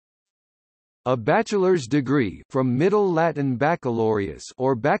A bachelor's degree from Middle Latin baccalaureus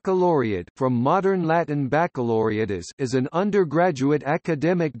or baccalaureate from Modern Latin baccalaureatus is an undergraduate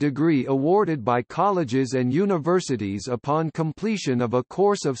academic degree awarded by colleges and universities upon completion of a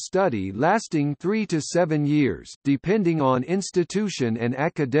course of study lasting 3 to 7 years, depending on institution and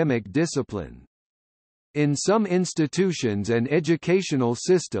academic discipline. In some institutions and educational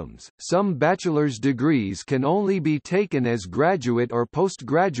systems, some bachelor's degrees can only be taken as graduate or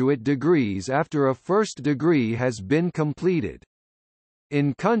postgraduate degrees after a first degree has been completed.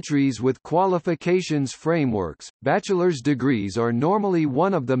 In countries with qualifications frameworks, bachelor's degrees are normally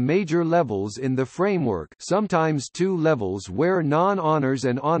one of the major levels in the framework, sometimes two levels where non-honors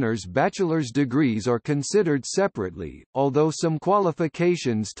and honors bachelor's degrees are considered separately, although some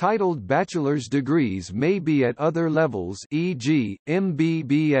qualifications titled bachelor's degrees may be at other levels, e.g.,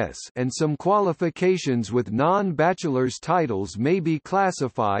 MBBS, and some qualifications with non-bachelor's titles may be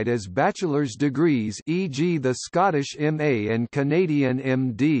classified as bachelor's degrees, e.g. the Scottish MA and Canadian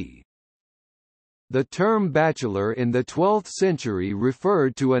MD. The term bachelor in the 12th century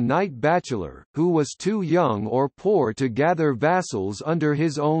referred to a knight bachelor, who was too young or poor to gather vassals under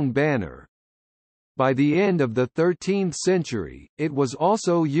his own banner. By the end of the 13th century, it was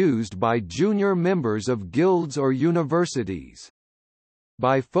also used by junior members of guilds or universities.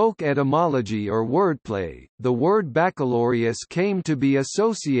 By folk etymology or wordplay, the word baccalaureus came to be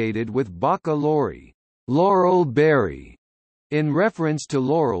associated with baccalaureate, laurel berry, in reference to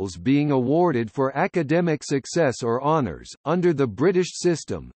laurels being awarded for academic success or honours. Under the British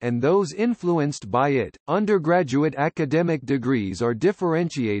system, and those influenced by it, undergraduate academic degrees are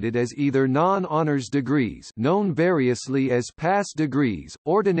differentiated as either non-honours degrees, known variously as pass degrees,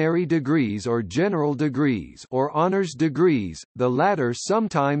 ordinary degrees or general degrees, or honours degrees, the latter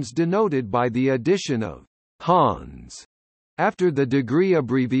sometimes denoted by the addition of Hons after the degree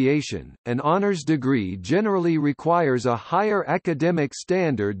abbreviation. An honors degree generally requires a higher academic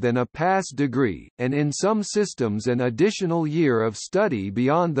standard than a pass degree, and in some systems an additional year of study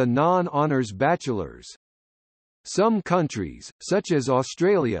beyond the non-honors bachelor's. Some countries, such as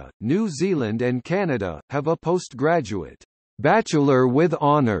Australia, New Zealand and Canada, have a postgraduate bachelor with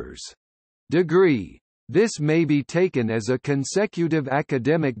honours degree. This may be taken as a consecutive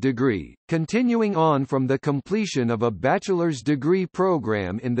academic degree, continuing on from the completion of a bachelor's degree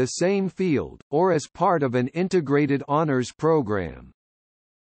program in the same field, or as part of an integrated honors program.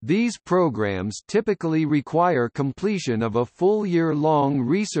 These programs typically require completion of a full year-long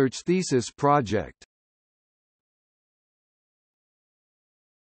research thesis project.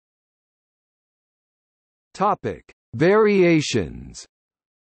 Topic: Variations.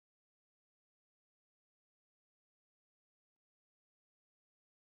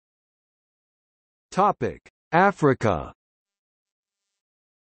 Africa.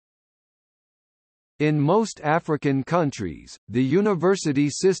 In most African countries, the university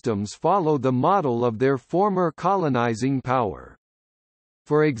systems follow the model of their former colonizing power.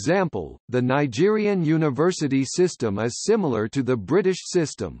 For example, the Nigerian university system is similar to the British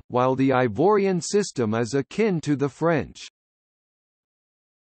system, while the Ivorian system is akin to the French.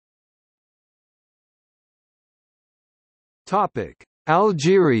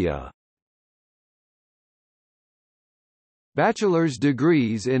 Algeria. Bachelor's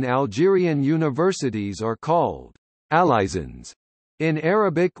degrees in Algerian universities are called licence in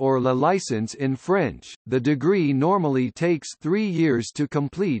Arabic or la licence in French. The degree normally takes 3 years to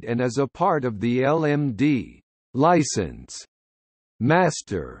complete and is a part of the LMD license,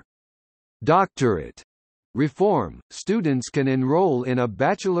 master, doctorate reform. Students can enroll in a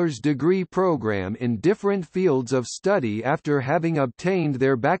bachelor's degree program in different fields of study after having obtained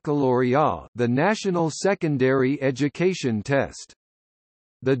their baccalaureate, the national secondary education test.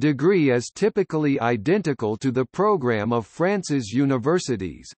 The degree is typically identical to the program of France's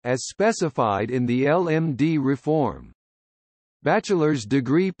universities, as specified in the LMD reform. Bachelor's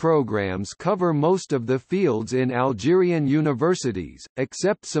degree programs cover most of the fields in Algerian universities,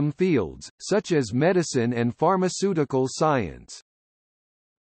 except some fields, such as medicine and pharmaceutical science.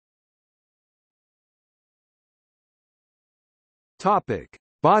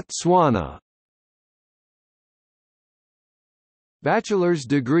 Botswana. Bachelor's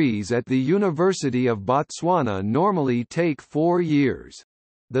degrees at the University of Botswana normally take 4 years.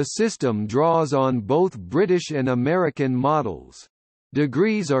 The system draws on both British and American models.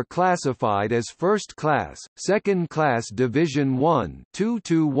 Degrees are classified as First Class, Second Class Division 1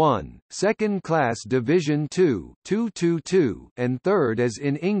 (221), Second Class Division 2 (222), and Third as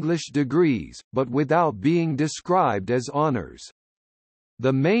in English degrees, but without being described as honours.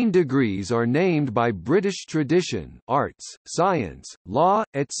 The main degrees are named by British tradition, arts, science, law,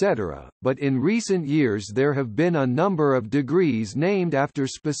 etc., but in recent years there have been a number of degrees named after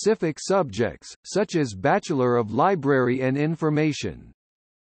specific subjects, such as Bachelor of Library and Information.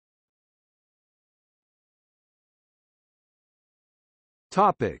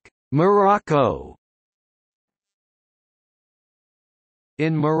 Morocco.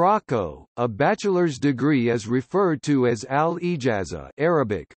 In Morocco, a bachelor's degree is referred to as al-ijaza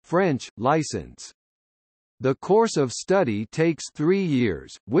Arabic, French, license. The course of study takes 3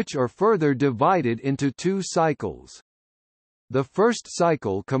 years, which are further divided into 2 cycles. The first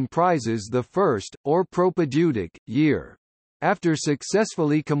cycle comprises the first, or propedeutic, year. After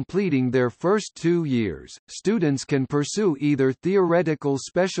successfully completing their first 2 years, students can pursue either theoretical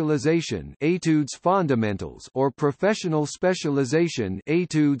specialization études fondamentales or professional specialization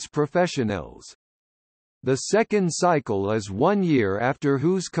études professionnelles. The second cycle is 1 year, after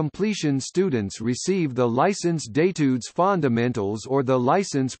whose completion students receive the licence d'études fondamentales or the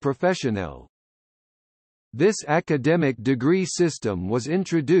licence professionnelle. This academic degree system was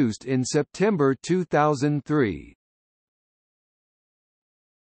introduced in September 2003.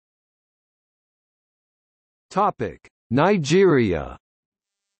 Nigeria.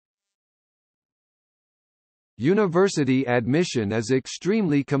 University admission is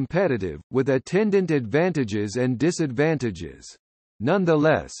extremely competitive, with attendant advantages and disadvantages.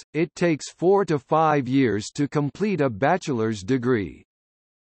 Nonetheless, it takes 4 to 5 years to complete a bachelor's degree.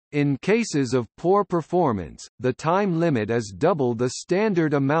 In cases of poor performance, the time limit is double the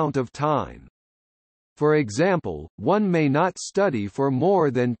standard amount of time. For example, one may not study for more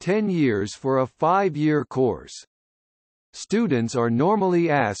than 10 years for a 5-year course. Students are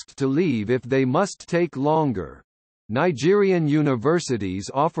normally asked to leave if they must take longer. Nigerian universities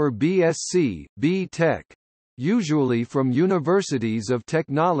offer BSc, B.Tech, usually from universities of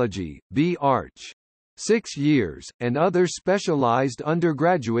technology, B.Arch, 6 years, and other specialized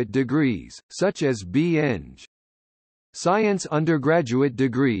undergraduate degrees, such as B.Eng. Science undergraduate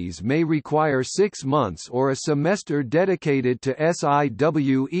degrees may require 6 months or a semester dedicated to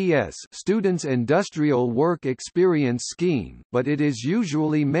SIWES Students' Industrial Work Experience Scheme, but it is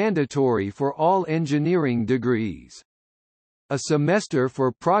usually mandatory for all engineering degrees. A semester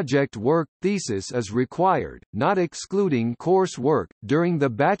for project work thesis is required, not excluding course work, during the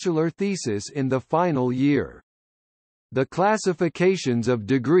bachelor thesis in the final year. The classifications of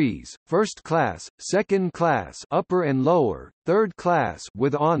degrees: first class, second class, upper and lower, third class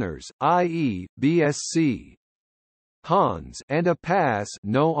with honors, i.e., BSc, Hons, and a pass,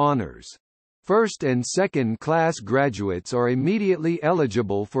 no honors. First and second class graduates are immediately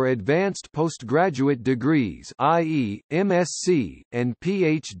eligible for advanced postgraduate degrees, i.e., MSc and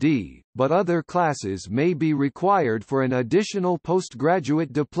PhD, but other classes may be required for an additional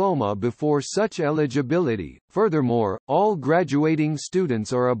postgraduate diploma before such eligibility. Furthermore, all graduating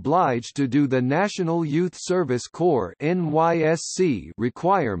students are obliged to do the National Youth Service Corps (NYSC)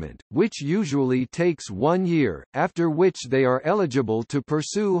 requirement, which usually takes 1 year, after which they are eligible to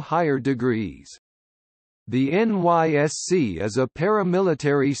pursue higher degrees. The NYSC is a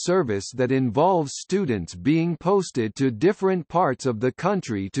paramilitary service that involves students being posted to different parts of the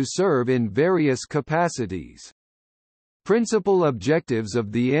country to serve in various capacities. Principal objectives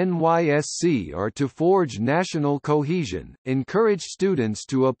of the NYSC are to forge national cohesion, encourage students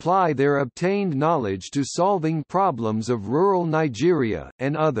to apply their obtained knowledge to solving problems of rural Nigeria,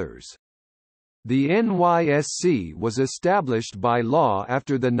 and others. The NYSC was established by law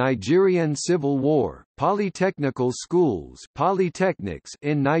after the Nigerian Civil War. Polytechnical schools, polytechnics,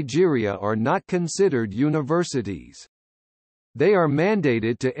 in Nigeria are not considered universities. They are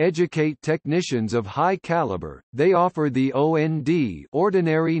mandated to educate technicians of high caliber. They offer the OND,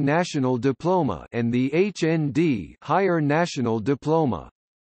 Ordinary National Diploma, and the HND, Higher National Diploma.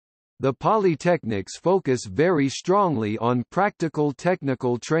 The polytechnics focus very strongly on practical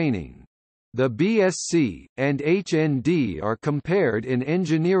technical training. The BSc and HND are compared in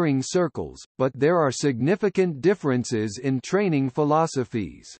engineering circles, but there are significant differences in training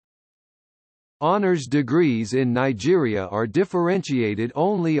philosophies. Honours degrees in Nigeria are differentiated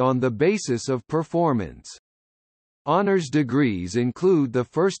only on the basis of performance. Honours degrees include the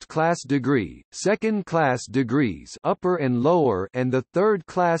first-class degree, second-class degrees, upper and lower, and the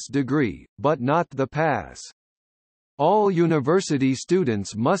third-class degree, but not the pass. All university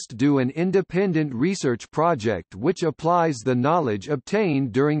students must do an independent research project which applies the knowledge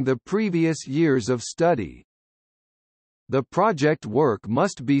obtained during the previous years of study. The project work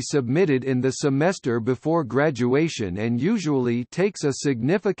must be submitted in the semester before graduation and usually takes a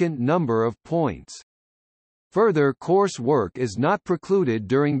significant number of points. Further course work is not precluded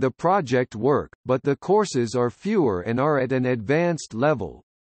during the project work, but the courses are fewer and are at an advanced level.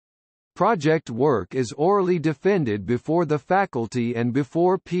 Project work is orally defended before the faculty and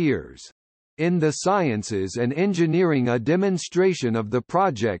before peers. In the sciences and engineering, a demonstration of the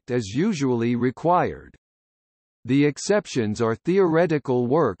project is usually required. The exceptions are theoretical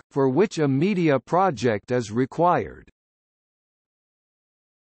work, for which a media project is required.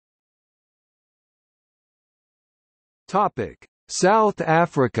 South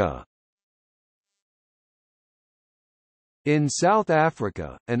Africa. In South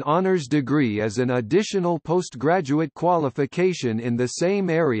Africa, an honours degree is an additional postgraduate qualification in the same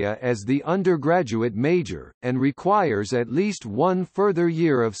area as the undergraduate major, and requires at least one further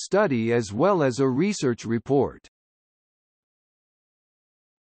year of study as well as a research report.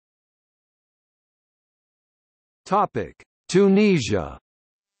 Tunisia.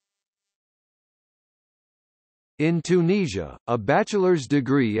 In Tunisia, a bachelor's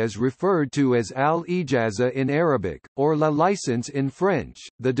degree is referred to as al-ijaza in Arabic, or la licence in French.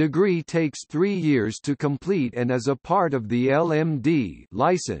 The degree takes 3 years to complete and is a part of the LMD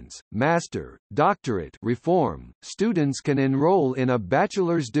license, master, doctorate reform. Students can enroll in a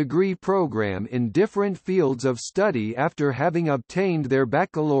bachelor's degree program in different fields of study after having obtained their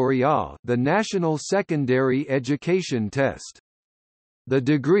baccalaureate, the national secondary education test. The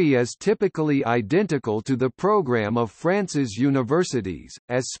degree is typically identical to the program of France's universities,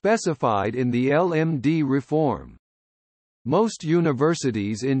 as specified in the LMD reform. Most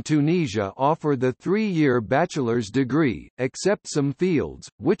universities in Tunisia offer the 3-year bachelor's degree, except some fields,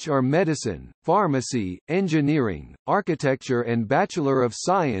 which are medicine, pharmacy, engineering, architecture and Bachelor of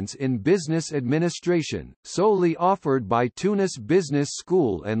Science in Business Administration, solely offered by Tunis Business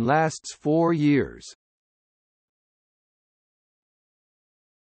School and lasts 4 years.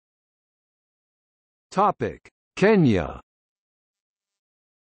 Kenya.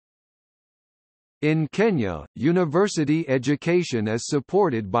 In Kenya, university education is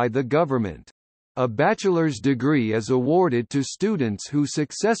supported by the government. A bachelor's degree is awarded to students who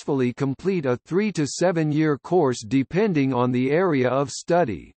successfully complete a 3 to 7 year course depending on the area of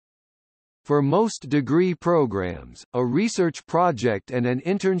study. For most degree programs, a research project and an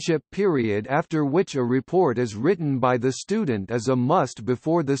internship period after which a report is written by the student is a must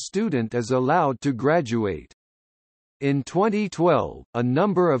before the student is allowed to graduate. In 2012, a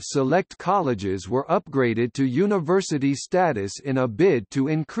number of select colleges were upgraded to university status in a bid to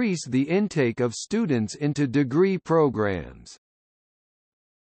increase the intake of students into degree programs.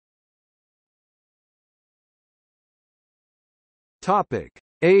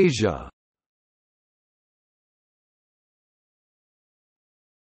 Asia.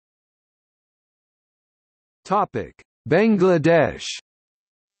 Bangladesh.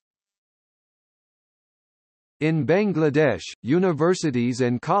 In Bangladesh, universities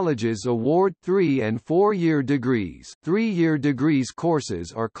and colleges award 3- and 4-year degrees. 3-year degrees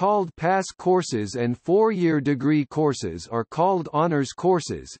courses are called pass courses and 4-year degree courses are called honors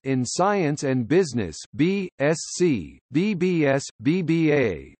courses in science and business (B.Sc., BBS,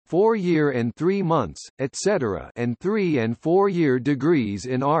 BBA), 4-year and 3 months, etc., and 3- and 4-year degrees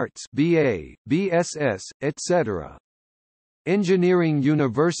in arts (BA, BSS, etc.). Engineering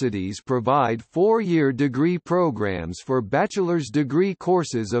universities provide 4-year degree programs for bachelor's degree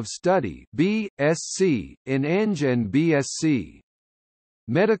courses of study (B.Sc) in Eng and BSc.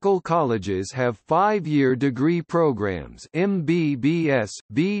 Medical colleges have 5-year degree programs MBBS,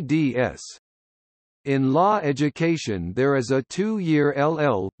 BDS. In law education there is a 2-year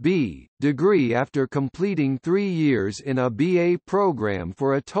LL.B. degree after completing 3 years in a BA program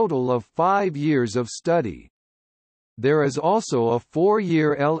for a total of 5 years of study. There is also a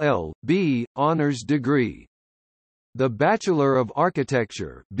 4-year LL.B. honors degree. The Bachelor of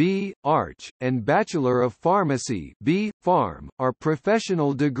Architecture (B. Arch) and Bachelor of Pharmacy (B. Pharm) are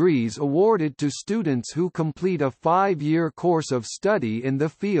professional degrees awarded to students who complete a 5-year course of study in the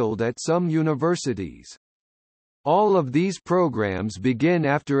field at some universities. All of these programs begin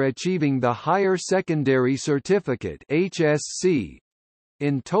after achieving the Higher Secondary Certificate (HSC).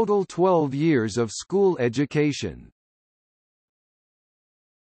 In total 12 years of school education.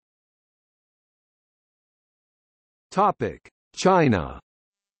 China.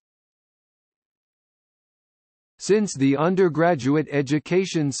 Since the undergraduate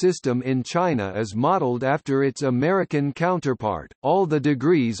education system in China is modeled after its American counterpart, all the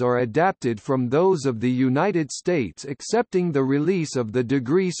degrees are adapted from those of the United States excepting the release of the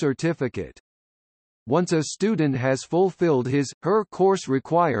degree certificate. Once a student has fulfilled his/her course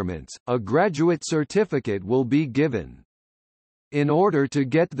requirements, a graduate certificate will be given. In order to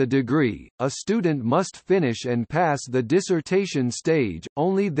get the degree, a student must finish and pass the dissertation stage,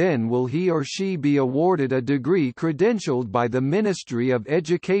 only then will he or she be awarded a degree credentialed by the Ministry of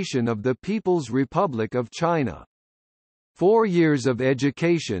Education of the People's Republic of China. 4 years of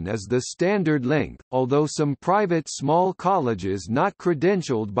education is the standard length, although some private small colleges not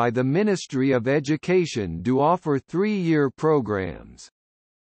credentialed by the Ministry of Education do offer 3-year programs.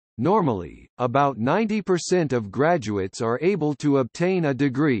 Normally, about 90% of graduates are able to obtain a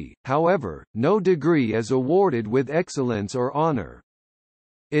degree, however, no degree is awarded with excellence or honor.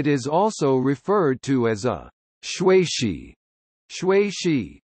 It is also referred to as a shuishi.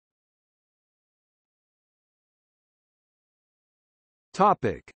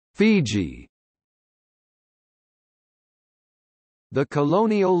 Fiji. The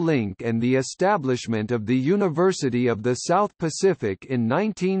colonial link and the establishment of the University of the South Pacific in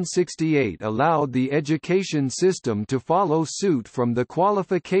 1968 allowed the education system to follow suit from the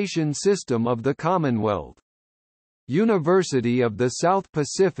qualification system of the Commonwealth. University of the South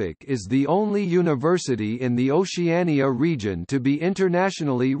Pacific is the only university in the Oceania region to be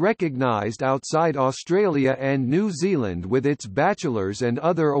internationally recognized outside Australia and New Zealand with its bachelor's and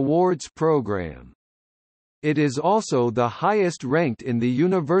other awards program. It is also the highest ranked in the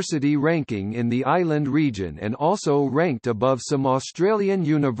university ranking in the island region and also ranked above some Australian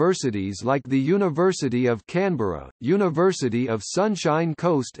universities like the University of Canberra, University of Sunshine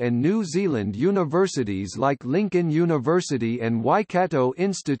Coast and New Zealand universities like Lincoln University and Waikato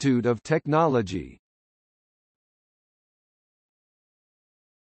Institute of Technology.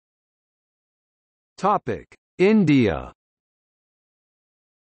 India.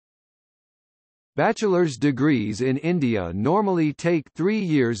 Bachelor's degrees in India normally take 3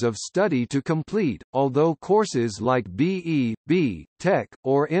 years of study to complete, although courses like BE, B, Tech,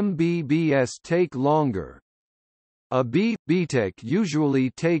 or MBBS take longer. A B.Tech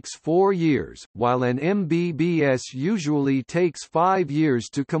usually takes 4 years, while an MBBS usually takes 5 years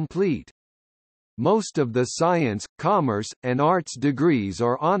to complete. Most of the science, commerce, and arts degrees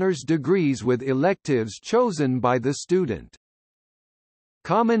are honors degrees with electives chosen by the student.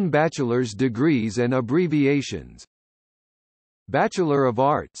 Common bachelor's degrees and abbreviations: Bachelor of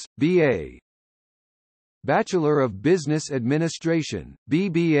Arts, BA; Bachelor of Business Administration,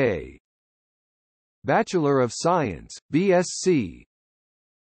 BBA; Bachelor of Science, BSc;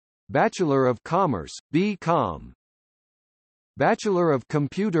 Bachelor of Commerce, BCom; Bachelor of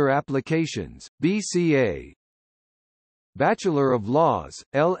Computer Applications, BCA; Bachelor of Laws,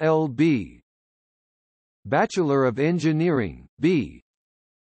 LLB; Bachelor of Engineering, B;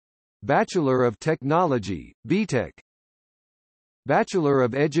 Bachelor of Technology, BTech; Bachelor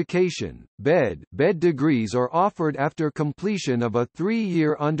of Education, BEd. BEd degrees are offered after completion of a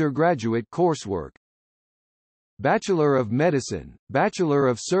 3-year undergraduate coursework. Bachelor of Medicine, Bachelor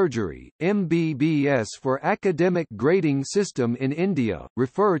of Surgery, MBBS for academic grading system in India,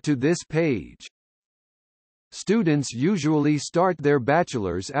 refer to this page. Students usually start their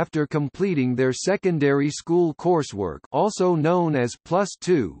bachelor's after completing their secondary school coursework, also known as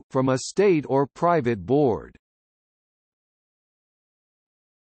 +2, from a state or private board.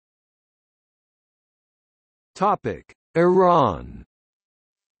 Topic: Iran.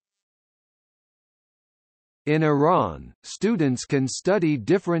 In Iran, students can study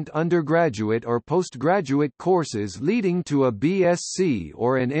different undergraduate or postgraduate courses leading to a BSc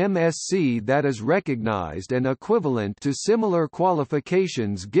or an MSc that is recognized and equivalent to similar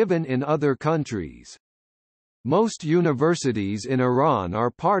qualifications given in other countries. Most universities in Iran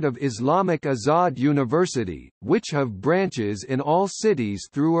are part of Islamic Azad University, which have branches in all cities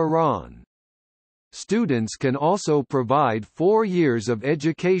through Iran. Students can also provide 4 years of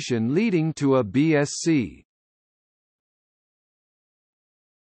education leading to a BSc.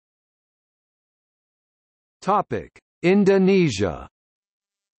 Indonesia.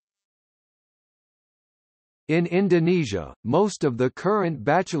 In Indonesia, most of the current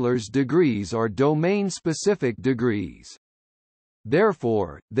bachelor's degrees are domain-specific degrees.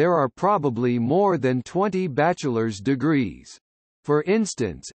 Therefore, there are probably more than 20 bachelor's degrees. For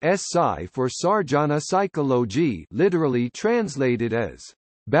instance, SI for Sarjana Psychology, literally translated as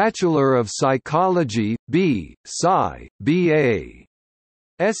Bachelor of Psychology, B, Sci, BA.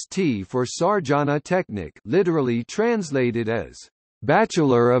 ST for Sarjana Teknik, literally translated as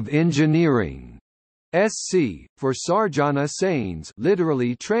Bachelor of Engineering. SC for Sarjana Sains,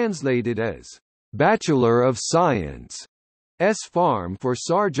 literally translated as Bachelor of Science. S-Pharm for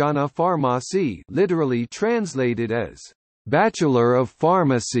Sarjana Pharmacy, literally translated as Bachelor of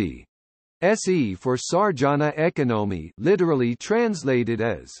Pharmacy. SE for Sarjana Ekonomi, literally translated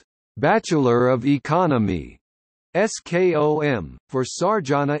as Bachelor of Economy. SKOM, for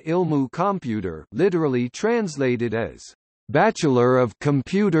Sarjana Ilmu Computer, literally translated as Bachelor of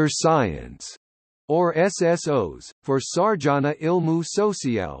Computer Science, or SSOs, for Sarjana Ilmu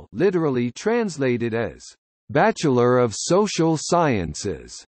Sosial, literally translated as Bachelor of Social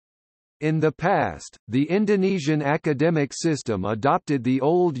Sciences. In the past, the Indonesian academic system adopted the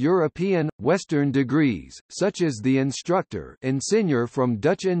old European, Western degrees, such as the instructor ingenieur from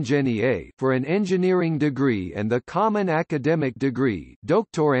Dutch ingenieur for an engineering degree and the common academic degree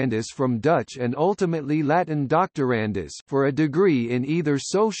doctorandus from Dutch and ultimately Latin doctorandus for a degree in either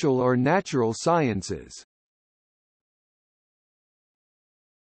social or natural sciences.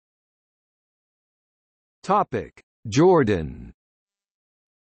 Jordan.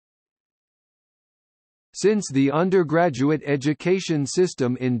 Since the undergraduate education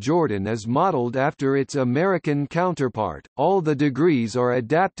system in Jordan is modeled after its American counterpart, all the degrees are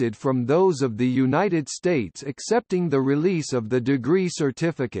adapted from those of the United States excepting the release of the degree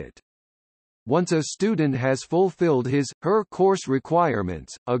certificate. Once a student has fulfilled his/her course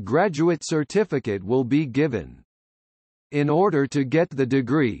requirements, a graduate certificate will be given. In order to get the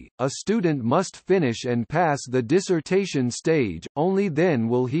degree, a student must finish and pass the dissertation stage, only then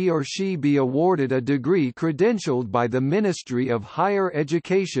will he or she be awarded a degree credentialed by the Ministry of Higher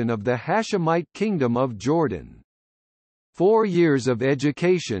Education of the Hashemite Kingdom of Jordan. 4 years of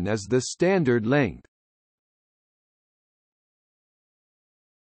education is the standard length.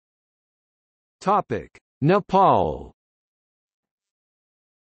 Nepal.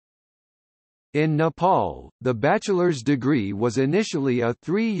 In Nepal, the bachelor's degree was initially a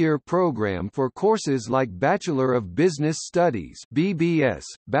 3-year program for courses like Bachelor of Business Studies (BBS),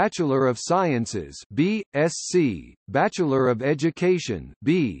 Bachelor of Sciences (BSc), Bachelor of Education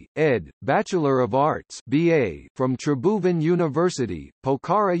 (B.Ed), Bachelor of Arts (BA) from Tribhuvan University,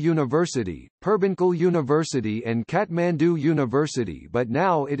 Pokhara University, Purbanchal University and Kathmandu University, but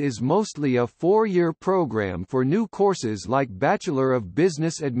now it is mostly a 4-year program for new courses like Bachelor of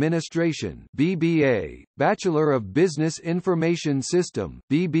Business Administration (BBA), Bachelor of Business Information System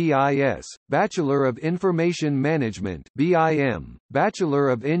 (BBIS), Bachelor of Information Management (BIM), Bachelor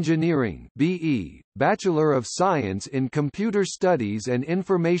of Engineering (BE), Bachelor of Science in Computer Studies and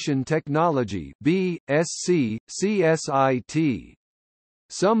Information Technology (BSc, CSIT).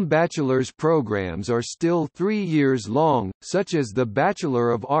 Some bachelor's programs are still 3 years long, such as the Bachelor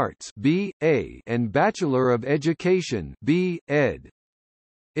of Arts (B.A.) and Bachelor of Education (B.Ed).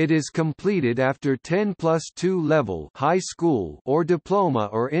 It is completed after 10+2 level high school or diploma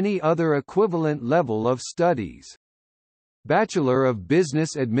or any other equivalent level of studies. Bachelor of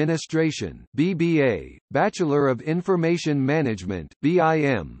Business Administration (BBA), Bachelor of Information Management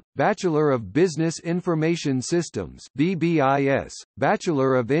 (BIM), Bachelor of Business Information Systems (BBIS),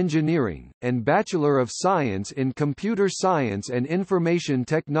 Bachelor of Engineering, and Bachelor of Science in Computer Science and Information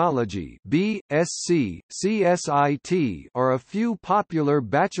Technology (BSc, CSIT) are a few popular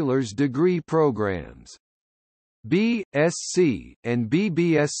bachelor's degree programs. BSc, and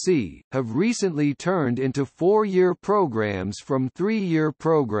BBSc, have recently turned into 4-year programs from 3-year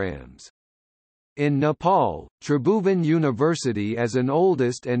programs. In Nepal, Tribhuvan University is an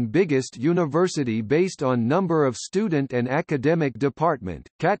oldest and biggest university based on number of student and academic department,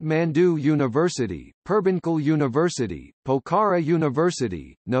 Kathmandu University, Purbanchal University, Pokhara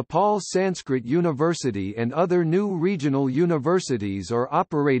University, Nepal Sanskrit University and other new regional universities are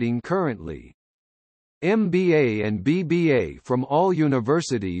operating currently. MBA and BBA from all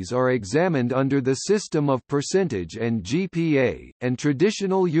universities are examined under the system of percentage and GPA, and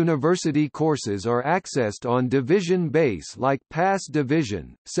traditional university courses are accessed on division base like Pass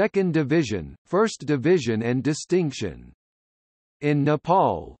Division, Second Division, First Division and Distinction. In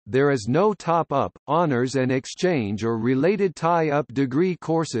Nepal, there is no top-up, honors and exchange or related tie-up degree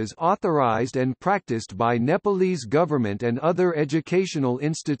courses authorized and practiced by Nepalese government and other educational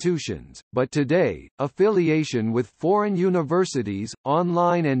institutions, but today, affiliation with foreign universities,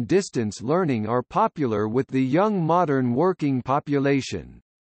 online and distance learning are popular with the young modern working population.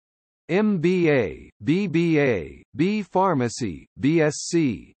 MBA, BBA, B Pharmacy,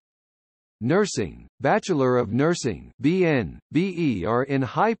 BSc, Nursing, Bachelor of Nursing (BN, BE) are in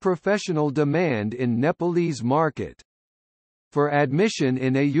high professional demand in Nepalese market. For admission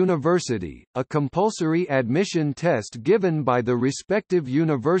in a university, a compulsory admission test given by the respective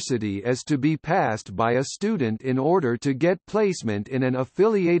university is to be passed by a student in order to get placement in an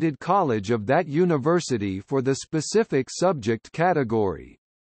affiliated college of that university for the specific subject category.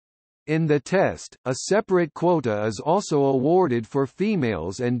 In the test, a separate quota is also awarded for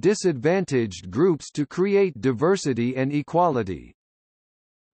females and disadvantaged groups to create diversity and equality.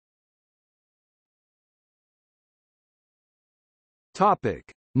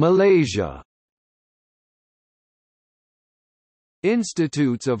 Malaysia.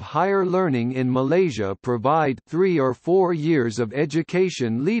 Institutes of higher learning in Malaysia provide 3 or 4 years of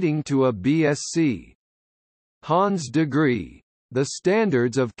education leading to a BSc Hons degree. The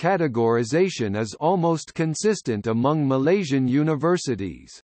standards of categorization is almost consistent among Malaysian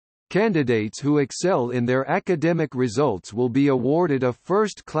universities. Candidates who excel in their academic results will be awarded a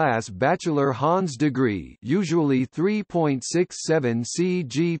first-class Bachelor Hons degree, usually 3.67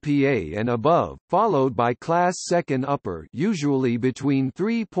 CGPA and above, followed by Class Second Upper, usually between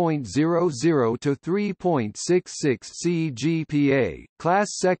 3.00 to 3.66 CGPA, Class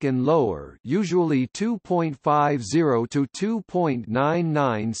Second Lower, usually 2.50 to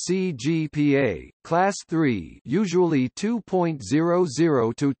 2.99 CGPA, Class 3, usually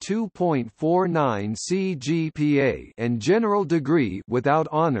 2.00 to 2.49 CGPA, and general degree without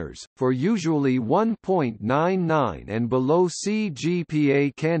honors, for usually 1.99 and below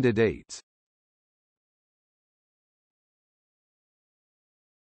CGPA candidates.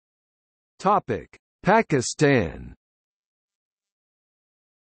 Topic: Pakistan.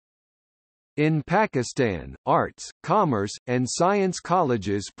 In Pakistan, arts, commerce, and science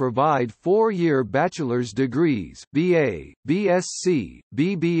colleges provide 4-year bachelor's degrees BA, BSc,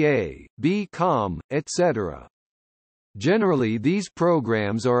 BBA, BCom, etc. Generally these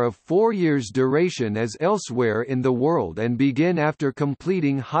programs are of 4 years duration as elsewhere in the world and begin after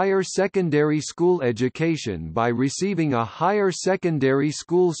completing higher secondary school education by receiving a Higher Secondary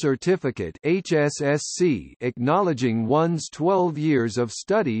School Certificate HSSC acknowledging one's 12 years of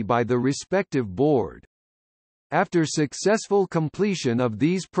study by the respective board. After successful completion of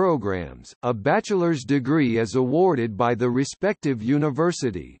these programs, a bachelor's degree is awarded by the respective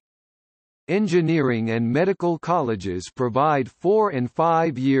university. Engineering and medical colleges provide 4- and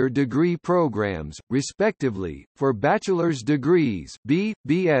 5-year degree programs, respectively, for bachelor's degrees B,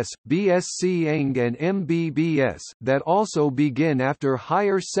 BS, BSc Eng and MBBS that also begin after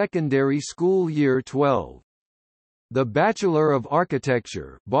higher secondary school year 12. The Bachelor of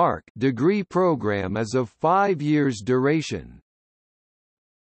Architecture (BArch) degree program is of 5 years duration.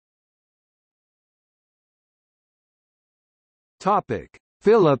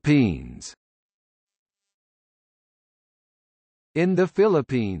 Philippines. In the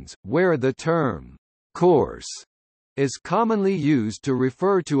Philippines, where the term course is commonly used to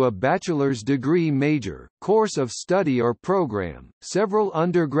refer to a bachelor's degree major, course of study or program, several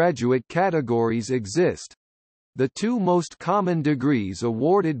undergraduate categories exist. The two most common degrees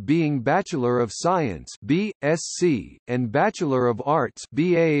awarded being Bachelor of Science (B.Sc.) and Bachelor of Arts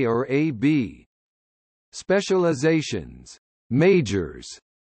 (BA or AB). Specializations. Majors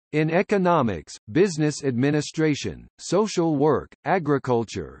in economics, business administration, social work,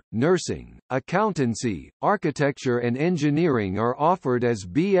 agriculture, nursing, accountancy, architecture and engineering are offered as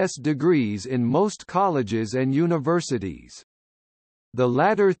BS degrees in most colleges and universities. The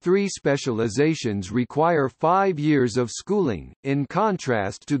latter 3 specializations require 5 years of schooling, in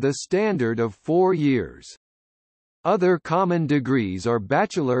contrast to the standard of 4 years. Other common degrees are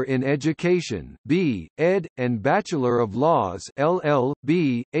Bachelor in Education (B. Ed.) and Bachelor of Laws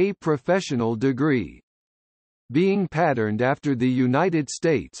 (LL.B.), a professional degree. Being patterned after the United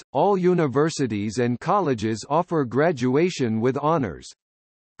States, all universities and colleges offer graduation with honors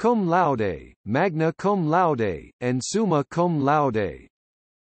cum laude, magna cum laude, and summa cum laude.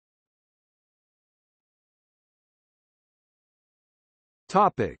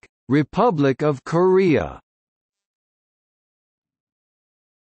 Topic: Republic of Korea.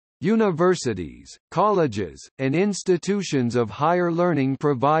 Universities, colleges, and institutions of higher learning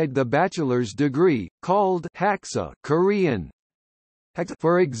provide the bachelor's degree, called Haksa Korean.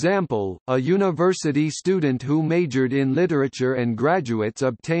 For example, a university student who majored in literature and graduates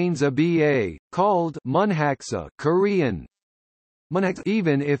obtains a BA, called Munhaksa Korean.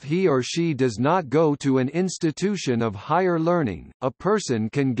 Even if he or she does not go to an institution of higher learning, a person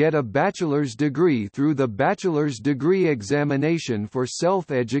can get a bachelor's degree through the bachelor's degree examination for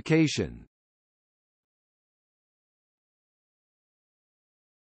self-education.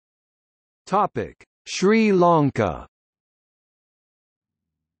 Sri Lanka.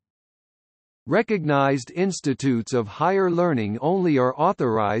 Recognized institutes of higher learning only are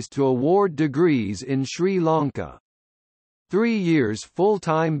authorized to award degrees in Sri Lanka. 3 years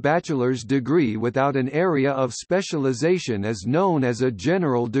full-time bachelor's degree without an area of specialization is known as a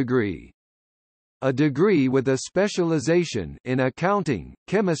general degree. A degree with a specialization in accounting,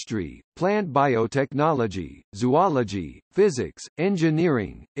 chemistry, plant biotechnology, zoology, physics,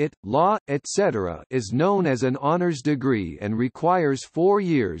 engineering, law, etc. is known as an honors degree and requires 4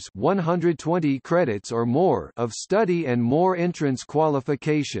 years 120 credits or more of study and more entrance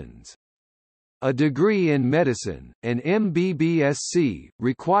qualifications. A degree in medicine, an MBBSc,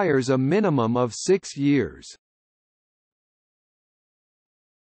 requires a minimum of 6 years.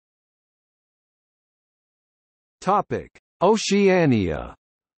 Oceania.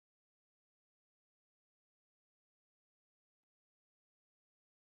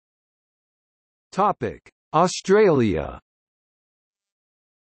 Australia.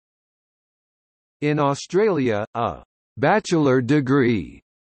 In Australia, a bachelor degree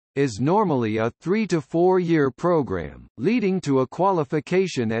is normally a 3 to 4 year program, leading to a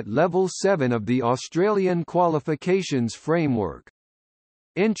qualification at level 7 of the Australian qualifications framework.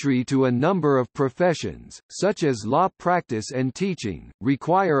 Entry to a number of professions, such as law practice and teaching,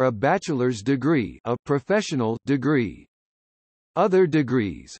 require a bachelor's degree, a professional degree. Other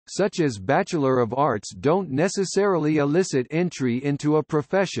degrees, such as Bachelor of Arts, don't necessarily elicit entry into a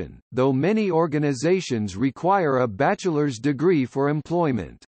profession, though many organizations require a bachelor's degree for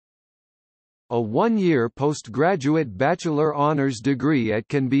employment. A 1-year postgraduate bachelor honors degree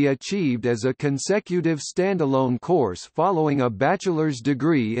can be achieved as a consecutive standalone course following a bachelor's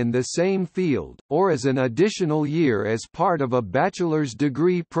degree in the same field, or as an additional year as part of a bachelor's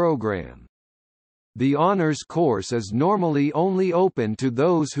degree program. The honors course is normally only open to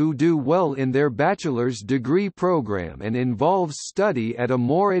those who do well in their bachelor's degree program and involves study at a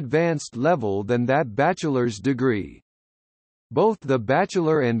more advanced level than that bachelor's degree. Both the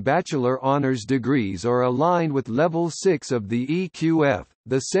bachelor and bachelor honors degrees are aligned with level 6 of the EQF,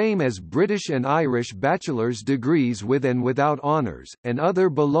 the same as British and Irish bachelor's degrees with and without honors, and other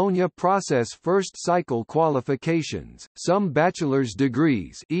Bologna process first cycle qualifications. Some bachelor's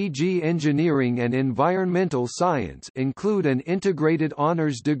degrees, e.g. engineering and environmental science, include an integrated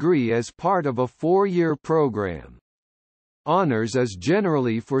honors degree as part of a 4-year program. Honors is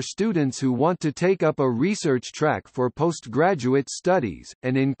generally for students who want to take up a research track for postgraduate studies,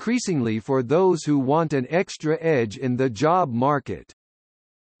 and increasingly for those who want an extra edge in the job market.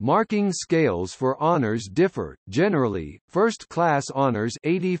 Marking scales for honors differ. Generally, first-class honors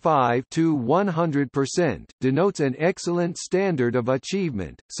 85 to 100% denotes an excellent standard of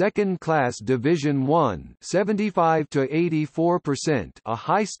achievement. Second-class Division 1 75 to 84% a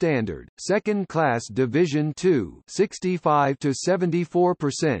high standard. Second-class Division 2 65 to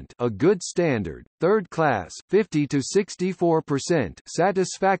 74% a good standard. Third class 50 to 64%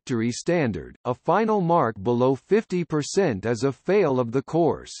 satisfactory standard. A final mark below 50% is a fail of the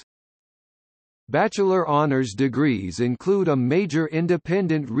course. Bachelor honors degrees include a major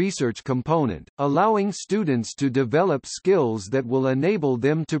independent research component, allowing students to develop skills that will enable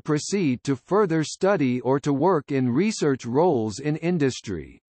them to proceed to further study or to work in research roles in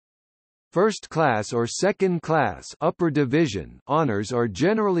industry. First class or second class upper division honors are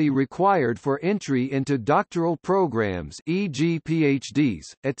generally required for entry into doctoral programs, e.g. PhDs,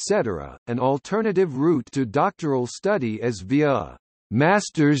 etc. An alternative route to doctoral study is via a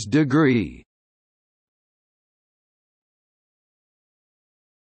master's degree.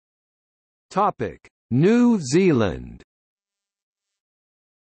 New Zealand.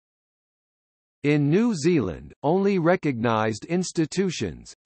 In New Zealand, only recognised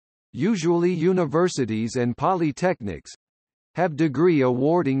institutions, usually universities and polytechnics, have degree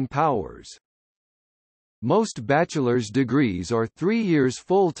awarding powers. Most bachelor's degrees are 3 years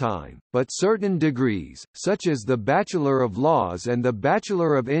full-time, but certain degrees, such as the Bachelor of Laws and the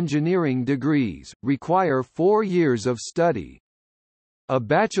Bachelor of Engineering degrees, require 4 years of study. A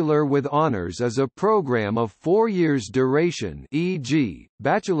Bachelor with Honours is a program of 4 years duration, e.g.,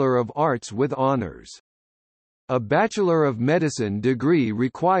 Bachelor of Arts with Honours. A Bachelor of Medicine degree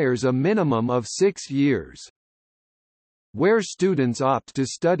requires a minimum of 6 years. Where students opt to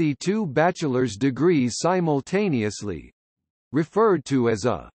study 2 bachelor's degrees simultaneously, referred to as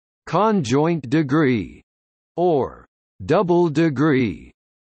a conjoint degree or double degree,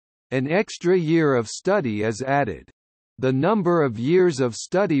 an extra year of study is added. The number of years of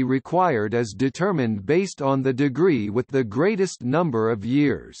study required is determined based on the degree with the greatest number of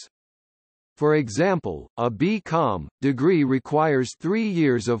years. For example, a B.Com. degree requires 3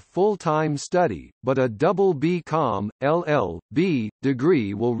 years of full-time study, but a double B.Com. LL.B.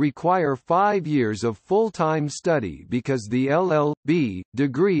 degree will require 5 years of full-time study because the LL.B.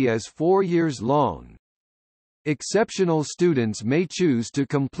 degree is 4 years long. Exceptional students may choose to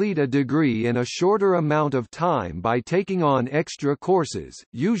complete a degree in a shorter amount of time by taking on extra courses,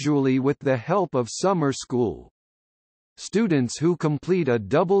 usually with the help of summer school. Students who complete a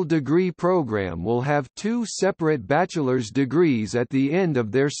double degree program will have 2 separate bachelor's degrees at the end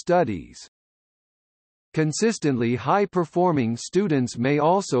of their studies. Consistently high-performing students may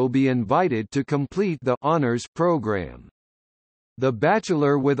also be invited to complete the honors program. The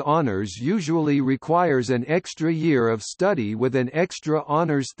Bachelor with Honors usually requires an extra year of study with an extra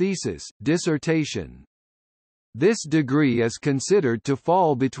honors thesis, dissertation. This degree is considered to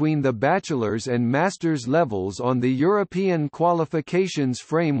fall between the bachelor's and master's levels on the European qualifications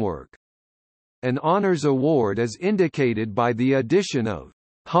framework. An honors award is indicated by the addition of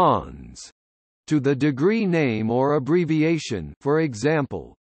 «Hons» to the degree name or abbreviation, for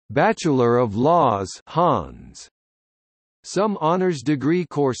example, Bachelor of Laws Hons. Some honors degree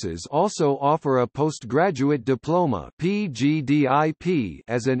courses also offer a postgraduate diploma (PGDIP)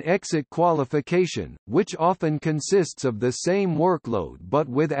 as an exit qualification, which often consists of the same workload but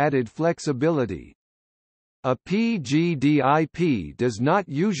with added flexibility. A PGDIP does not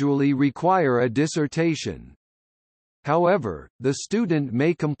usually require a dissertation. However, the student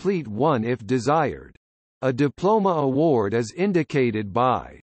may complete one if desired. A diploma award is indicated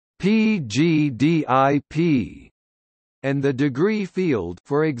by PGDIP and the degree field,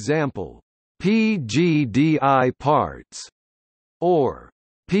 for example, PGDI Parts or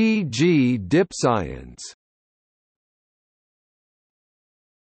PG DipScience.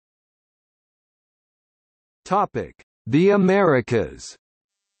 Topic: The Americas.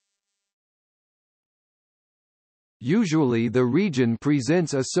 Usually the region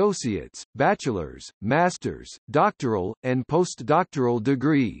presents associate's, bachelor's, master's, doctoral, and postdoctoral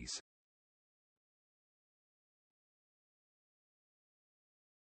degrees.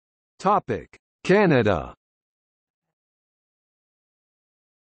 Canada.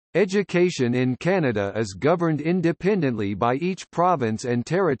 Education in Canada is governed independently by each province and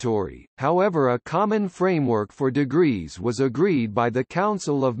territory, however a common framework for degrees was agreed by the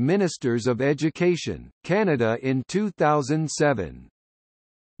Council of Ministers of Education, Canada in 2007.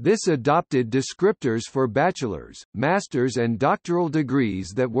 This adopted descriptors for bachelor's, master's and doctoral degrees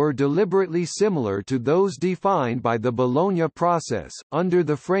that were deliberately similar to those defined by the Bologna process. Under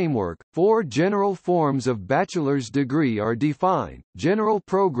the framework, 4 general forms of bachelor's degree are defined: general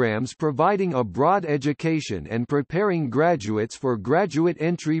programs providing a broad education and preparing graduates for graduate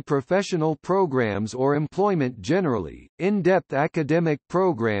entry professional programs or employment generally, in-depth academic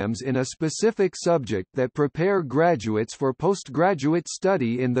programs in a specific subject that prepare graduates for postgraduate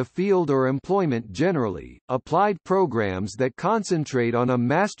study in the field or employment generally, applied programs that concentrate on a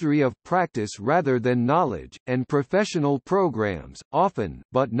mastery of practice rather than knowledge, and professional programs, often,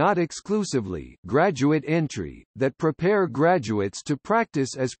 but not exclusively, graduate entry, that prepare graduates to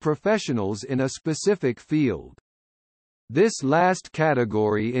practice as professionals in a specific field. This last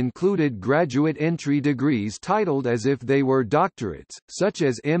category included graduate entry degrees titled as if they were doctorates, such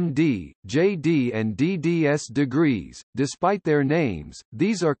as MD, JD and DDS degrees. Despite their names,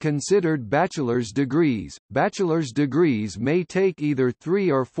 these are considered bachelor's degrees. Bachelor's degrees may take either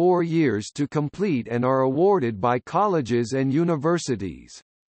 3 or 4 years to complete and are awarded by colleges and universities.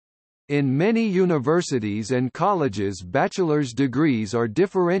 In many universities and colleges, bachelor's degrees are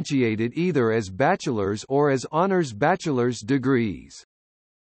differentiated either as bachelor's or as honors bachelor's degrees.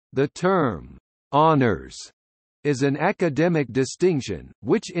 The term, honors, is an academic distinction,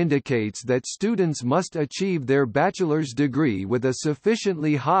 which indicates that students must achieve their bachelor's degree with a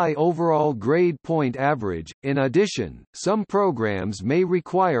sufficiently high overall grade point average. In addition, some programs may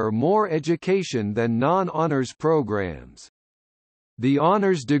require more education than non-honors programs. The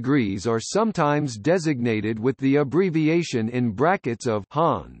honors degrees are sometimes designated with the abbreviation in brackets of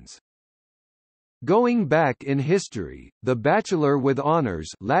Hons. Going back in history, the Bachelor with Honors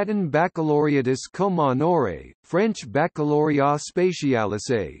Latin Baccalaureatus cum honore, French Baccalauréat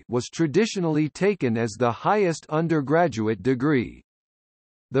spécialisé was traditionally taken as the highest undergraduate degree.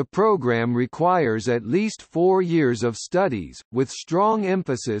 The program requires at least 4 years of studies, with strong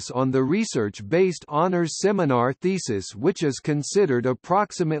emphasis on the research-based honors seminar thesis, which is considered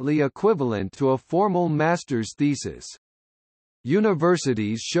approximately equivalent to a formal master's thesis.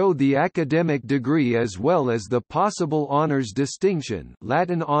 Universities show the academic degree as well as the possible honors distinction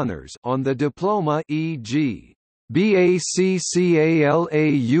Latin honors on the diploma, e.g. BACCALAUREATUS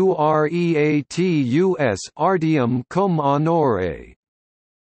artium cum honore,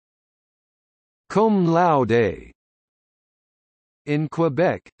 cum laude. In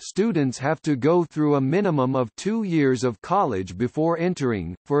Quebec, students have to go through a minimum of 2 years of college before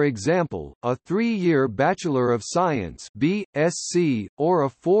entering, for example, a 3-year Bachelor of Science (B.Sc.) or a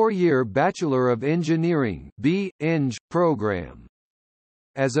 4-year Bachelor of Engineering (B.Eng.) program.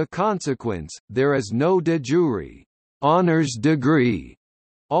 As a consequence, there is no de jure honors degree,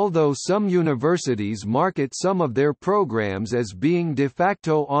 although some universities market some of their programs as being de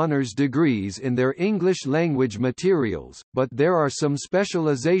facto honors degrees in their English language materials, but there are some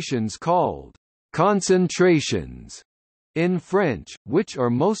specializations called concentrations in French, which are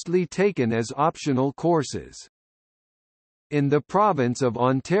mostly taken as optional courses. In the province of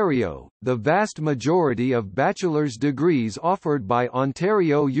Ontario, the vast majority of bachelor's degrees offered by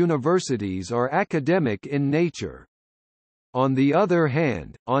Ontario universities are academic in nature. On the other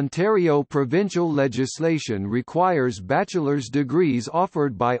hand, Ontario provincial legislation requires bachelor's degrees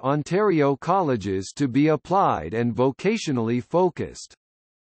offered by Ontario colleges to be applied and vocationally focused.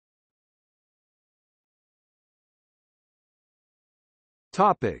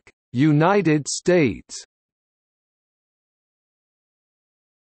 Topic: United States.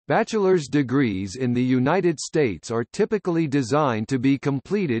 Bachelor's degrees in the United States are typically designed to be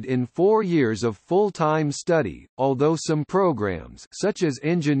completed in 4 years of full-time study, although some programs such as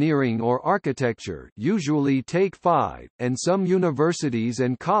engineering or architecture usually take 5, and some universities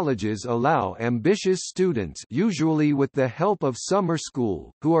and colleges allow ambitious students, usually with the help of summer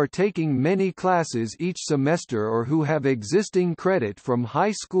school, who are taking many classes each semester or who have existing credit from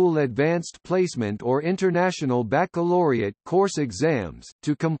high school advanced placement or international baccalaureate course exams,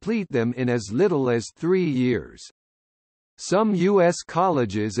 to complete them in as little as 3 years. Some U.S.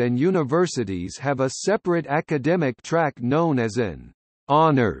 colleges and universities have a separate academic track known as an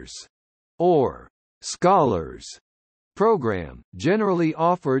honors or scholars program, generally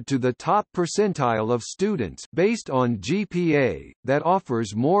offered to the top percentile of students based on GPA, that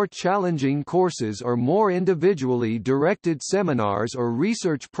offers more challenging courses or more individually directed seminars or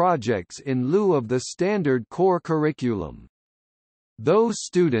research projects in lieu of the standard core curriculum. Those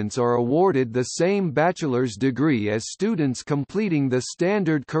students are awarded the same bachelor's degree as students completing the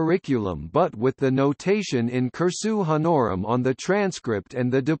standard curriculum but with the notation in cursu honorum on the transcript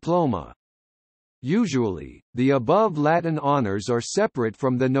and the diploma. Usually, the above Latin honors are separate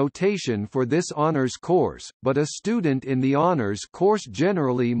from the notation for this honors course, but a student in the honors course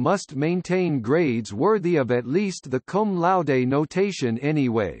generally must maintain grades worthy of at least the cum laude notation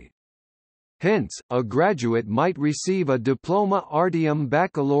anyway. Hence, a graduate might receive a diploma artium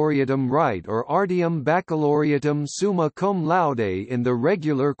baccalaureatum rite or artium baccalaureatum summa cum laude in the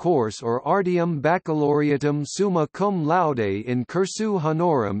regular course or artium baccalaureatum summa cum laude in cursu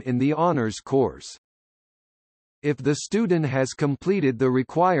honorum in the honors course. If the student has completed the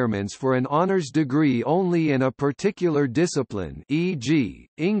requirements for an honors degree only in a particular discipline, e.g.,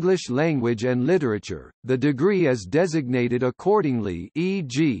 English language and literature, the degree is designated accordingly,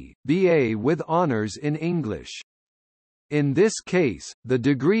 e.g., BA with honors in English. In this case, the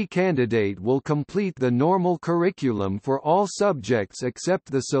degree candidate will complete the normal curriculum for all subjects except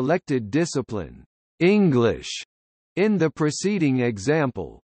the selected discipline, English, in the preceding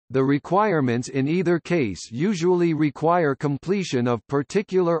example. The requirements in either case usually require completion of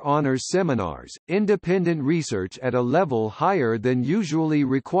particular honors seminars, independent research at a level higher than usually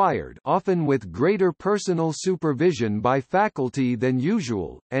required, often with greater personal supervision by faculty than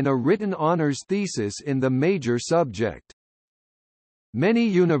usual, and a written honors thesis in the major subject. Many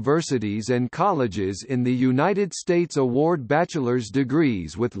universities and colleges in the United States award bachelor's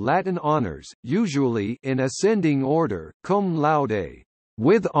degrees with Latin honors, usually in ascending order, cum laude,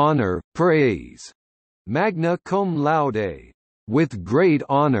 with honor, praise, magna cum laude, with great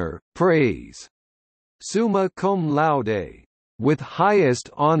honor, praise, summa cum laude, with highest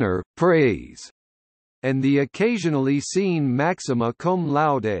honor, praise, and the occasionally seen maxima cum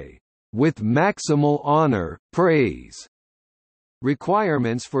laude, with maximal honor, praise.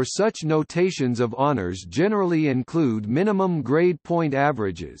 Requirements for such notations of honors generally include minimum grade point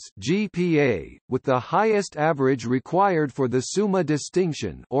averages (GPA), with the highest average required for the summa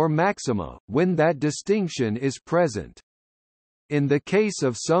distinction or maxima, when that distinction is present. In the case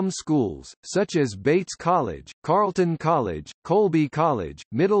of some schools, such as Bates College, Carleton College, Colby College,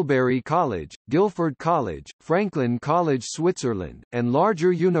 Middlebury College, Guilford College, Franklin College Switzerland, and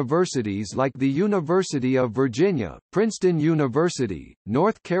larger universities like the University of Virginia, Princeton University,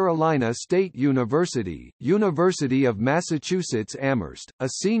 North Carolina State University, University of Massachusetts Amherst, a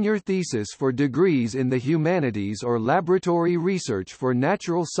senior thesis for degrees in the humanities or laboratory research for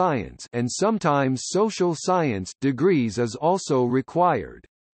natural science and sometimes social science degrees is also required.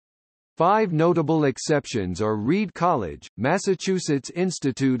 5 notable exceptions are Reed College, Massachusetts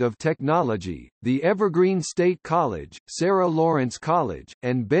Institute of Technology, the Evergreen State College, Sarah Lawrence College,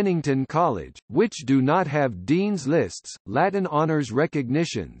 and Bennington College, which do not have dean's lists, Latin honors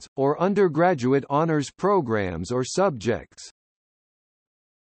recognitions, or undergraduate honors programs or subjects.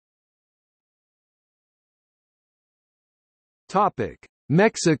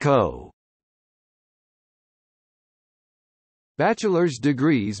 Mexico. Bachelor's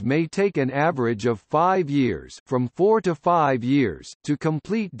degrees may take an average of 5 years, from 4 to 5 years, to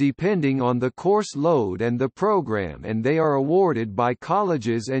complete depending on the course load and the program, and they are awarded by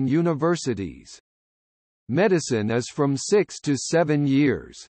colleges and universities. Medicine is from 6 to 7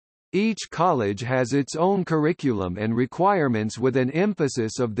 years. Each college has its own curriculum and requirements with an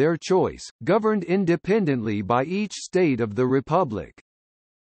emphasis of their choice, governed independently by each state of the republic.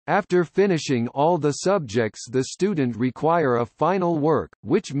 After finishing all the subjects, the student require a final work,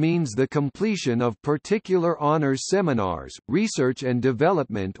 which means the completion of particular honors seminars, research and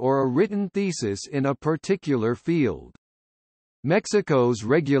development, or a written thesis in a particular field. Mexico's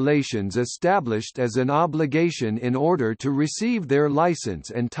regulations established as an obligation in order to receive their license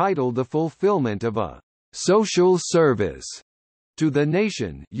entitle the fulfillment of a social service to the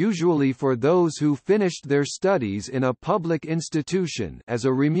nation, usually for those who finished their studies in a public institution, as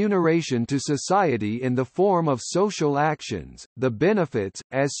a remuneration to society in the form of social actions. The benefits,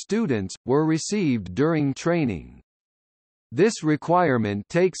 as students, were received during training. This requirement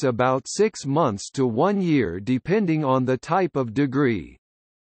takes about 6 months to 1 year depending on the type of degree.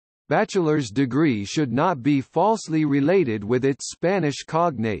 Bachelor's degree should not be falsely related with its Spanish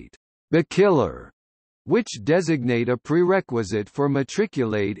cognate, bachiller, which designate a prerequisite for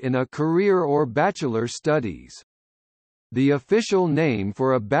matriculate in a career or bachelor studies. The official name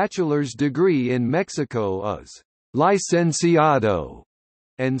for a bachelor's degree in Mexico is licenciado,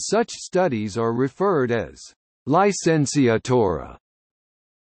 and such studies are referred as licenciatura.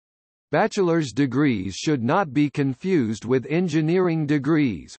 Bachelor's degrees should not be confused with engineering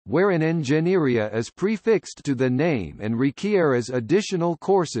degrees, where an ingeniería is prefixed to the name and requires additional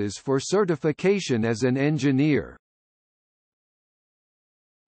courses for certification as an engineer.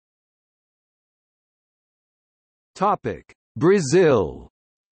 Brazil.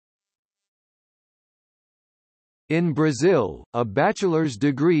 In Brazil, a bachelor's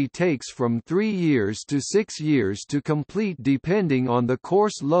degree takes from 3 years to 6 years to complete depending on the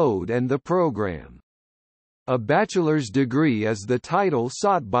course load and the program. A bachelor's degree is the title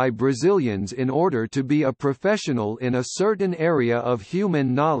sought by Brazilians in order to be a professional in a certain area of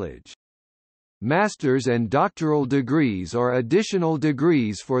human knowledge. Master's and doctoral degrees are additional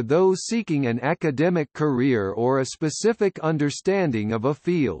degrees for those seeking an academic career or a specific understanding of a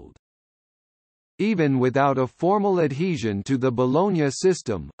field. Even without a formal adhesion to the Bologna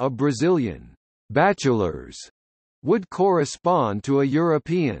system, a Brazilian bachelor's would correspond to a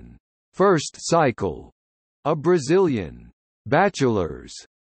European first cycle. A Brazilian bachelor's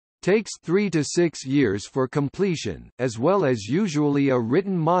takes 3 to 6 years for completion, as well as usually a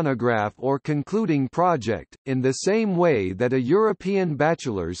written monograph or concluding project, in the same way that a European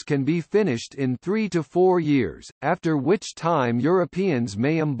bachelor's can be finished in 3 to 4 years, after which time Europeans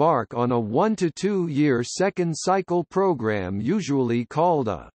may embark on a 1 to 2 year second cycle program usually called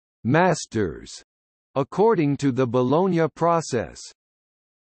a master's, according to the Bologna process.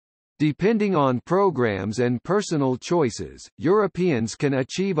 Depending on programs and personal choices, Europeans can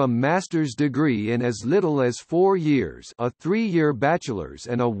achieve a master's degree in as little as 4 years, a 3-year bachelor's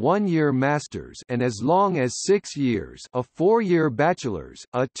and a 1-year master's, and as long as 6 years, a 4-year bachelor's,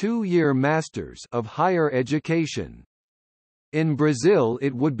 a 2-year master's of higher education. In Brazil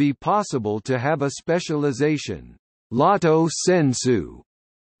it would be possible to have a specialization, lato sensu,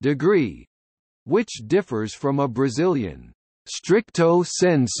 degree, which differs from a Brazilian stricto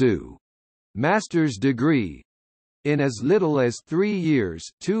sensu master's degree, in as little as 3 years,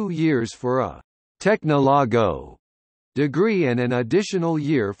 2 years for a tecnólogo degree and an additional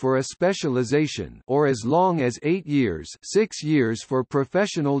year for a specialization, or as long as 8 years, 6 years for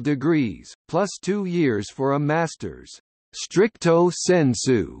professional degrees, plus 2 years for a master's stricto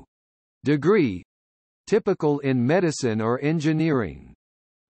sensu degree, typical in medicine or engineering.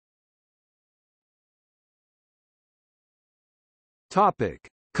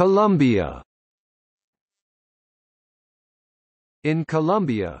 Colombia. In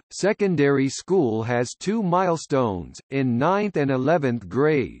Colombia, secondary school has 2 milestones, in 9th and 11th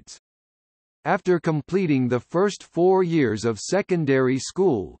grades. After completing the first 4 years of secondary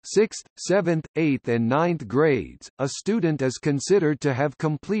school 6th, 7th, 8th and 9th grades, a student is considered to have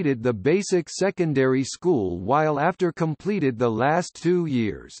completed the basic secondary school, while after completed the last 2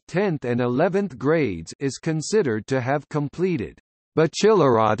 years 10th and 11th grades is considered to have completed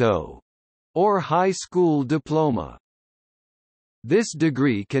bachillerato or high school diploma. This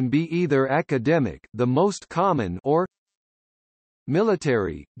degree can be either academic, the most common, or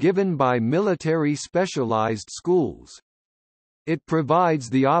military, given by military specialized schools. It provides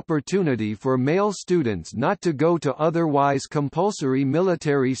the opportunity for male students not to go to otherwise compulsory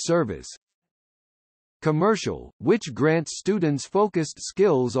military service. Commercial, which grants students focused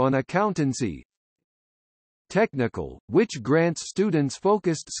skills on accountancy. Technical, which grants students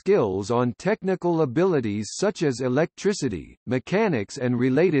focused skills on technical abilities such as electricity, mechanics and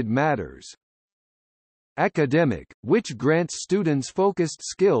related matters. Academic, which grants students focused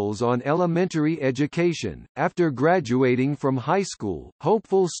skills on elementary education. After graduating from high school,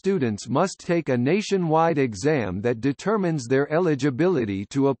 hopeful students must take a nationwide exam that determines their eligibility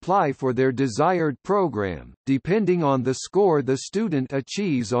to apply for their desired program, depending on the score the student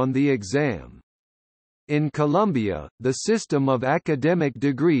achieves on the exam. In Colombia, the system of academic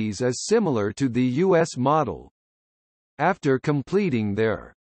degrees is similar to the U.S. model. After completing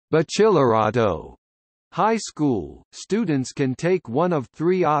their bachillerato high school, students can take one of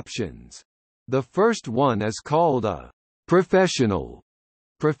 3 options. The first one is called a professional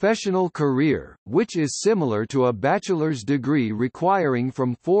career, which is similar to a bachelor's degree requiring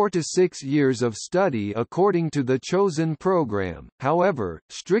from 4 to 6 years of study according to the chosen program. However,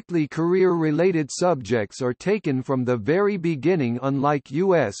 strictly career-related subjects are taken from the very beginning, unlike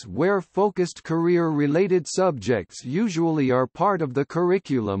US where focused career-related subjects usually are part of the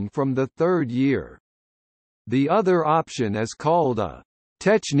curriculum from the 3rd year. The other option is called a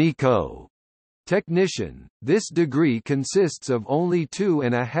técnico technician. This degree consists of only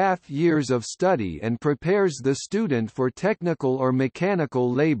 2.5 years of study and prepares the student for technical or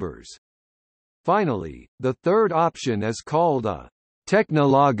mechanical labors. Finally, the third option is called a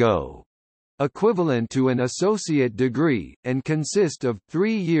tecnólogo, equivalent to an associate degree, and consists of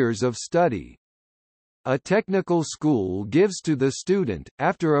 3 years of study. A technical school gives to the student,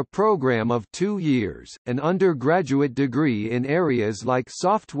 after a program of 2 years, an undergraduate degree in areas like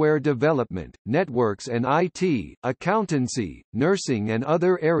software development, networks and IT, accountancy, nursing and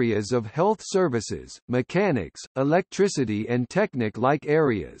other areas of health services, mechanics, electricity and technic-like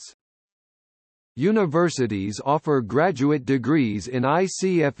areas. Universities offer graduate degrees in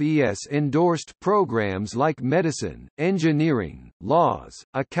ICFES-endorsed programs like medicine, engineering, laws,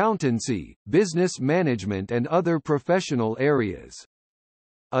 accountancy, business management and other professional areas.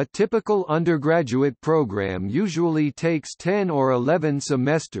 A typical undergraduate program usually takes 10 or 11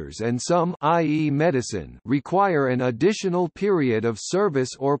 semesters, and some, i.e. medicine, require an additional period of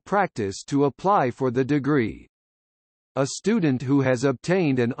service or practice to apply for the degree. A student who has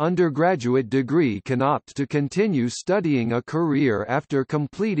obtained an undergraduate degree can opt to continue studying a career after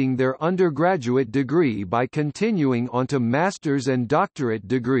completing their undergraduate degree by continuing onto master's and doctorate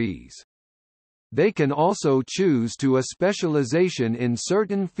degrees. They can also choose to a specialization in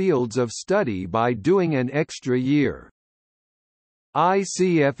certain fields of study by doing an extra year.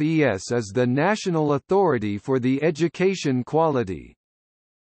 ICFES is the national authority for the education quality.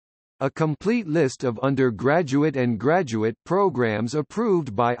 A complete list of undergraduate and graduate programs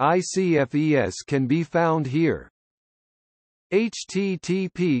approved by ICFES can be found here.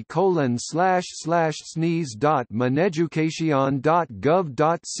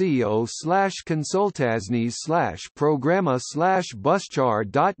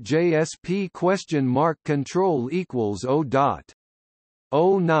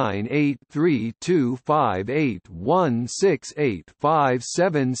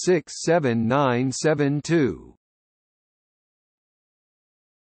 098325816857679772.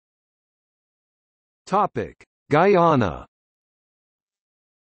 Topic: Guyana.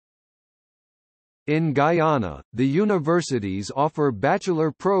 In Guyana, the universities offer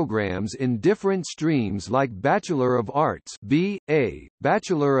bachelor programs in different streams like Bachelor of Arts (B.A.,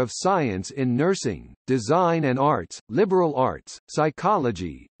 Bachelor of Science in Nursing, Design and Arts, Liberal Arts,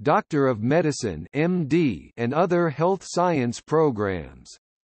 Psychology, Doctor of Medicine (M.D.), and other health science programs.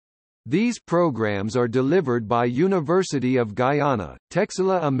 These programs are delivered by University of Guyana,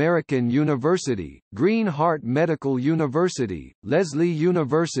 Texila American University, Green Heart Medical University, Lesley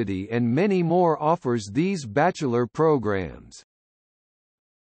University and many more offers these bachelor programs.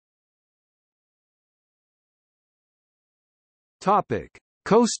 Topic: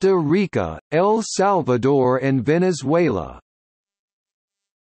 Costa Rica, El Salvador and Venezuela.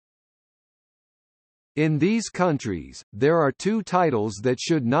 In these countries, there are two titles that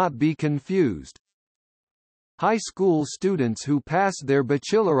should not be confused. High school students who pass their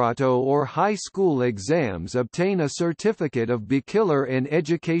bachillerato or high school exams obtain a certificate of Bachelor en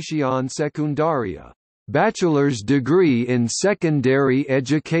Educación Secundaria, bachelor's degree in secondary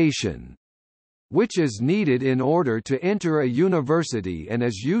education, which is needed in order to enter a university and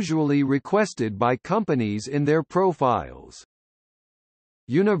is usually requested by companies in their profiles.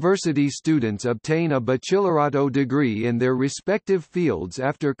 University students obtain a bachillerato degree in their respective fields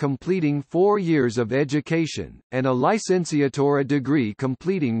after completing 4 years of education, and a licenciatura degree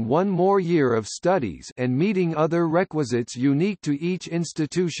completing 1 more year of studies and meeting other requisites unique to each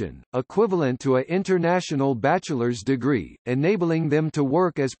institution, equivalent to an international bachelor's degree, enabling them to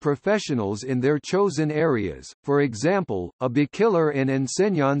work as professionals in their chosen areas, for example, a bachelor en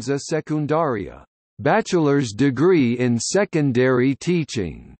enseñanza secundaria, bachelor's degree in secondary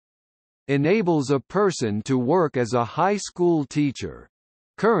teaching, enables a person to work as a high school teacher.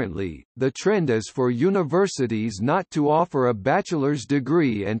 Currently, the trend is for universities not to offer a bachelor's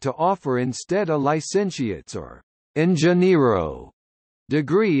degree and to offer instead a licentiate's or ingeniero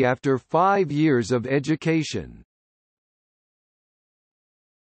degree after 5 years of education.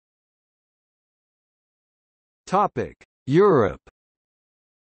 Europe.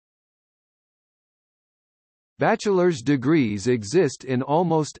 Bachelor's degrees exist in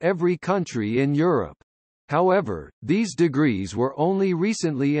almost every country in Europe. However, these degrees were only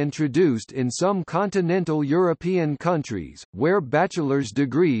recently introduced in some continental European countries, where bachelor's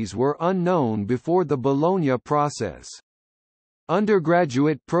degrees were unknown before the Bologna process.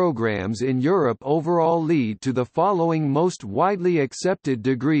 Undergraduate programs in Europe overall lead to the following most widely accepted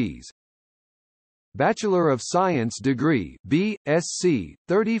degrees: Bachelor of Science degree (B.Sc),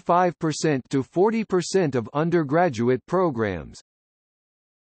 35% to 40% of undergraduate programs.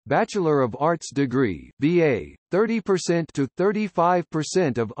 Bachelor of Arts degree (BA), 30% to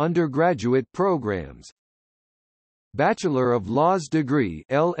 35% of undergraduate programs. Bachelor of Laws degree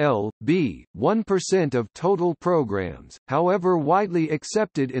LL.B., 1% of total programs, however widely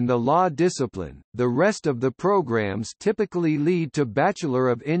accepted in the law discipline. The rest of the programs typically lead to Bachelor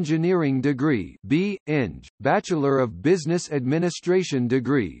of Engineering degree B.Eng, Bachelor of Business Administration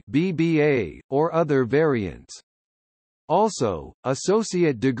degree BBA, or other variants. Also,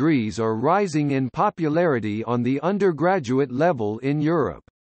 associate degrees are rising in popularity on the undergraduate level in Europe.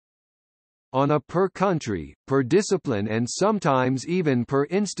 On a per-country, per-discipline and sometimes even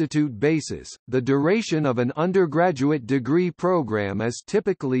per-institute basis, the duration of an undergraduate degree program is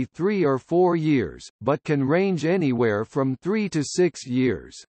typically 3 or 4 years, but can range anywhere from 3 to 6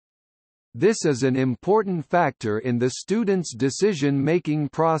 years. This is an important factor in the student's decision-making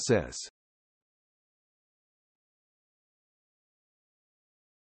process.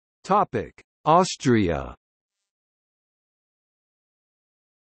 Austria.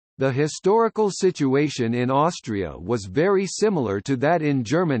 The historical situation in Austria was very similar to that in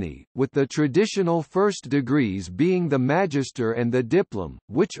Germany, with the traditional first degrees being the Magister and the Diplom,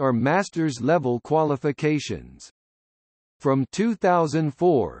 which are master's level qualifications. From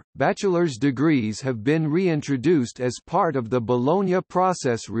 2004, bachelor's degrees have been reintroduced as part of the Bologna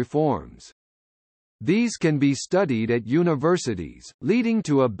process reforms. These can be studied at universities, leading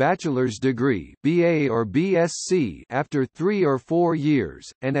to a bachelor's degree (BA or BSc) after 3 or 4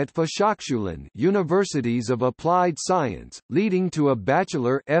 years, and at Fachhochschulen, universities of applied science, leading to a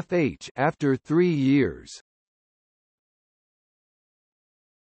bachelor (FH) after 3 years.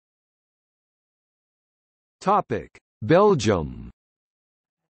 Topic: Belgium.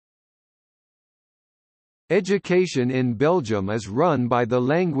 Education in Belgium is run by the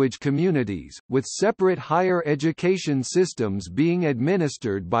language communities, with separate higher education systems being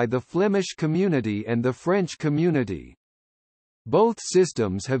administered by the Flemish community and the French community. Both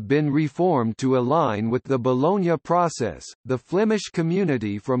systems have been reformed to align with the Bologna process, the Flemish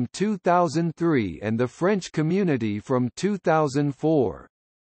community from 2003 and the French community from 2004.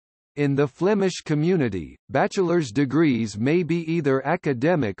 In the Flemish community, bachelor's degrees may be either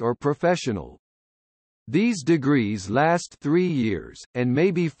academic or professional. These degrees last 3 years, and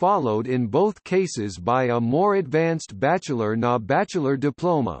may be followed in both cases by a more advanced bachelor na bachelor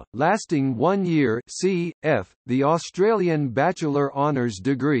diploma, lasting 1 year c.f., the Australian Bachelor Honours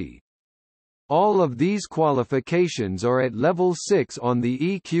degree. All of these qualifications are at level 6 on the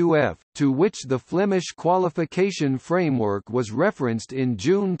EQF, to which the Flemish qualification framework was referenced in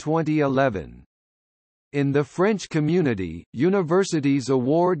June 2011. In the French community, universities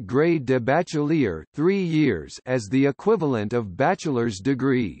award grade de bachelier 3 years as the equivalent of bachelor's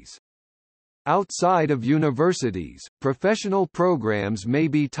degrees. Outside of universities, professional programs may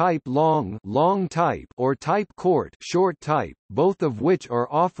be type long, long type or type court, short type, both of which are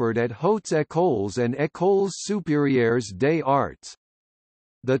offered at hautes écoles and écoles supérieures des arts.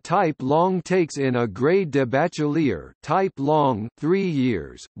 The type long takes in a grade de bachelier, type long 3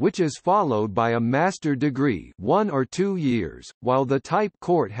 years, which is followed by a master degree 1 or 2 years, while the type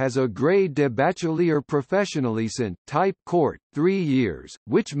court has a grade de bachelier professionnalisant, type court 3 years,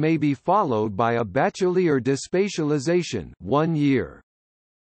 which may be followed by a bachelier de spécialisation 1 year.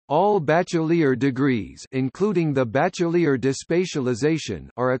 All bachelier degrees, including the bachelier de spécialisation,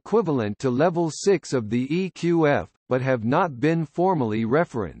 are equivalent to level 6 of the EQF, but have not been formally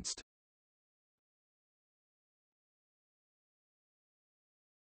referenced.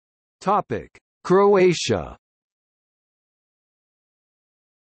 Topic: Croatia.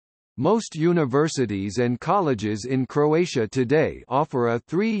 Most universities and colleges in Croatia today offer a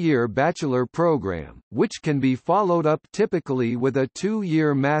 3-year bachelor program, which can be followed up typically with a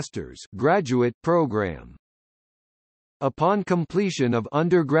 2-year master's graduate program. Upon completion of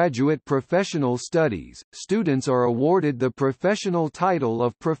undergraduate professional studies, students are awarded the professional title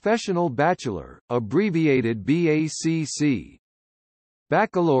of Professional Bachelor, abbreviated BACC.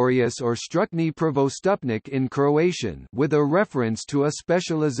 Baccalaureus or Stručni prvostupnik in Croatian, with a reference to a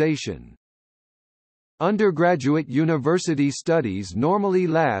specialization. Undergraduate university studies normally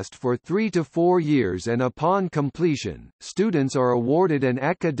last for 3 to 4 years, and upon completion, students are awarded an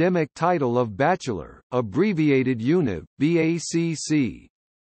academic title of bachelor, abbreviated UNIV, BACC.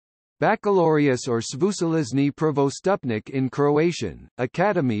 Baccalaureus or Sveučilišni prvostupnik in Croatian,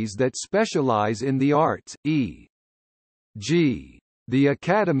 academies that specialize in the arts, e.g. the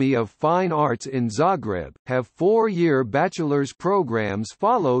Academy of Fine Arts in Zagreb, have 4-year bachelor's programs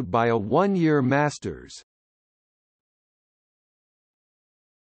followed by a 1-year master's.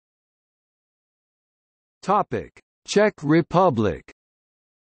 Czech Republic.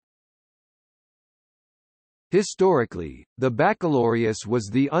 Historically, the baccalaureus was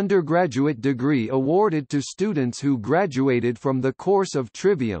the undergraduate degree awarded to students who graduated from the course of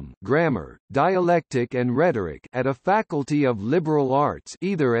trivium, grammar, dialectic and rhetoric at a faculty of liberal arts,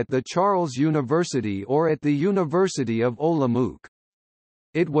 either at the Charles University or at the University of Olomouc.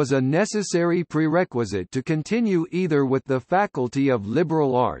 It was a necessary prerequisite to continue either with the Faculty of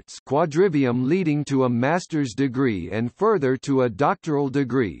Liberal Arts quadrivium leading to a master's degree and further to a doctoral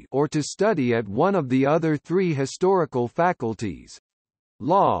degree, or to study at one of the other 3 historical faculties: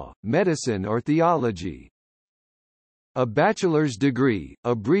 law, medicine or theology. A bachelor's degree,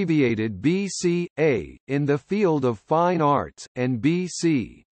 abbreviated BC.A, in the field of fine arts, and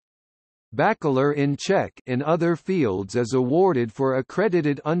B.C. Bachelor in Czech in other fields is awarded for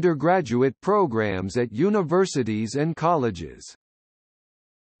accredited undergraduate programs at universities and colleges.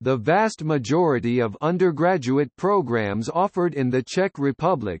 The vast majority of undergraduate programs offered in the Czech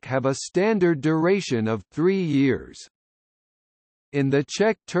Republic have a standard duration of 3 years. In the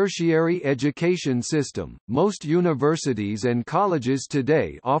Czech tertiary education system, most universities and colleges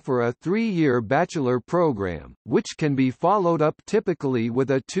today offer a 3-year bachelor program, which can be followed up typically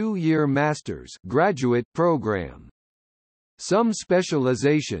with a 2-year master's graduate program. Some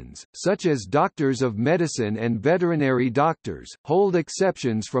specializations, such as doctors of medicine and veterinary doctors, hold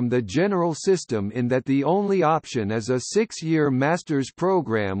exceptions from the general system in that the only option is a 6-year master's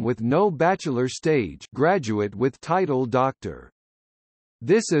program with no bachelor stage, graduate with title doctor.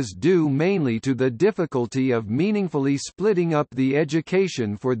 This is due mainly to the difficulty of meaningfully splitting up the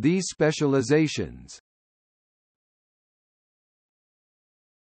education for these specializations.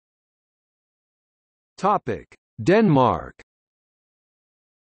 Denmark.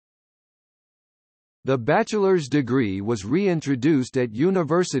 The bachelor's degree was reintroduced at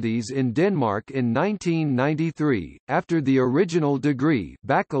universities in Denmark in 1993, after the original degree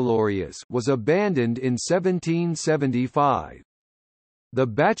baccalaureus was abandoned in 1775. The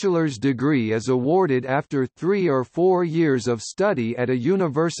bachelor's degree is awarded after 3 or 4 years of study at a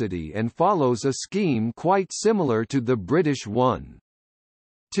university and follows a scheme quite similar to the British one.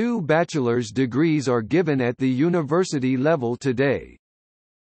 2 bachelor's degrees are given at the university level today.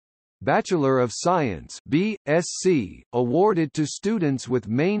 Bachelor of Science (BSc), awarded to students with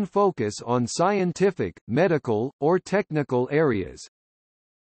main focus on scientific, medical, or technical areas.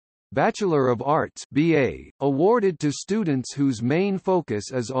 Bachelor of Arts (BA), awarded to students whose main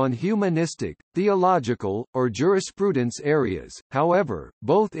focus is on humanistic, theological, or jurisprudence areas. However,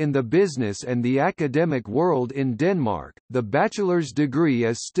 both in the business and the academic world in Denmark, the bachelor's degree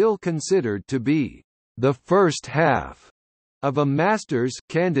is still considered to be the first half of a master's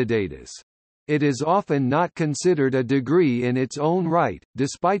candidatus. it is often not considered a degree in its own right,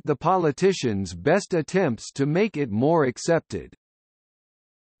 despite the politicians' best attempts to make it more accepted.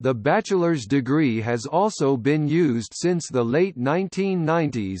 The bachelor's degree has also been used since the late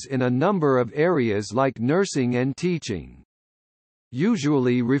 1990s in a number of areas like nursing and teaching.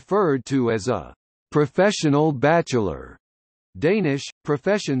 Usually referred to as a professional bachelor, Danish,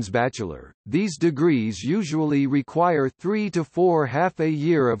 professionsbachelor, these degrees usually require 3 to 4 half a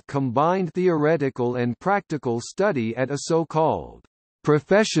year of combined theoretical and practical study at a so-called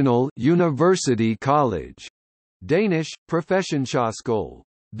professional university college, Danish, professionshøjskole.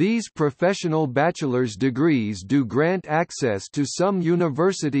 These professional bachelor's degrees do grant access to some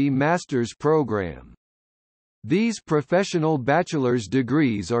university master's program. These professional bachelor's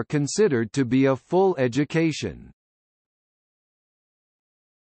degrees are considered to be a full education.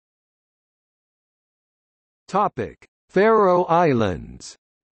 Topic: Faroe Islands.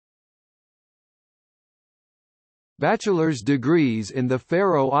 Bachelor's degrees in the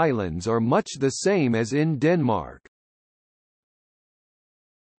Faroe Islands are much the same as in Denmark.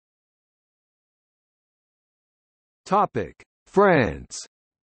 Topic: France.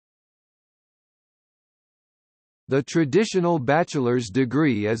 The traditional bachelor's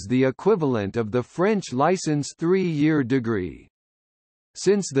degree is the equivalent of the French license 3-year degree.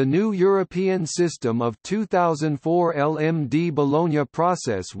 Since the new European system of 2004 LMD Bologna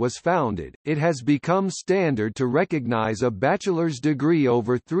process was founded, it has become standard to recognize a bachelor's degree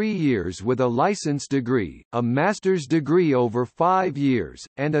over 3 years with a license degree, a master's degree over 5 years,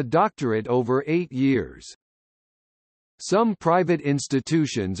 and a doctorate over 8 years. Some private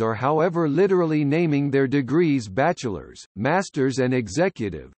institutions are however literally naming their degrees bachelor's, master's and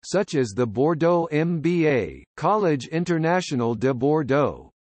executive, such as the Bordeaux MBA, Collège International de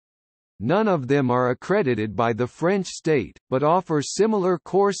Bordeaux. None of them are accredited by the French state, but offer similar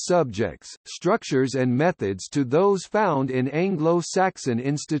course subjects, structures and methods to those found in Anglo-Saxon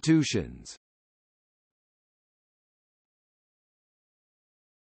institutions.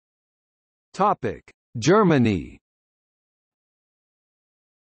 Germany.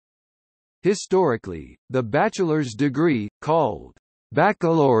 Historically, the bachelor's degree, called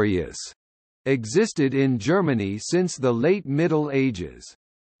baccalaureus, existed in Germany since the late Middle Ages.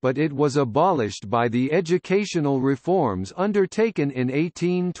 But it was abolished by the educational reforms undertaken in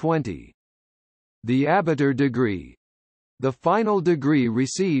 1820. The Abitur degree, the final degree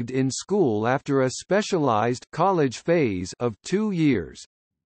received in school after a specialized college phase of 2 years,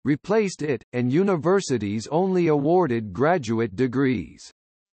 replaced it, and universities only awarded graduate degrees.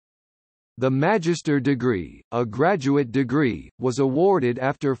 The Magister degree, a graduate degree, was awarded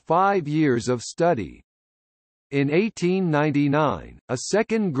after 5 years of study. In 1899, a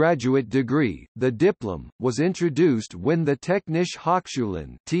second graduate degree, the Diplom, was introduced when the Technische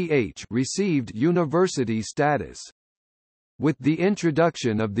Hochschulen (TH) received university status. With the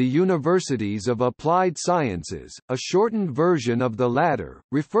introduction of the Universities of Applied Sciences, a shortened version of the latter,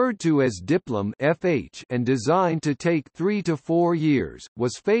 referred to as Diplom (FH) and designed to take 3 to 4 years,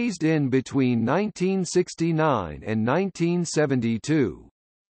 was phased in between 1969 and 1972.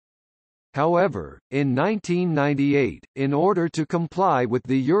 However, in 1998, in order to comply with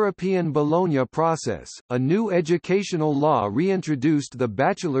the European Bologna process, a new educational law reintroduced the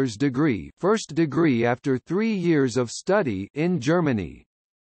bachelor's degree, first degree after 3 years of study, in Germany.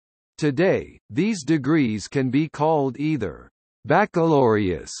 Today, these degrees can be called either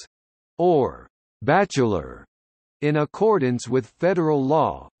baccalaureus or bachelor in accordance with federal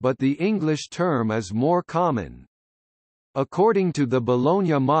law, but the English term is more common. According to the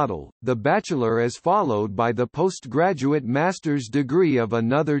Bologna model, the bachelor is followed by the postgraduate master's degree of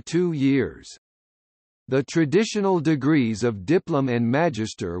another 2 years. The traditional degrees of Diplom and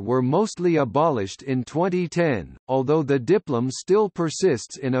Magister were mostly abolished in 2010, although the Diplom still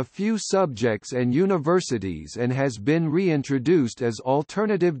persists in a few subjects and universities and has been reintroduced as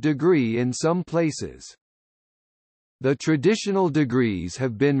alternative degree in some places. The traditional degrees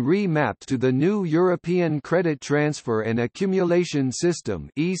have been remapped to the new European Credit Transfer and Accumulation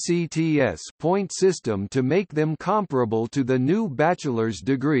System (ECTS) point system to make them comparable to the new bachelor's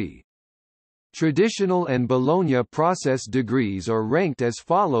degree. Traditional and Bologna process degrees are ranked as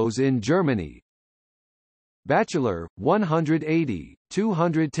follows in Germany: Bachelor, 180,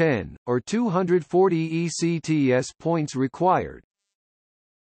 210, or 240 ECTS points required.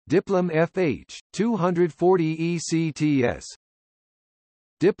 Diplom FH, 240 ECTS.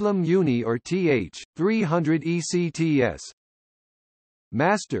 Diplom Uni or TH, 300 ECTS.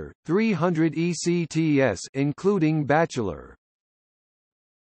 Master, 300 ECTS including Bachelor.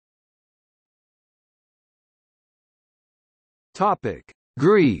 Topic: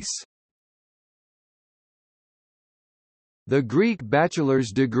 Greece. The Greek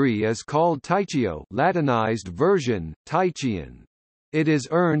bachelor's degree is called Tychio, Latinized version, Tychian. It is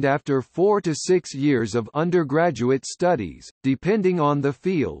earned after 4 to 6 years of undergraduate studies, depending on the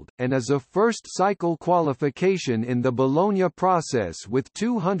field, and is a first-cycle qualification in the Bologna process with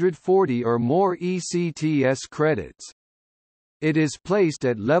 240 or more ECTS credits. It is placed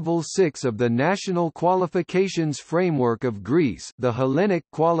at Level 6 of the National Qualifications Framework of Greece, the Hellenic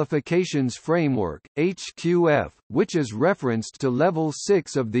Qualifications Framework, HQF, which is referenced to Level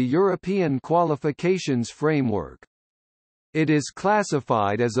 6 of the European Qualifications Framework. It is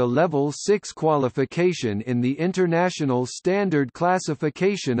classified as a Level 6 qualification in the International Standard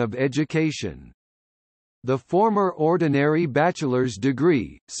Classification of Education. The former ordinary bachelor's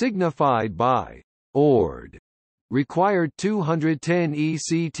degree, signified by ORD, required 210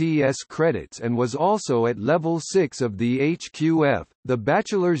 ECTS credits and was also at Level 6 of the HQF. The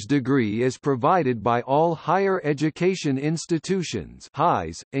bachelor's degree is provided by all higher education institutions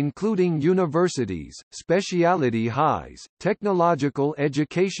 (HIs), including universities, specialty HIs, technological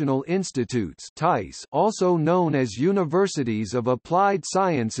educational institutes (TICE), also known as universities of applied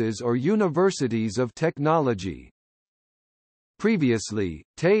sciences or universities of technology. Previously,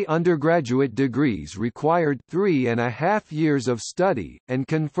 TE undergraduate degrees required 3.5 years of study, and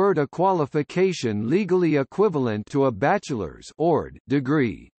conferred a qualification legally equivalent to a bachelor's (ORD)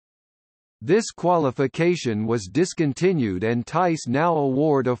 degree. This qualification was discontinued and TICE now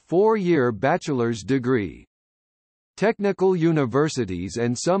award a 4-year bachelor's degree. Technical universities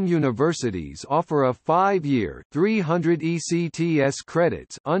and some universities offer a 5-year 300 ECTS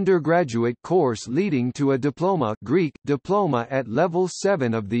credits undergraduate course leading to a diploma (Greek, diploma) at Level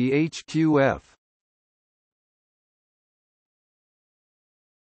 7 of the HQF.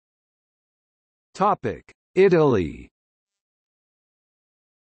 Italy.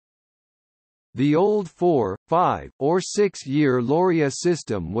 The old 4, 5, or 6-year laurea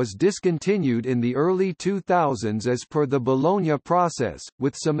system was discontinued in the early 2000s as per the Bologna process,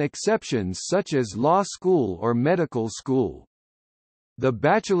 with some exceptions such as law school or medical school. The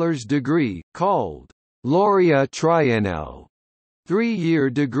bachelor's degree, called laurea triennale, 3-year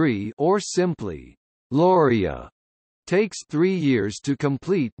degree or simply laurea, takes 3 years to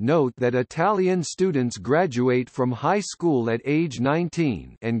complete. Note that Italian students graduate from high school at age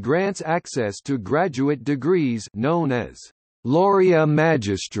 19 and grants access to graduate degrees known as laurea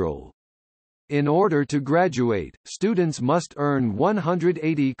magistral. In order to graduate, students must earn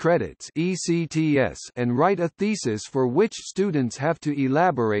 180 credits ECTS and write a thesis for which students have to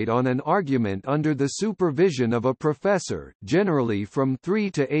elaborate on an argument under the supervision of a professor, generally from 3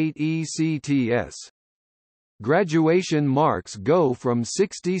 to 8 ECTS. Graduation marks go from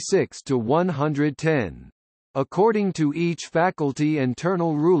 66 to 110. According to each faculty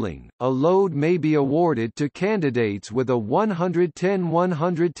internal ruling, a load may be awarded to candidates with a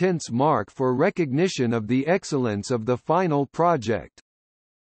 110/110 mark for recognition of the excellence of the final project.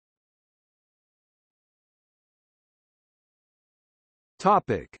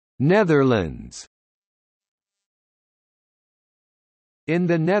 Netherlands. In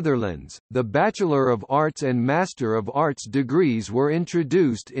the Netherlands, the Bachelor of Arts and Master of Arts degrees were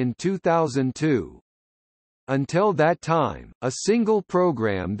introduced in 2002. Until that time, a single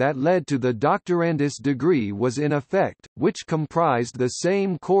program that led to the doctorandus degree was in effect, which comprised the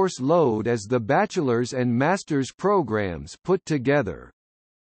same course load as the bachelor's and master's programs put together.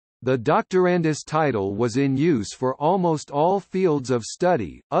 The doctorandus title was in use for almost all fields of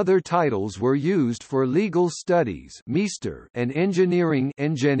study. Other titles were used for legal studies (meester) and engineering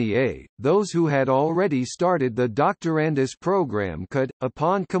 (ingenieur). Those who had already started the doctorandus program could,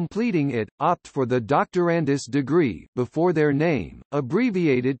 upon completing it, opt for the doctorandus degree before their name,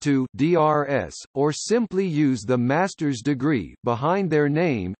 abbreviated to DRS, or simply use the master's degree behind their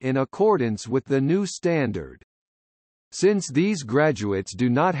name in accordance with the new standard. Since these graduates do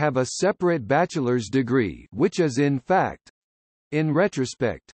not have a separate bachelor's degree, which is in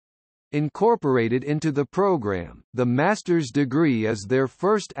retrospect, incorporated into the program, the master's degree is their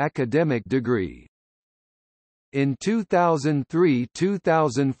first academic degree. In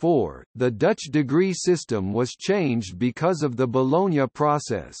 2003–2004, the Dutch degree system was changed because of the Bologna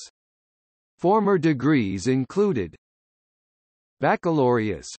process. Former degrees included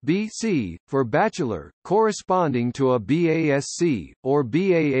Baccalaureus (BC) for bachelor, corresponding to a BASc, or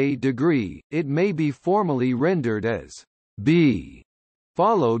BAA degree. It may be formally rendered as B,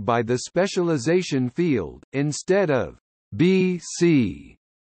 followed by the specialization field, instead of BC.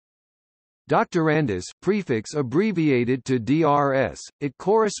 Doctorandus, prefix abbreviated to DRS, it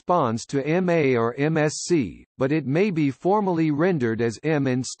corresponds to MA or MSc, but it may be formally rendered as M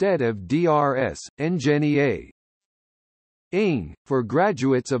instead of DRS, ingenieur. ing, for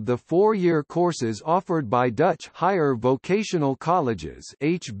graduates of the four-year courses offered by Dutch higher vocational colleges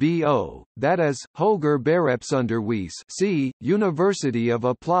HBO, that is, Hoger Beroepsonderwijs c. University of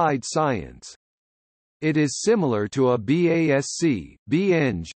Applied Science. It is similar to a BASc,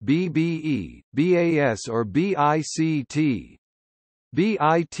 BEng, BBE, BAS or BICT.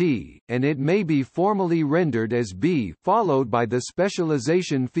 BIT, and it may be formally rendered as B followed by the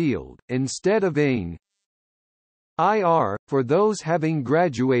specialization field, instead of ing. IR, for those having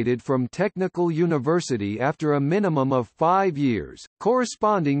graduated from technical university after a minimum of 5 years,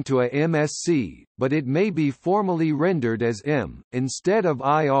 corresponding to a MSc, but it may be formally rendered as M, instead of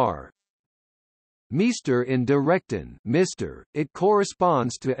IR. Meester in directen, Mr. It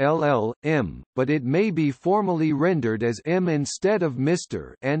corresponds to LL.M, but it may be formally rendered as M instead of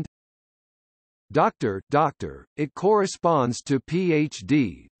Mr. and Doctor, it corresponds to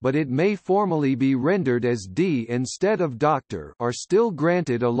PhD, but it may formally be rendered as D instead of Doctor, are still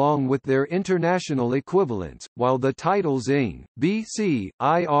granted along with their international equivalents, while the titles Ing, BC,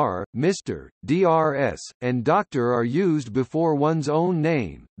 IR, Mr., DRS, and Doctor are used before one's own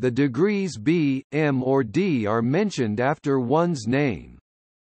name. The degrees B, M or D are mentioned after one's name.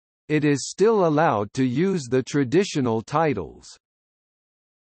 It is still allowed to use the traditional titles.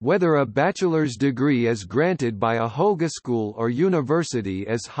 Whether a bachelor's degree is granted by a hogeschool or university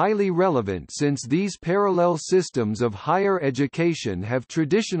is highly relevant since these parallel systems of higher education have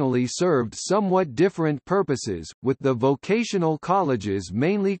traditionally served somewhat different purposes, with the vocational colleges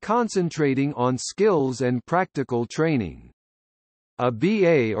mainly concentrating on skills and practical training. A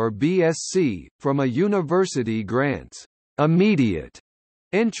BA or BSc, from a university grants immediate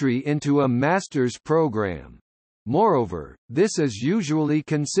entry into a master's program. Moreover, this is usually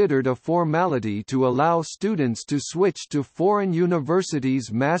considered a formality to allow students to switch to foreign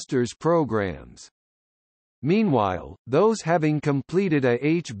universities' master's programs. Meanwhile, those having completed a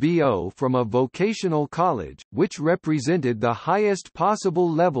HBO from a vocational college, which represented the highest possible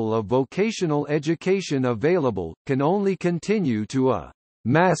level of vocational education available, can only continue to a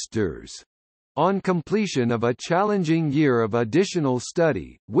master's on completion of a challenging year of additional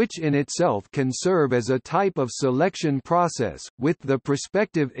study, which in itself can serve as a type of selection process, with the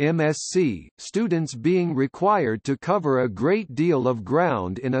prospective MSc students being required to cover a great deal of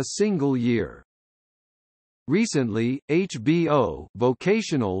ground in a single year. Recently, HBO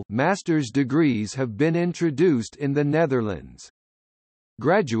vocational master's degrees have been introduced in the Netherlands.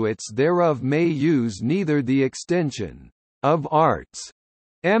 Graduates thereof may use neither the extension of arts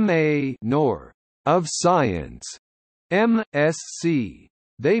MA nor of science MSc.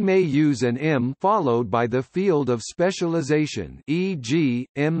 They may use an M followed by the field of specialization, e.g.,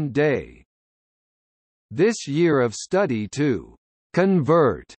 M.Day. This year of study to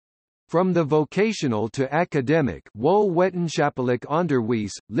convert from the vocational to academic wetenschappelijk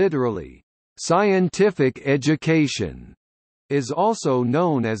onderwijs, literally, scientific education, is also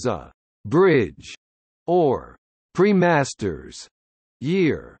known as a bridge or pre-masters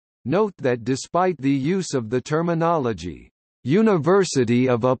year. Note that despite the use of the terminology, University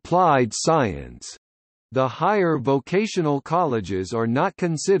of Applied Science, the higher vocational colleges are not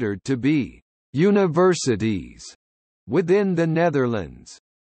considered to be universities within the Netherlands.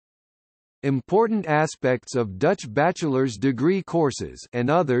 Important aspects of Dutch bachelor's degree courses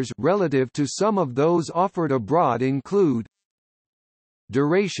and others relative to some of those offered abroad include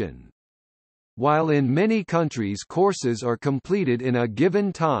duration. While in many countries courses are completed in a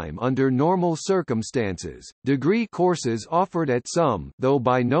given time under normal circumstances, degree courses offered at some, though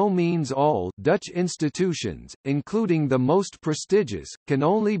by no means all, Dutch institutions, including the most prestigious, can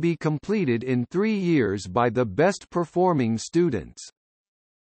only be completed in 3 years by the best performing students.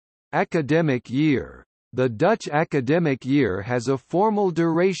 Academic year. The Dutch academic year has a formal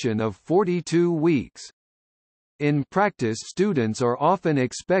duration of 42 weeks. In practice, students are often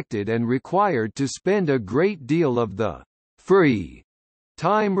expected and required to spend a great deal of the free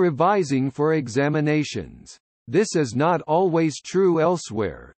time revising for examinations. This is not always true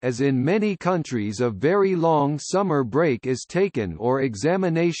elsewhere, as in many countries a very long summer break is taken or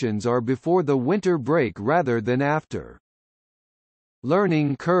examinations are before the winter break rather than after.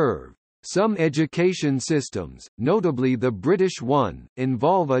 Learning curve. Some education systems, notably the British one,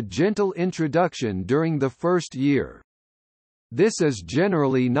 involve a gentle introduction during the first year. This is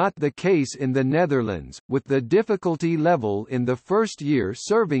generally not the case in the Netherlands, with the difficulty level in the first year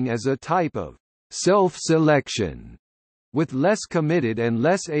serving as a type of self-selection. with less committed and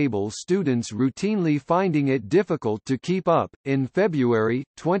less able students routinely finding it difficult to keep up. In February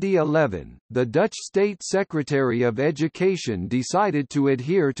 2011, the Dutch State Secretary of Education decided to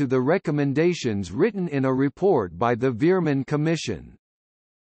adhere to the recommendations written in a report by the Veerman Commission.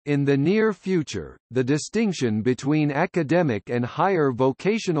 In the near future, the distinction between academic and higher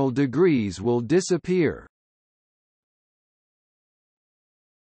vocational degrees will disappear.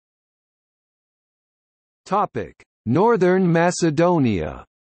 Topic: Northern Macedonia.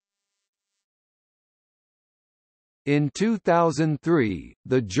 In 2003,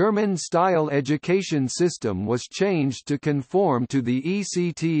 the German-style education system was changed to conform to the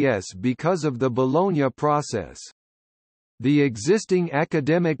ECTS because of the Bologna process. The existing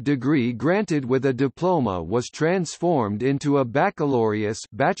academic degree granted with a diploma was transformed into a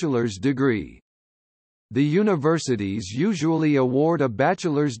bachelor's degree. The universities usually award a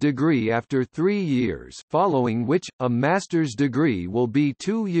bachelor's degree after 3 years, following which, a master's degree will be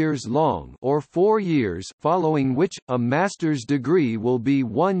 2 years long, or 4 years, following which, a master's degree will be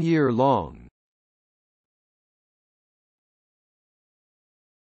 1 year long.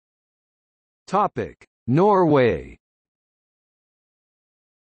 Norway.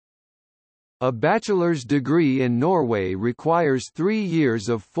 A bachelor's degree in Norway requires 3 years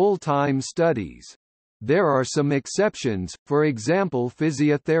of full-time studies. There are some exceptions, for example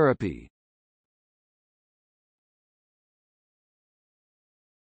physiotherapy.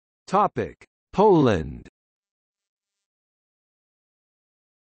 Poland.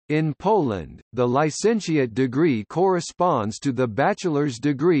 In Poland, the licentiate degree corresponds to the bachelor's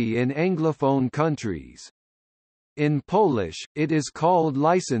degree in Anglophone countries. In Polish, it is called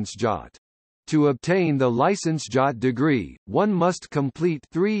licentiate. To obtain the licentiate degree, one must complete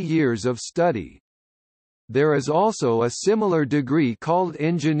 3 years of study. There is also a similar degree called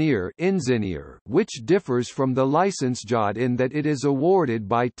ingenieur, which differs from the licentiate in that it is awarded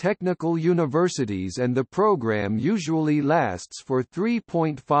by technical universities and the program usually lasts for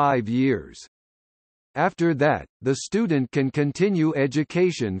 3.5 years. After that, the student can continue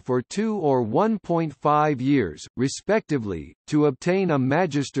education for 2 or 1.5 years, respectively, to obtain a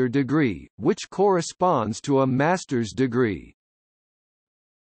magister degree, which corresponds to a master's degree.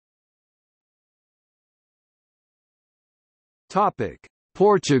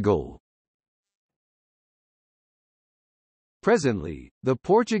 Portugal. Presently, the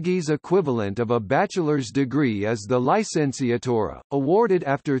Portuguese equivalent of a bachelor's degree is the licenciatura, awarded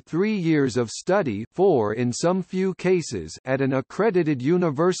after 3 years of study, 4 in some few cases, at an accredited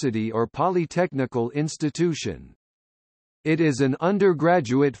university or polytechnical institution. It is an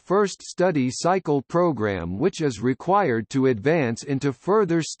undergraduate first study cycle program which is required to advance into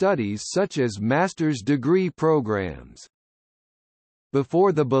further studies such as master's degree programs.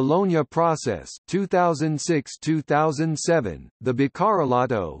 Before the Bologna process 2006–2007, the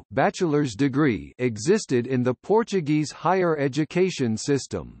bacharelato bachelor's degree existed in the Portuguese higher education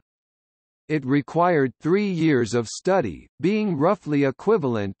system. It required 3 years of study, being roughly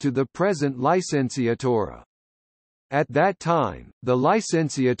equivalent to the present licenciatura. At that time, the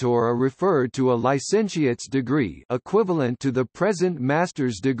licenciatura referred to a licentiate's degree equivalent to the present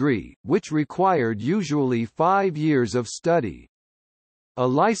master's degree, which required usually 5 years of study. A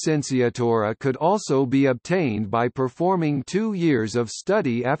licenciatura could also be obtained by performing 2 years of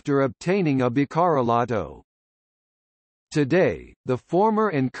study after obtaining a bacharelato. Today, the former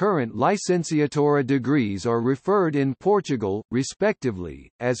and current licenciatura degrees are referred in Portugal,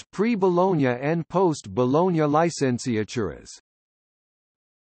 respectively, as pre-Bologna and post-Bologna licenciaturas.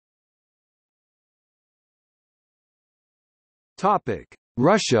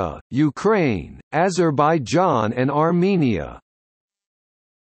 Russia, Ukraine, Azerbaijan and Armenia.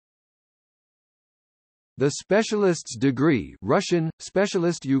 The specialist's degree Russian,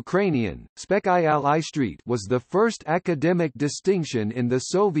 specialist Ukrainian, Specialist was the first academic distinction in the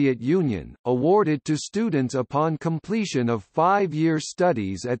Soviet Union, awarded to students upon completion of 5-year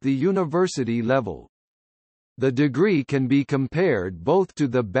studies at the university level. The degree can be compared both to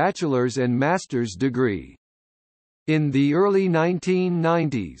the bachelor's and master's degree. In the early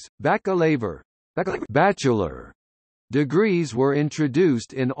 1990s, bachelor degrees were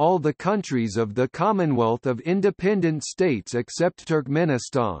introduced in all the countries of the Commonwealth of Independent States except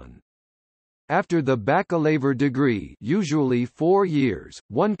Turkmenistan. After the bachelor degree, usually 4 years,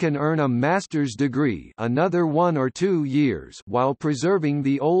 one can earn a master's degree, another 1 or 2 years, while preserving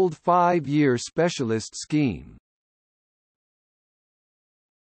the old 5-year specialist scheme.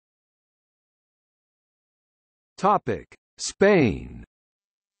 Topic: Spain.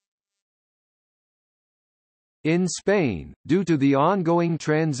 In Spain, due to the ongoing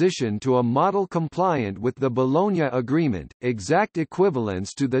transition to a model compliant with the Bologna Agreement, exact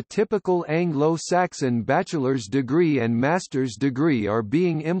equivalents to the typical Anglo-Saxon bachelor's degree and master's degree are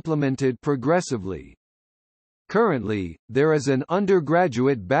being implemented progressively. Currently, there is an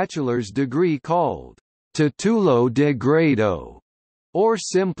undergraduate bachelor's degree called Titulo de Grado, or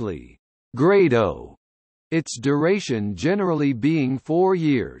simply Grado, its duration generally being 4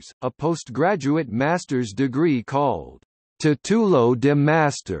 years, a postgraduate master's degree called Titulo de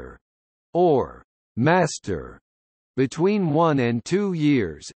Master, or Master, between 1 and 2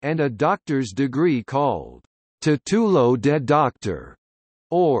 years, and a doctor's degree called Titulo de Doctor,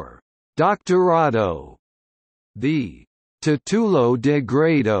 or Doctorado. The Titulo de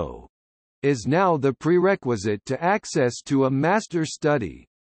Grado is now the prerequisite to access to a master's study.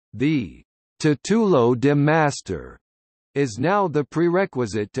 The Titulo de Master is now the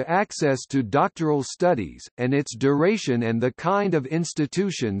prerequisite to access to doctoral studies, and its duration and the kind of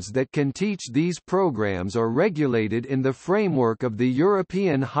institutions that can teach these programs are regulated in the framework of the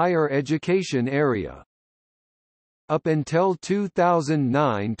European higher education area. Up until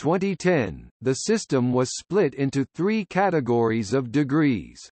 2009-2010, the system was split into 3 categories of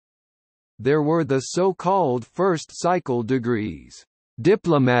degrees. There were the so-called first cycle degrees,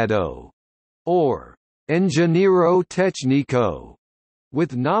 Diplomado, or Ingeniero Técnico,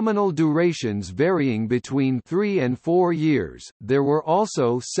 with nominal durations varying between 3 and 4 years. There were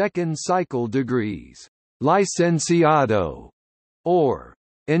also second cycle degrees, Licenciado, or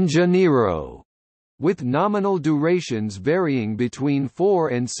Ingeniero, with nominal durations varying between 4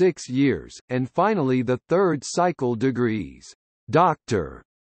 and 6 years, and finally the third cycle degrees, Doctor.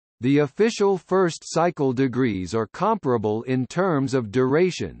 The official first cycle degrees are comparable in terms of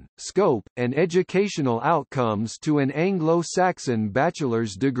duration, scope, and educational outcomes to an Anglo-Saxon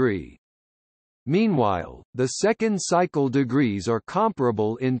bachelor's degree. Meanwhile, the second cycle degrees are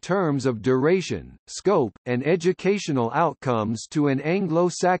comparable in terms of duration, scope, and educational outcomes to an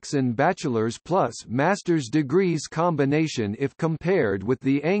Anglo-Saxon bachelor's plus master's degrees combination if compared with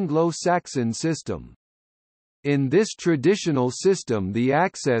the Anglo-Saxon system. In this traditional system, the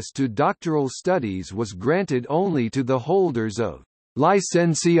access to doctoral studies was granted only to the holders of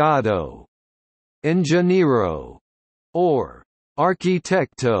Licenciado, Ingeniero, or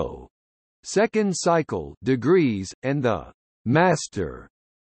Arquitecto second cycle degrees, and the Master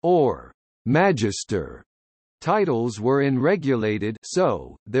or Magister titles were unregulated,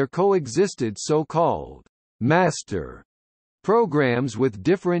 so there coexisted so-called Master programs with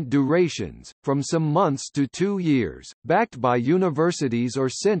different durations, from some months to 2 years, backed by universities or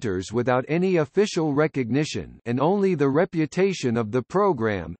centers without any official recognition, and only the reputation of the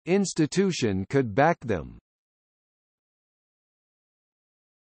program, institution could back them.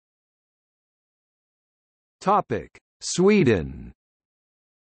 Sweden.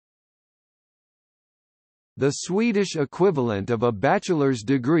 The Swedish equivalent of a bachelor's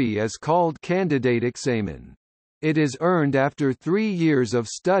degree is called kandidatexamen. It is earned after 3 years of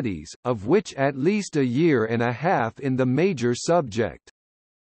studies, of which at least a year and a half in the major subject.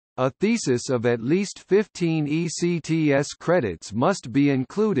 A thesis of at least 15 ECTS credits must be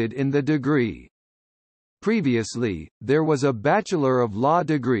included in the degree. Previously, there was a Bachelor of Law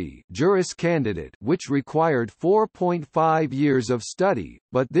degree, Juris Candidate, which required 4.5 years of study,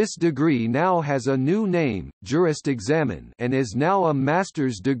 but this degree now has a new name, Juristexamen, and is now a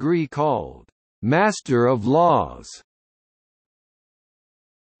master's degree called Master of Laws.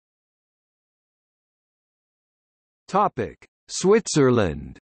 Topic: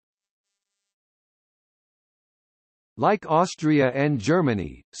 Switzerland. Like Austria and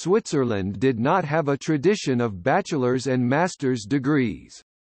Germany, Switzerland did not have a tradition of bachelor's and master's degrees.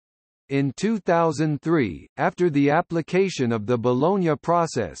 In 2003, after the application of the Bologna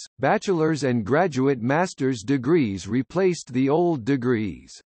process, bachelor's and graduate master's degrees replaced the old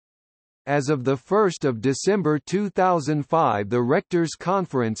degrees. As of 1 December 2005, the Rectors'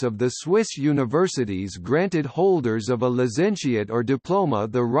 Conference of the Swiss universities granted holders of a licentiate or diploma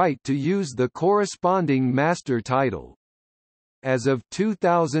the right to use the corresponding master title. As of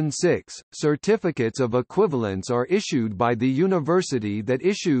 2006, certificates of equivalence are issued by the university that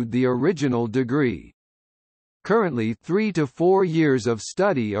issued the original degree. Currently 3 to 4 years of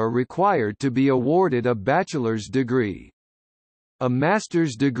study are required to be awarded a bachelor's degree. A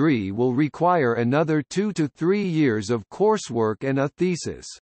master's degree will require another 2 to 3 years of coursework and a thesis.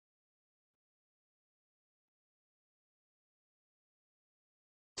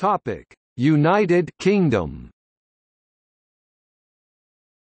 United Kingdom.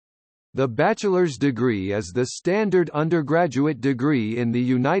 The bachelor's degree is the standard undergraduate degree in the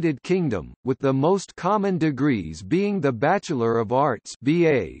United Kingdom, with the most common degrees being the Bachelor of Arts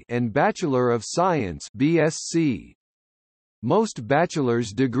 (BA) and Bachelor of Science (BSc). Most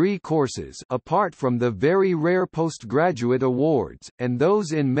bachelor's degree courses, apart from the very rare postgraduate awards, and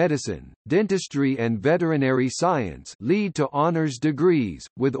those in medicine, dentistry and veterinary science, lead to honors degrees,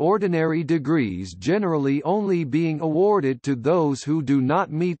 with ordinary degrees generally only being awarded to those who do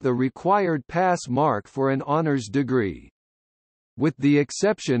not meet the required pass mark for an honors degree. With the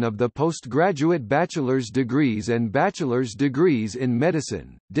exception of the postgraduate bachelor's degrees and bachelor's degrees in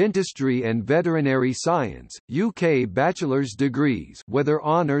medicine, dentistry and veterinary science, UK bachelor's degrees, whether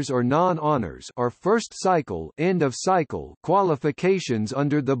honours or non-honours, are first cycle, end of cycle qualifications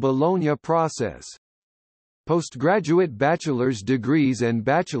under the Bologna process. Postgraduate bachelor's degrees and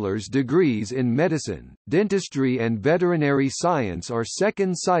bachelor's degrees in medicine, dentistry and veterinary science are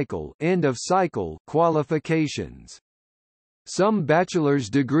second cycle, end of cycle qualifications. Some bachelor's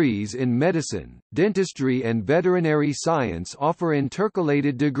degrees in medicine, dentistry and veterinary science offer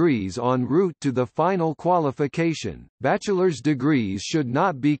intercalated degrees en route to the final qualification. Bachelor's degrees should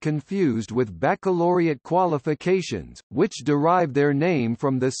not be confused with baccalaureate qualifications, which derive their name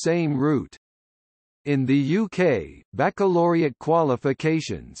from the same root. In the UK, baccalaureate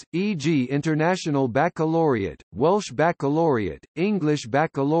qualifications, e.g. International Baccalaureate, Welsh Baccalaureate, English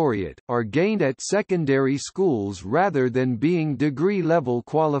Baccalaureate, are gained at secondary schools rather than being degree-level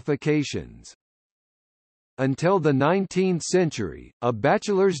qualifications. Until the 19th century, a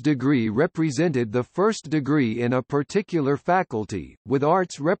bachelor's degree represented the first degree in a particular faculty, with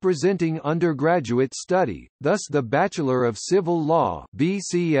arts representing undergraduate study, thus the Bachelor of Civil Law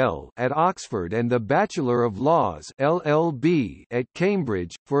 (BCL) at Oxford and the Bachelor of Laws (LLB) at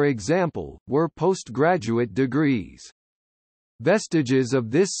Cambridge, for example, were postgraduate degrees. Vestiges of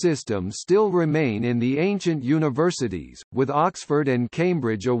this system still remain in the ancient universities, with Oxford and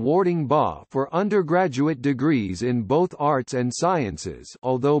Cambridge awarding BA for undergraduate degrees in both arts and sciences,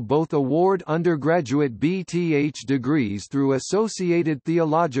 although both award undergraduate BTH degrees through associated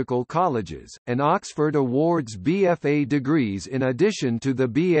theological colleges, and Oxford awards BFA degrees in addition to the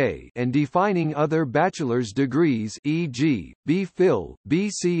BA, and defining other bachelor's degrees, e.g., BPhil,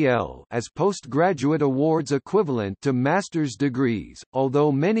 BCL, as postgraduate awards equivalent to master's degrees, although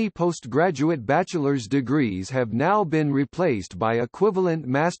many postgraduate bachelor's degrees have now been replaced by equivalent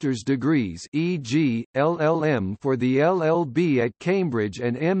master's degrees, e.g., LLM for the LLB at Cambridge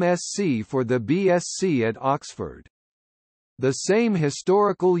and MSc for the BSc at Oxford. The same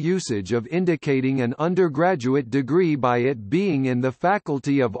historical usage of indicating an undergraduate degree by it being in the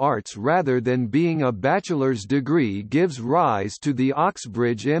Faculty of Arts rather than being a bachelor's degree gives rise to the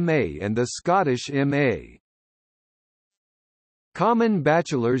Oxbridge MA and the Scottish MA. Common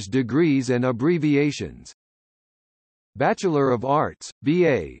bachelor's degrees and abbreviations: Bachelor of Arts,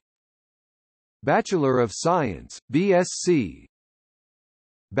 BA, Bachelor of Science, BSc,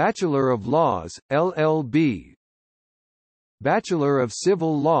 Bachelor of Laws, LLB, Bachelor of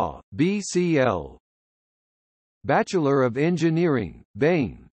Civil Law, BCL, Bachelor of Engineering,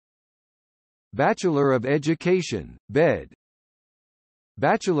 BEng, Bachelor of Education, BEd,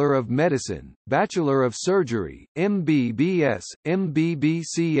 Bachelor of Medicine, Bachelor of Surgery, MBBS,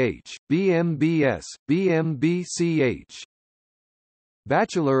 MBBCH, BMBS, BMBCH,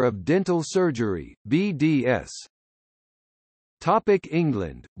 Bachelor of Dental Surgery, BDS.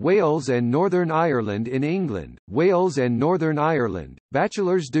 England, Wales and Northern Ireland. In England, Wales and Northern Ireland,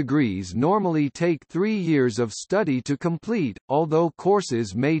 bachelor's degrees normally take 3 years of study to complete, although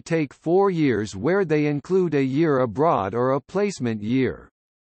courses may take 4 years where they include a year abroad or a placement year.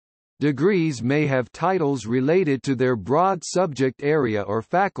 Degrees may have titles related to their broad subject area or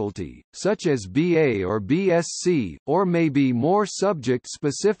faculty, such as BA or BSc, or may be more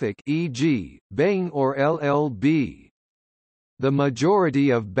subject-specific, e.g., BEng or LLB. The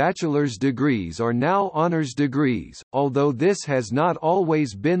majority of bachelor's degrees are now honors degrees, although this has not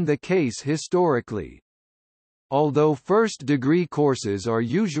always been the case historically. Although first degree courses are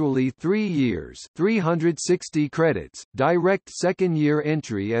usually 3 years, 360 credits, direct second-year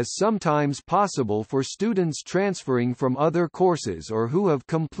entry is sometimes possible for students transferring from other courses or who have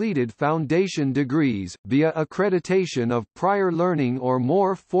completed foundation degrees, via accreditation of prior learning or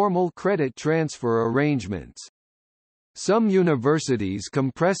more formal credit transfer arrangements. Some universities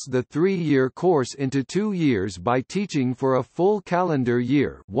compress the 3-year course into 2 years by teaching for a full calendar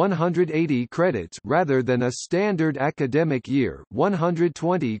year 180 credits rather than a standard academic year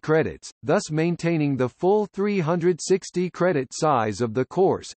 120 credits, thus maintaining the full 360 credit size of the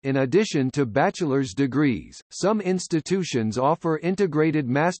course. In addition to bachelor's degrees, some institutions offer integrated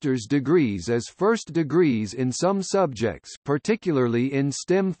master's degrees as first degrees in some subjects, particularly in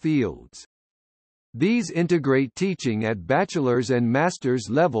STEM fields. These integrate teaching at bachelor's and master's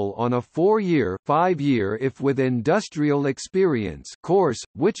level on a 4-year 5-year if with industrial experience course,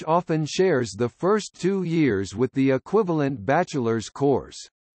 which often shares the first 2 years with the equivalent bachelor's course.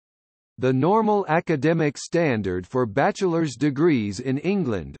 The normal academic standard for bachelor's degrees in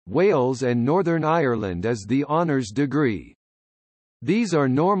England, Wales and Northern Ireland is the honours degree. These are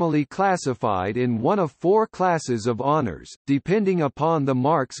normally classified in one of 4 classes of honors, depending upon the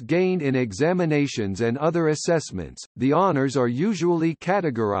marks gained in examinations and other assessments. The honors are usually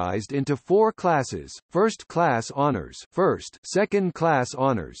categorized into 4 classes: first class honors, first, second class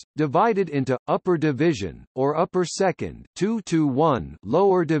honors, divided into upper division or upper second, 2-1,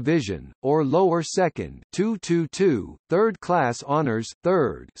 lower division or lower second, 2-2, third class honors,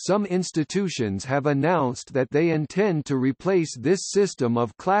 third. Some institutions have announced that they intend to replace this system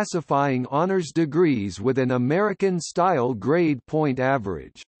of classifying honors degrees with an American-style grade point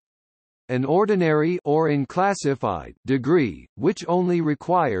average. An ordinary or unclassified degree, which only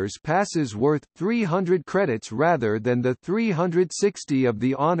requires passes worth 300 credits rather than the 360 of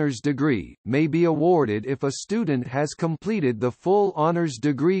the honors degree, may be awarded if a student has completed the full honors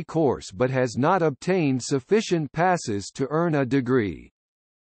degree course but has not obtained sufficient passes to earn a degree.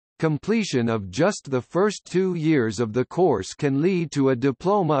 Completion of just the first 2 years of the course can lead to a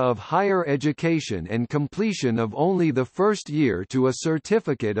diploma of higher education and completion of only the first year to a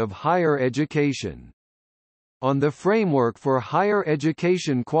certificate of higher education. On the framework for higher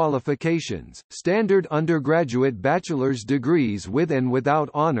education qualifications, standard undergraduate bachelor's degrees with and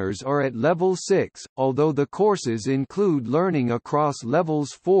without honors are at level 6, although the courses include learning across levels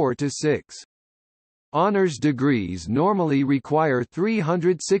 4 to 6. Honors degrees normally require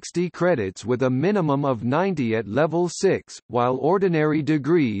 360 credits with a minimum of 90 at level 6, while ordinary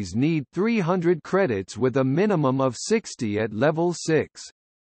degrees need 300 credits with a minimum of 60 at level 6.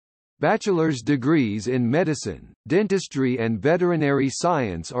 Bachelor's degrees in medicine, dentistry and veterinary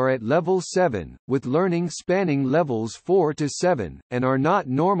science are at level 7, with learning spanning levels 4 to 7, and are not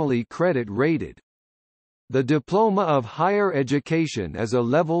normally credit rated. The Diploma of Higher Education is a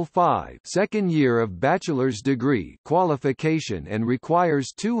Level 5 second year of bachelor's degree qualification and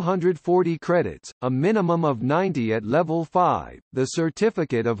requires 240 credits, a minimum of 90 at Level 5. The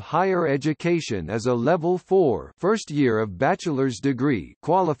Certificate of Higher Education is a Level 4 first year of bachelor's degree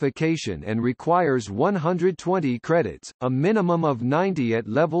qualification and requires 120 credits, a minimum of 90 at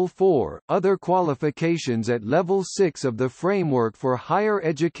Level 4. Other qualifications at Level 6 of the Framework for Higher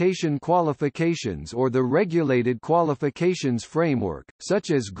Education Qualifications or the Regulated Qualifications Framework,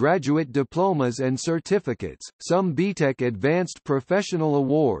 such as graduate diplomas and certificates, some BTEC Advanced Professional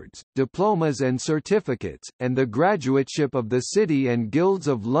Awards, diplomas and certificates, and the graduateship of the City and Guilds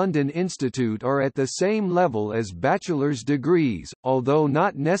of London Institute are at the same level as bachelor's degrees, although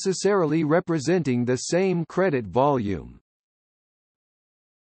not necessarily representing the same credit volume.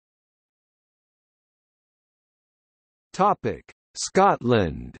 Topic: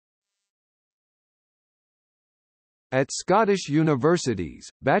 Scotland. At Scottish universities,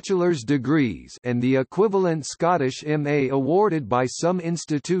 bachelor's degrees and the equivalent Scottish MA awarded by some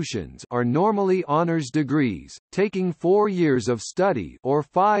institutions are normally honours degrees, taking 4 years of study or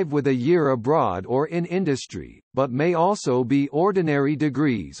 5 with a year abroad or in industry, but may also be ordinary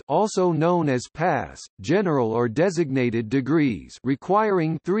degrees, also known as pass, general or designated degrees,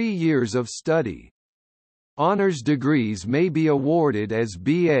 requiring 3 years of study. Honours degrees may be awarded as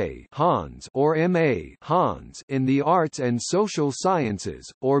BA Hons or MA Hons in the arts and social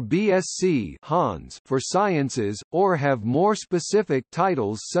sciences, or BSc Hons for sciences, or have more specific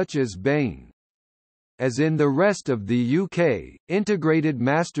titles such as Bane. As in the rest of the UK, integrated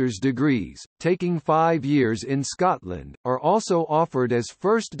master's degrees, taking 5 years in Scotland, are also offered as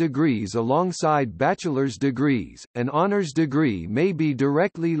first degrees alongside bachelor's degrees. An honours degree may be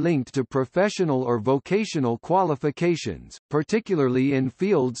directly linked to professional or vocational qualifications, particularly in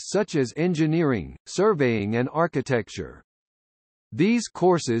fields such as engineering, surveying and architecture. These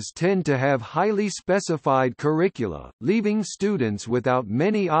courses tend to have highly specified curricula, leaving students without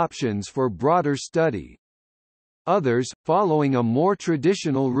many options for broader study. Others, following a more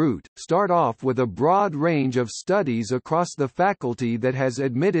traditional route, start off with a broad range of studies across the faculty that has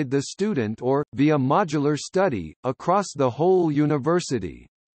admitted the student or, via modular study, across the whole university.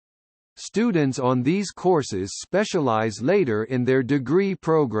 Students on these courses specialize later in their degree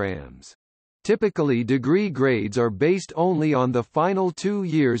programs. Typically degree grades are based only on the final 2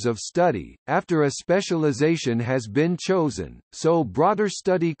 years of study, after a specialization has been chosen, so broader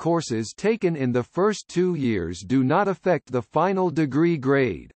study courses taken in the first 2 years do not affect the final degree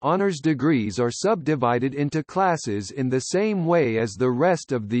grade. Honours degrees are subdivided into classes in the same way as the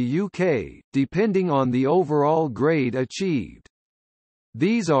rest of the UK, depending on the overall grade achieved.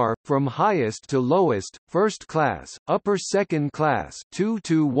 These are, from highest to lowest, first class, upper second class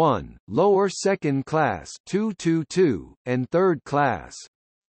 221, lower second class 222, and third class.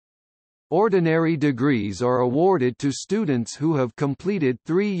 Ordinary degrees are awarded to students who have completed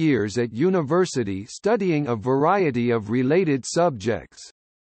 3 years at university studying a variety of related subjects.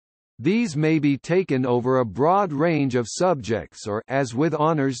 These may be taken over a broad range of subjects or, as with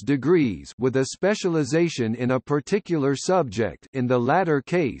honors degrees, with a specialization in a particular subject. In the latter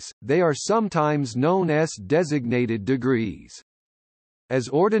case, they are sometimes known as designated degrees. As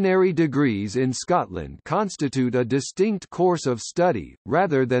ordinary degrees in Scotland constitute a distinct course of study,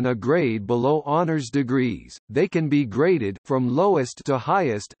 rather than a grade below honours degrees, they can be graded from lowest to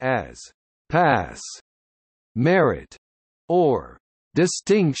highest as pass, merit, or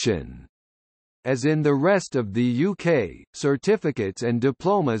distinction. As in the rest of the UK, certificates and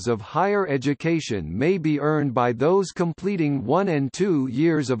diplomas of higher education may be earned by those completing 1 and 2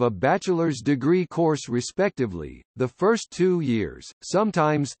 years of a bachelor's degree course respectively, the first 2 years,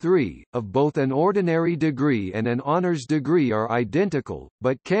 sometimes 3, of both an ordinary degree and an honours degree are identical,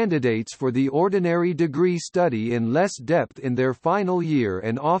 but candidates for the ordinary degree study in less depth in their final year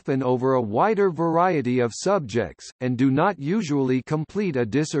and often over a wider variety of subjects, and do not usually complete a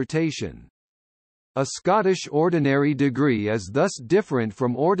dissertation. A Scottish ordinary degree is thus different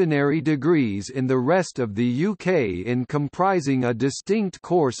from ordinary degrees in the rest of the UK in comprising a distinct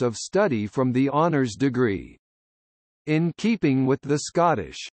course of study from the honours degree. In keeping with the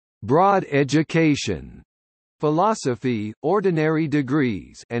Scottish broad education philosophy, ordinary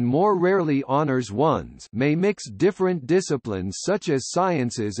degrees and more rarely honours ones may mix different disciplines such as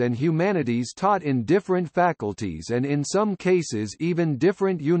sciences and humanities taught in different faculties and in some cases even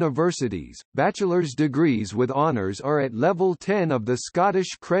different universities. Bachelor's degrees with honours are at level 10 of the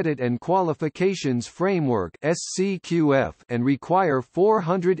Scottish Credit and Qualifications Framework (SCQF) and require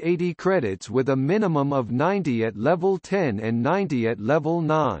 480 credits with a minimum of 90 at level 10 and 90 at level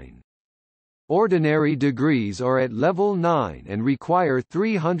 9. Ordinary degrees are at level 9 and require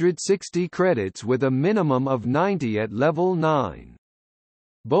 360 credits with a minimum of 90 at level 9.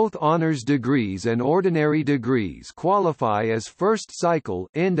 Both honours degrees and ordinary degrees qualify as first cycle,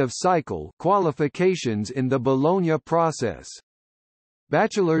 end of cycle qualifications in the Bologna process.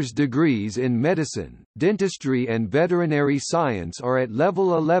 Bachelor's degrees in medicine, dentistry and veterinary science are at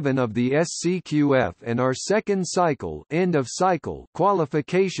level 11 of the SCQF and are second cycle, end of cycle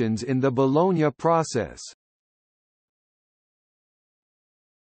qualifications in the Bologna process.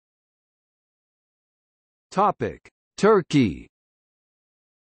 Topic: Turkey.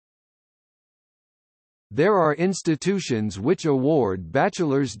 There are institutions which award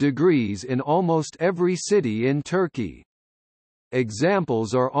bachelor's degrees in almost every city in Turkey.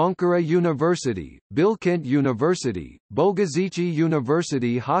 Examples are Ankara University, Bilkent University, Bogazici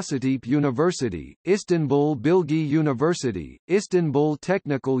University, Hacettepe University, Istanbul Bilgi University, Istanbul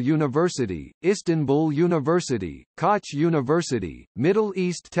Technical University, Istanbul University, Koç University, Middle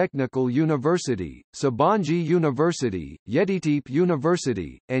East Technical University, Sabancı University, Yeditepe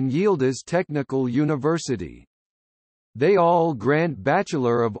University, and Yıldız Technical University. They all grant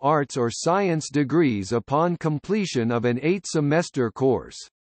Bachelor of Arts or Science degrees upon completion of an 8-semester course.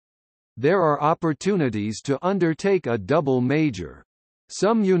 There are opportunities to undertake a double major.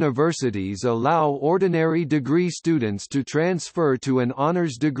 Some universities allow ordinary degree students to transfer to an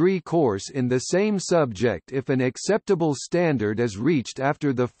honors degree course in the same subject if an acceptable standard is reached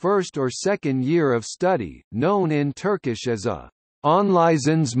after the first or second year of study, known in Turkish as a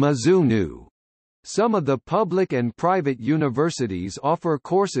onlicense mezunu. Some of the public and private universities offer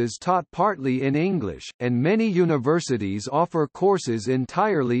courses taught partly in English, and many universities offer courses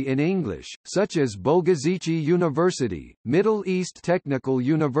entirely in English, such as Bogazici University, Middle East Technical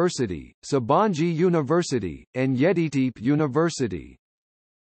University, Sabancı University, and Yeditepe University.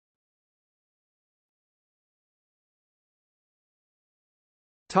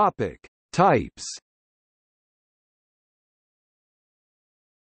 Types.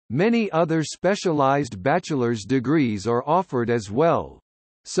 Many other specialized bachelor's degrees are offered as well.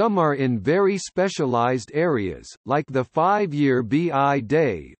 Some are in very specialized areas, like the 5-year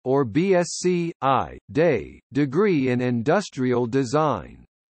BI-Day, or BSc.I.Day, degree in industrial design.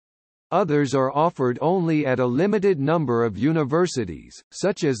 Others are offered only at a limited number of universities,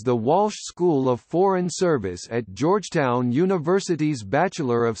 such as the Walsh School of Foreign Service at Georgetown University's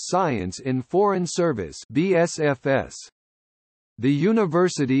Bachelor of Science in Foreign Service (BSFS). The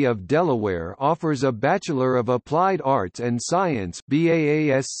University of Delaware offers a Bachelor of Applied Arts and Science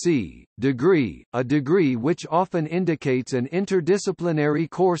 (BAASC) degree, a degree which often indicates an interdisciplinary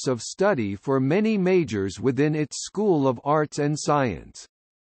course of study for many majors within its School of Arts and Science.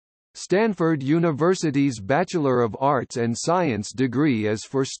 Stanford University's Bachelor of Arts and Science degree is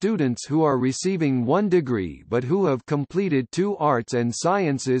for students who are receiving one degree but who have completed 2 arts and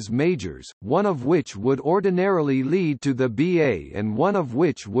sciences majors, one of which would ordinarily lead to the BA and one of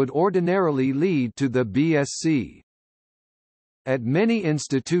which would ordinarily lead to the BSc. At many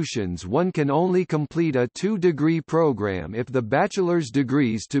institutions one can only complete a 2-degree program if the bachelor's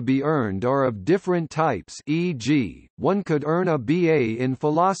degrees to be earned are of different types, e.g., one could earn a BA in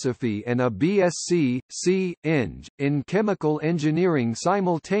philosophy and a BSc, Eng, in chemical engineering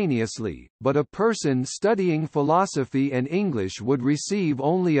simultaneously, but a person studying philosophy and English would receive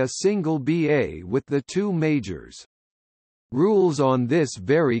only a single BA with the 2 majors. Rules on this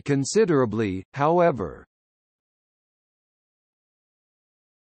vary considerably, however.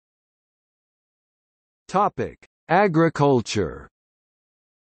 Topic: Agriculture.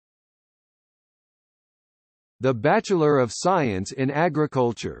 The Bachelor of Science in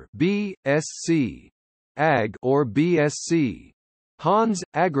Agriculture (BSc. Ag) or BSc. Hans,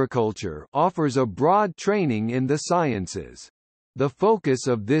 Agriculture offers a broad training in the sciences. The focus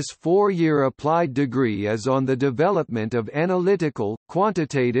of this 4-year applied degree is on the development of analytical,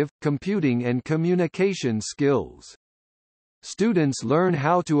 quantitative, computing and communication skills. Students learn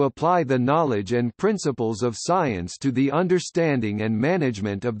how to apply the knowledge and principles of science to the understanding and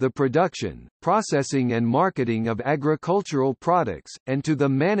management of the production, processing and marketing of agricultural products, and to the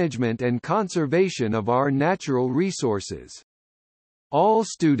management and conservation of our natural resources. All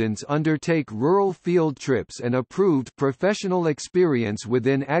students undertake rural field trips and approved professional experience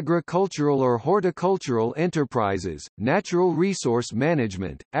within agricultural or horticultural enterprises, natural resource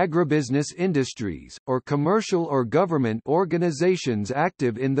management, agribusiness industries, or commercial or government organizations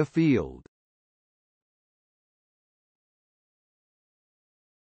active in the field.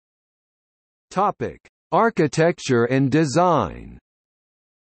 Topic: Architecture and Design.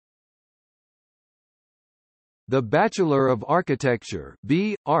 The Bachelor of Architecture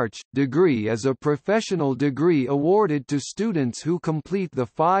 (B.Arch) degree is a professional degree awarded to students who complete the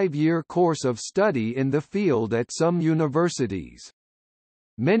 5-year course of study in the field at some universities.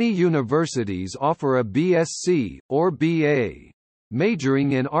 Many universities offer a BSc, or BA,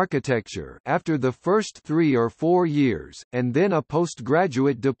 majoring in architecture after the first 3 or 4 years, and then a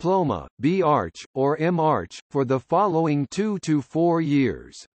postgraduate diploma, B.Arch, or M.Arch, for the following 2 to 4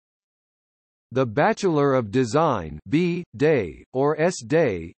 years. The Bachelor of Design (B.Day) or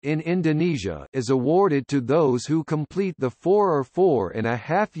S.Day in Indonesia is awarded to those who complete the 4 or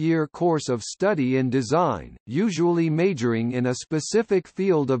 4.5-year course of study in design, usually majoring in a specific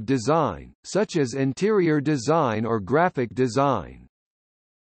field of design, such as interior design or graphic design.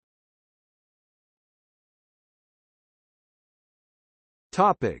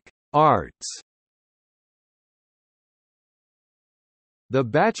 Topic: Arts. The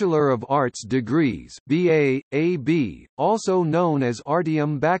Bachelor of Arts degrees BA, AB, also known as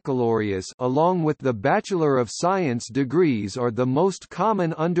Artium Baccalaureus, along with the Bachelor of Science degrees are the most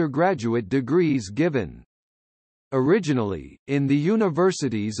common undergraduate degrees given. Originally, in the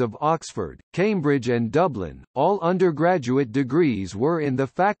universities of Oxford, Cambridge and Dublin, all undergraduate degrees were in the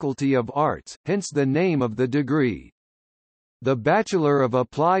Faculty of Arts, hence the name of the degree. The Bachelor of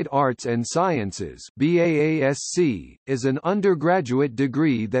Applied Arts and Sciences (BAASC) is an undergraduate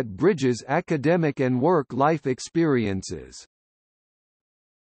degree that bridges academic and work-life experiences.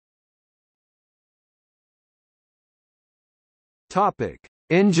 Topic: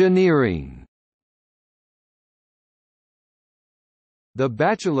 Engineering. The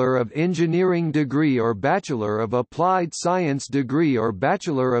Bachelor of Engineering degree or Bachelor of Applied Science degree or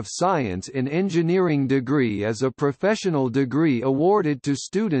Bachelor of Science in Engineering degree is a professional degree awarded to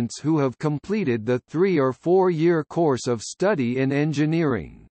students who have completed the 3 or 4-year course of study in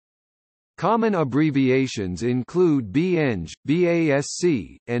engineering. Common abbreviations include B.Eng,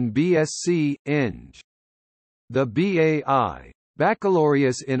 BASC, and BSc, Eng. The BAI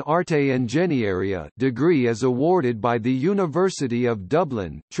Baccalaureus in Arte Ingegneria degree is awarded by the University of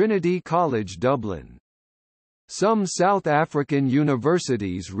Dublin, Trinity College Dublin. Some South African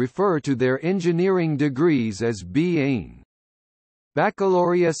universities refer to their engineering degrees as B.Eng.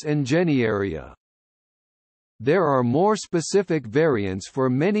 Baccalaureus Ingegneria. There are more specific variants for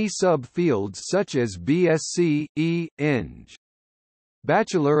many sub-fields such as BSc, E.Eng.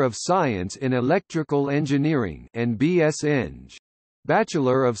 Bachelor of Science in Electrical Engineering and B.S.Eng.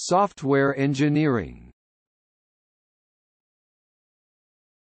 Bachelor of Software Engineering.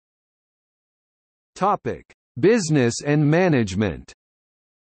 Topic: Business and Management.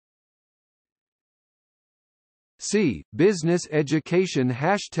 See Business Education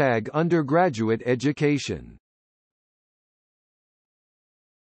 # Undergraduate Education.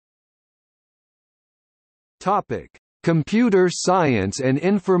 Topic: Computer Science and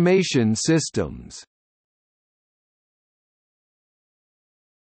Information Systems.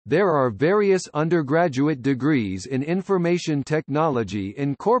 There are various undergraduate degrees in information technology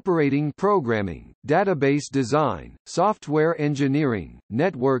incorporating programming, database design, software engineering,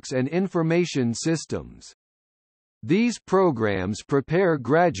 networks and information systems. These programs prepare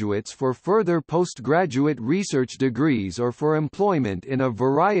graduates for further postgraduate research degrees or for employment in a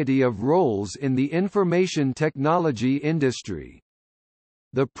variety of roles in the information technology industry.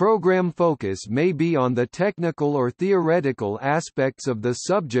 The program focus may be on the technical or theoretical aspects of the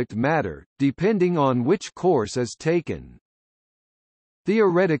subject matter, depending on which course is taken.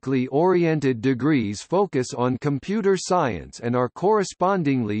 Theoretically oriented degrees focus on computer science and are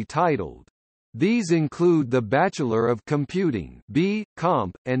correspondingly titled. These include the Bachelor of Computing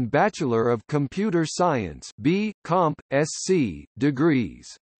 (B.Comp.) and Bachelor of Computer Science (B.Comp.-SC) degrees.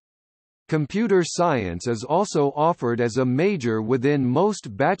 Computer science is also offered as a major within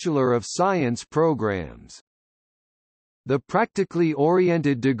most Bachelor of Science programs. The practically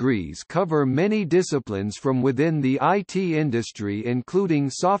oriented degrees cover many disciplines from within the IT industry including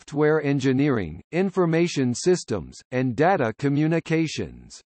software engineering, information systems, and data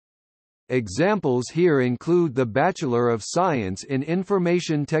communications. Examples here include the Bachelor of Science in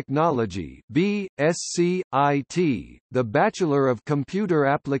Information Technology (B.Sc. IT), the Bachelor of Computer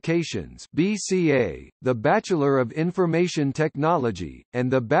Applications (BCA), the Bachelor of Information Technology,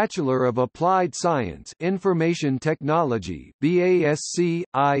 and the Bachelor of Applied Science Information Technology (BASc.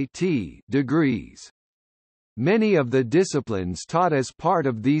 IT) degrees. Many of the disciplines taught as part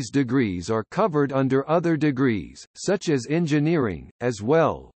of these degrees are covered under other degrees, such as engineering, as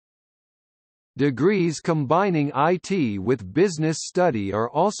well. Degrees combining IT with business study are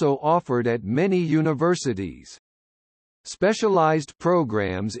also offered at many universities. Specialized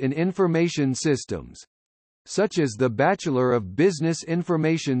programs in information systems, such as the Bachelor of Business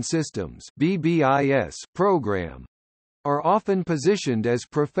Information Systems (BBIS) program, are often positioned as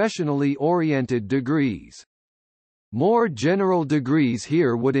professionally oriented degrees. More general degrees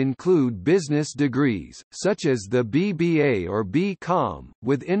here would include business degrees, such as the BBA or BCom,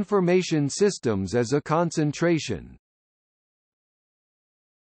 with information systems as a concentration.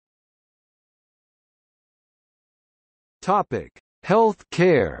 Topic: Health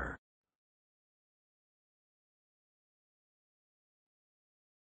care.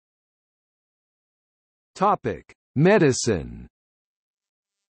 Topic: Medicine.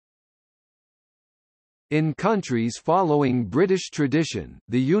 In countries following British tradition,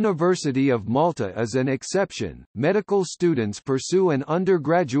 the University of Malta is an exception. Medical students pursue an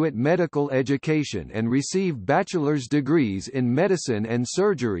undergraduate medical education and receive bachelor's degrees in medicine and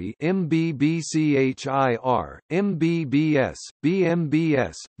surgery (MBBCHIR), MBBS,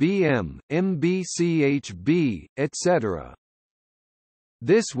 BMBS, BM, MBCHB, etc.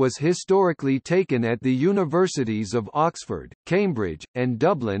 This was historically taken at the universities of Oxford, Cambridge, and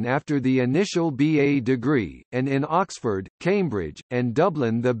Dublin after the initial BA degree, and in Oxford, Cambridge, and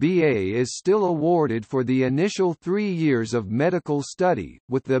Dublin the BA is still awarded for the initial 3 years of medical study,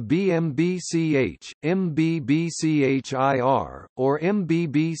 with the BMBCH, MBBCHIR, or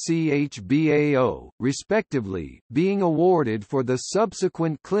MBBCHBAO, respectively, being awarded for the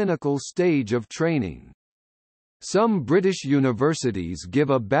subsequent clinical stage of training. Some British universities give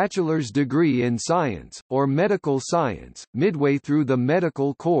a bachelor's degree in science, or medical science, midway through the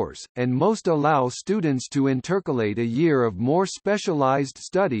medical course, and most allow students to intercalate a year of more specialized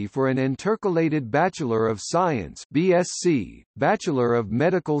study for an intercalated Bachelor of Science (BSc), Bachelor of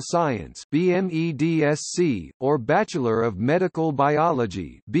Medical Science (BMEDSC), or Bachelor of Medical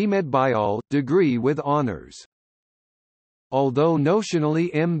Biology (BMedBiol) degree with honors. Although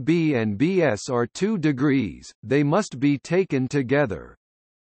notionally MB and BS are 2 degrees, they must be taken together.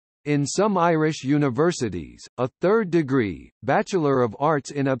 In some Irish universities, a third degree, Bachelor of Arts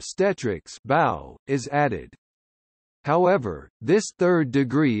in Obstetrics (BAO), is added. However, this third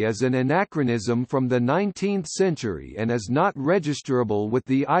degree is an anachronism from the 19th century and is not registrable with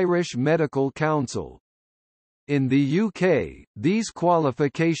the Irish Medical Council. In the UK, these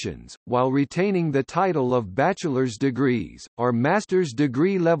qualifications, while retaining the title of bachelor's degrees, are master's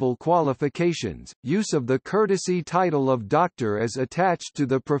degree level qualifications. Use of the courtesy title of doctor is attached to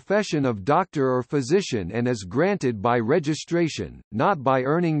the profession of doctor or physician and is granted by registration, not by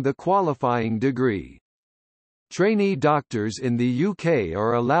earning the qualifying degree. Trainee doctors in the UK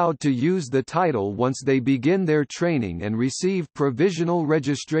are allowed to use the title once they begin their training and receive provisional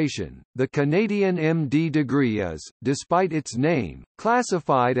registration. The Canadian MD degree is, despite its name,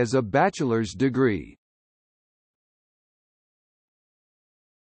 classified as a bachelor's degree.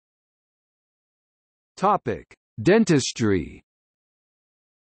 Topic: Dentistry.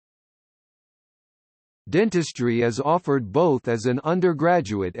 Dentistry is offered both as an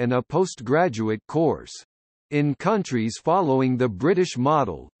undergraduate and a postgraduate course. In countries following the British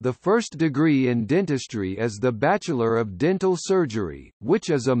model, the first degree in dentistry is the Bachelor of Dental Surgery, which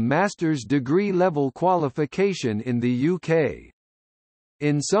is a master's degree level qualification in the UK.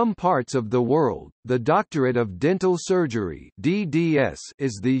 In some parts of the world, the Doctorate of Dental Surgery (DDS)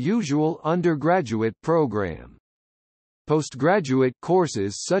 is the usual undergraduate program. Postgraduate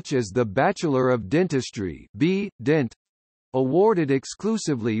courses such as the Bachelor of Dentistry (B.Dent), awarded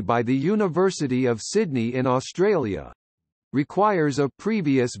exclusively by the University of Sydney in Australia, requires a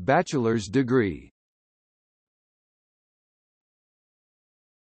previous bachelor's degree.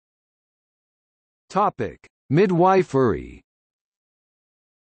 Topic: Midwifery.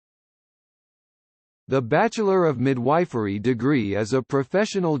 The Bachelor of Midwifery degree is a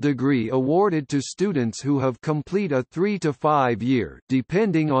professional degree awarded to students who have complete a 3 to 5 year,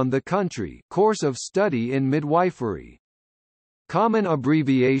 depending on the country, course of study in midwifery. Common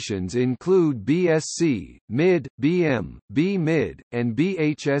abbreviations include BSc, Mid, BM, B-Mid, and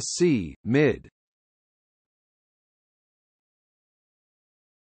BHSC, Mid.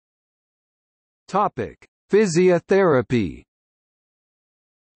 Topic: Physiotherapy.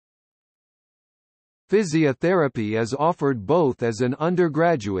 Physiotherapy is offered both as an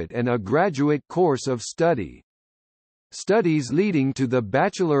undergraduate and a graduate course of study. Studies leading to the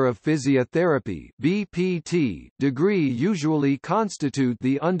Bachelor of Physiotherapy (BPT) degree usually constitute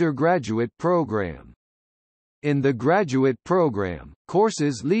the undergraduate program. In the graduate program,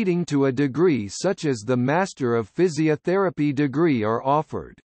 courses leading to a degree such as the Master of Physiotherapy degree are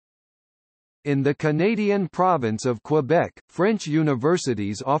offered. In the Canadian province of Quebec, French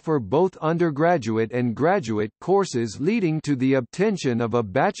universities offer both undergraduate and graduate courses leading to the obtention of a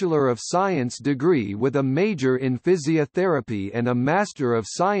Bachelor of Science degree with a major in physiotherapy and a Master of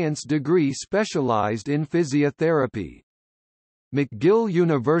Science degree specialized in physiotherapy. McGill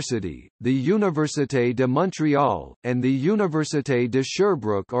University, the Université de Montréal, and the Université de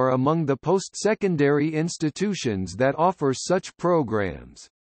Sherbrooke are among the post-secondary institutions that offer such programs.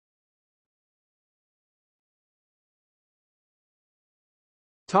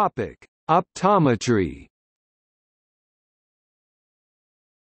 Topic: Optometry.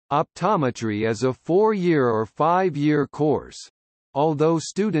 Optometry is a 4-year or 5-year course. Although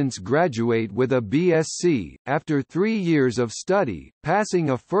students graduate with a BSc, after 3 years of study, passing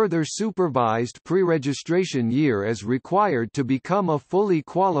a further supervised pre-registration year is required to become a fully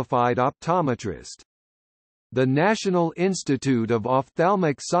qualified optometrist. The National Institute of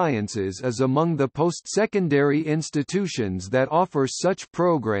Ophthalmic Sciences is among the post-secondary institutions that offer such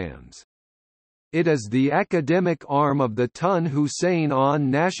programs. It is the academic arm of the Tun Hussein Onn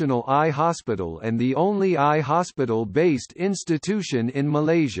National Eye Hospital and the only eye hospital-based institution in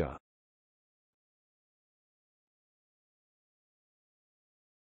Malaysia.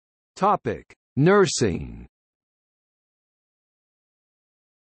 Topic: Nursing.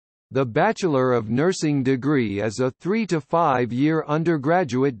 The Bachelor of Nursing degree is a 3 to 5 year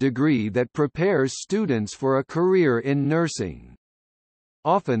undergraduate degree that prepares students for a career in nursing.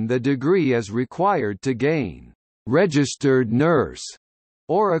 Often the degree is required to gain registered nurse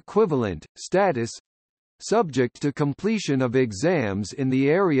or equivalent status, subject to completion of exams in the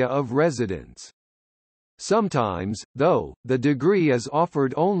area of residence. Sometimes, though, the degree is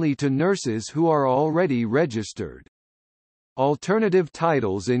offered only to nurses who are already registered. Alternative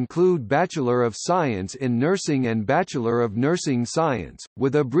titles include Bachelor of Science in Nursing and Bachelor of Nursing Science,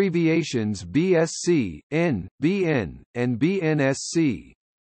 with abbreviations BSc, N, BN, and BNSC.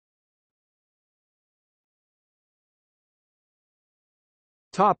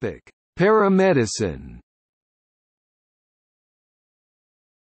 Topic: Paramedicine.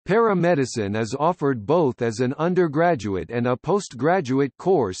 Paramedicine is offered both as an undergraduate and a postgraduate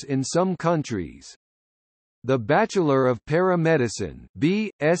course in some countries. The Bachelor of Paramedicine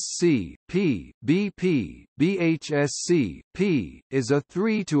 (B.Sc. P. BP, BHSc. P.) is a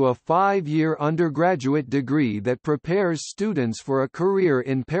 3 to a 5-year undergraduate degree that prepares students for a career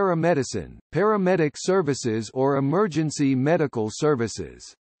in paramedicine, paramedic services or emergency medical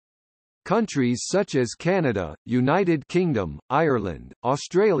services. Countries such as Canada, United Kingdom, Ireland,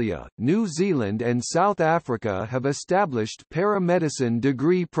 Australia, New Zealand and South Africa have established paramedicine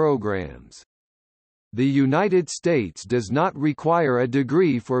degree programs. The United States does not require a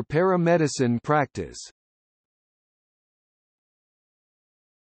degree for paramedicine practice.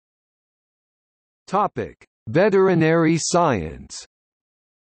 Topic: Veterinary science.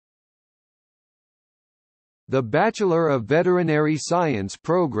 The Bachelor of Veterinary Science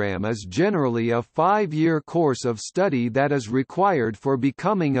program is generally a 5-year course of study that is required for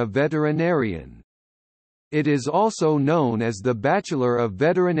becoming a veterinarian. It is also known as the Bachelor of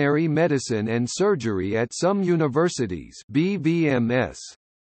Veterinary Medicine and Surgery at some universities (BVMS).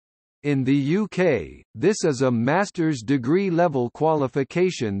 In the UK, this is a master's degree level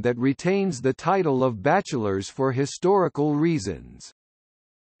qualification that retains the title of bachelor's for historical reasons.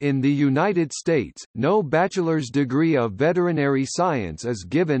 In the United States, no bachelor's degree of veterinary science is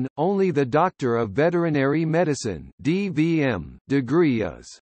given, only the Doctor of Veterinary Medicine (DVM) degree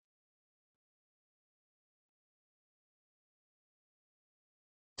is.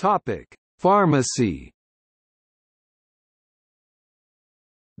 Topic: Pharmacy.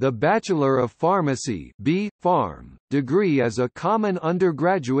 The Bachelor of Pharmacy (B.Pharm) degree is a common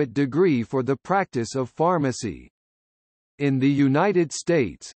undergraduate degree for the practice of pharmacy. In the United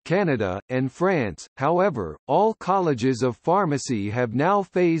States, Canada, and France, however, all colleges of pharmacy have now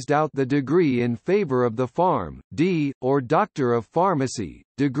phased out the degree in favor of the Pharm.D. or Doctor of Pharmacy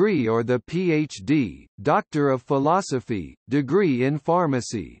degree or the Ph.D. Doctor of Philosophy degree in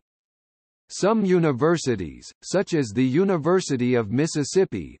pharmacy. Some universities, such as the University of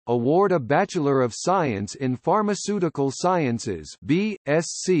Mississippi, award a Bachelor of Science in Pharmaceutical Sciences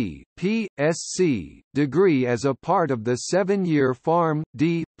 (B.Sc. P.Sc.) degree as a part of the 7-year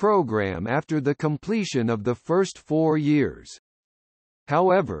Pharm.D. program after the completion of the first 4 years.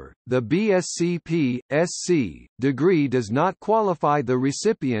 However, the BSc P.Sc. degree does not qualify the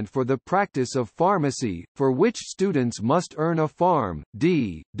recipient for the practice of pharmacy, for which students must earn a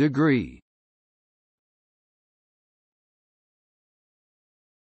Pharm.D. degree.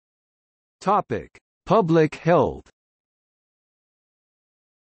 Topic: Public health.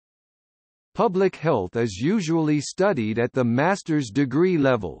 Public health is usually studied at the master's degree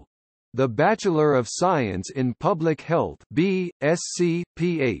level. The Bachelor of Science in Public Health (B.Sc.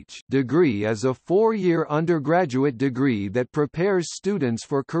 Ph.) degree is a 4-year undergraduate degree that prepares students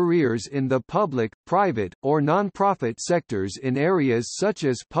for careers in the public, private, or non-profit sectors in areas such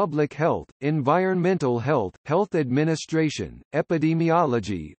as public health, environmental health, health administration,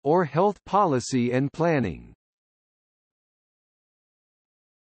 epidemiology, or health policy and planning.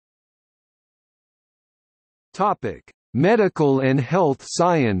 Topic: Medical and Health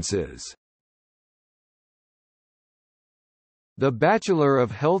Sciences. The Bachelor of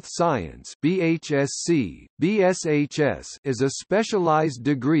Health Science (BHSC, BSHS) is a specialized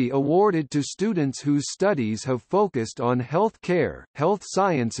degree awarded to students whose studies have focused on health care, health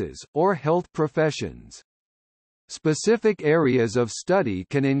sciences, or health professions. Specific areas of study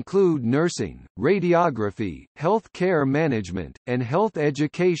can include nursing, radiography, health care management, and health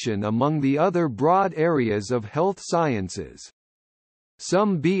education among the other broad areas of health sciences.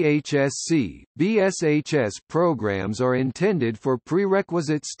 Some BHSC, BSHS programs are intended for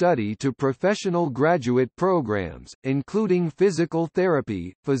prerequisite study to professional graduate programs, including physical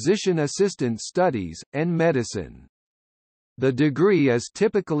therapy, physician assistant studies, and medicine. The degree is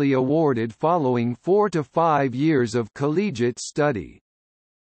typically awarded following 4 to 5 years of collegiate study.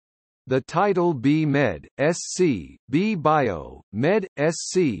 The title B.Med, Sc, B.Bio, Med,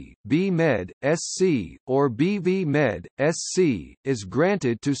 Sc, B.Med, Sc, or B.V.Med, Sc, is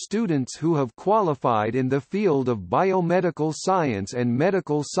granted to students who have qualified in the field of biomedical science and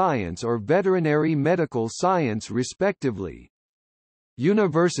medical science or veterinary medical science respectively.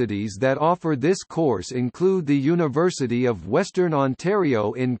 Universities that offer this course include the University of Western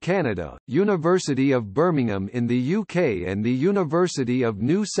Ontario in Canada, University of Birmingham in the UK and the University of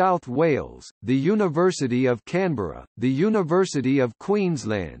New South Wales, the University of Canberra, the University of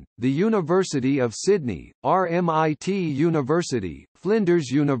Queensland, the University of Sydney, RMIT University,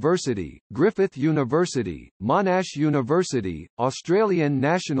 Flinders University, Griffith University, Monash University, Australian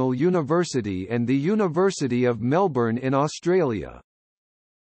National University and the University of Melbourne in Australia.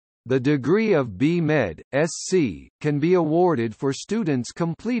 The degree of B.Med. Sc. can be awarded for students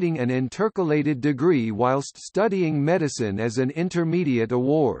completing an intercalated degree whilst studying medicine as an intermediate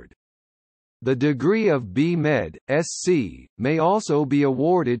award. The degree of B.Med. Sc. may also be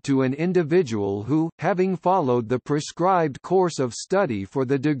awarded to an individual who, having followed the prescribed course of study for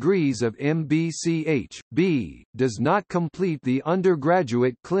the degrees of MBCH, B, does not complete the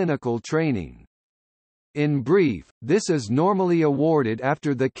undergraduate clinical training. In brief, this is normally awarded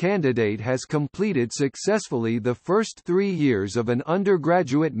after the candidate has completed successfully the first 3 years of an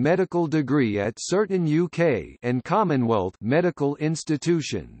undergraduate medical degree at certain UK and Commonwealth medical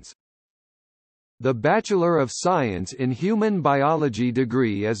institutions. The Bachelor of Science in Human Biology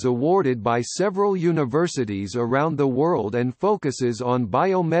degree is awarded by several universities around the world and focuses on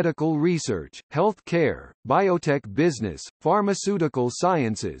biomedical research, health care, biotech business, pharmaceutical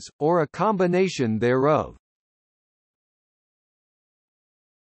sciences, or a combination thereof.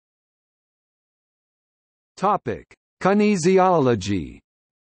 Topic: Kinesiology.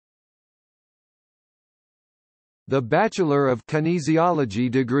 The Bachelor of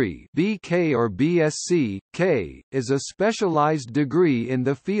Kinesiology degree (BK or BSc, K) is a specialized degree in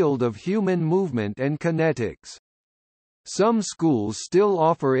the field of human movement and kinetics. Some schools still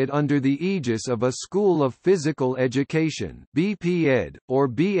offer it under the aegis of a School of Physical Education (BP-Ed) or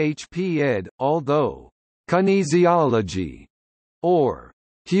BHP-Ed, although kinesiology or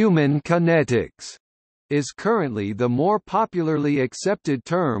human kinetics is currently the more popularly accepted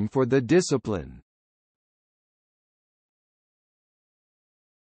term for the discipline.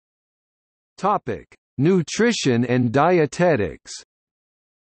 Topic: Nutrition and dietetics.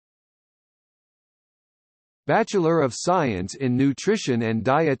 Bachelor of Science in Nutrition and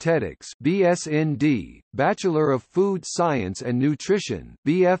Dietetics (BSND), Bachelor of Food Science and Nutrition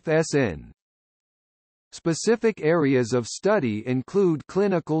 (BFSN). Specific areas of study include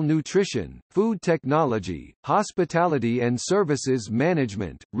clinical nutrition, food technology, hospitality and services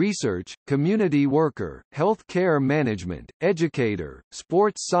management, research, community worker, health care management, educator,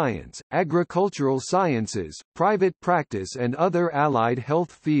 sports science, agricultural sciences, private practice and other allied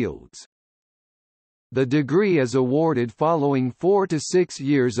health fields. The degree is awarded following 4 to 6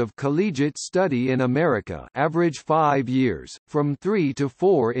 years of collegiate study in America, average 5 years, from 3 to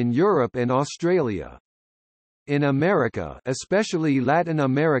 4 in Europe and Australia. In America, especially Latin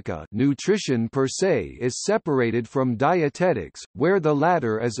America, nutrition per se is separated from dietetics, where the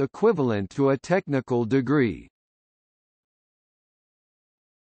latter is equivalent to a technical degree.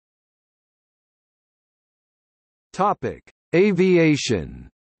 Topic: Aviation.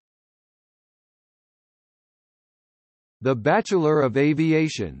 The Bachelor of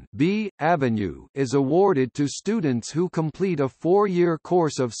Aviation (B. Avenue) is awarded to students who complete a 4-year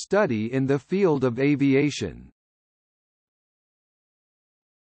course of study in the field of aviation.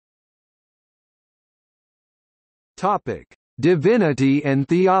 Topic: Divinity and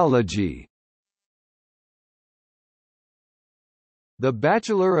Theology. The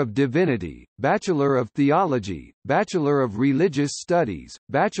Bachelor of Divinity, Bachelor of Theology, Bachelor of Religious Studies,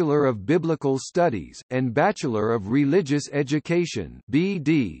 Bachelor of Biblical Studies, and Bachelor of Religious Education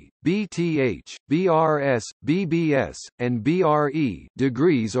 (BD, BTH, BRS, BBS, and BRE)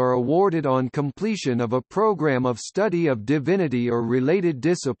 degrees are awarded on completion of a program of study of divinity or related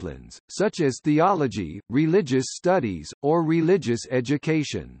disciplines, such as theology, religious studies, or religious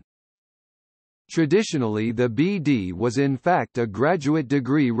education. Traditionally the BD was in fact a graduate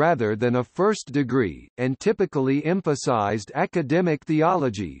degree rather than a first degree, and typically emphasized academic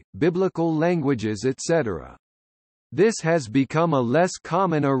theology, biblical languages etc. This has become a less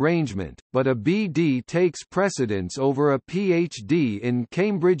common arrangement, but a BD takes precedence over a PhD in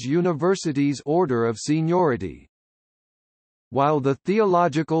Cambridge University's order of seniority. While the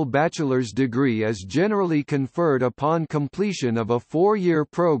theological bachelor's degree is generally conferred upon completion of a 4-year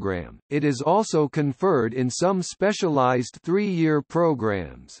program, it is also conferred in some specialized 3-year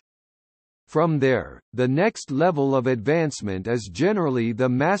programs. From there, the next level of advancement is generally the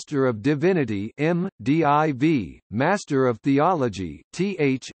Master of Divinity (M.Div., Master of Theology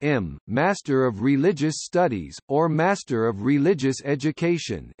 (Th.M., Master of Religious Studies, or Master of Religious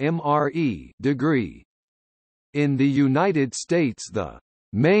Education (MRE) degree. In the United States the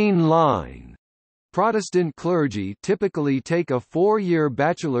mainline Protestant clergy typically take a 4-year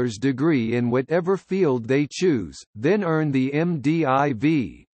bachelor's degree in whatever field they choose, then earn the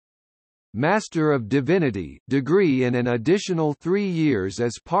MDiv. Master of Divinity degree in an additional 3 years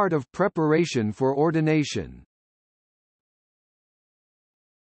as part of preparation for ordination.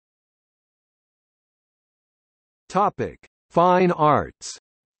 Topic: Fine arts.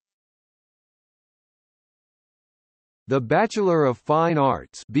 The Bachelor of Fine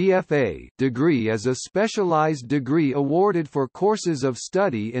Arts (BFA) degree is a specialized degree awarded for courses of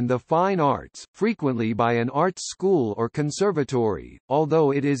study in the fine arts, frequently by an arts school or conservatory,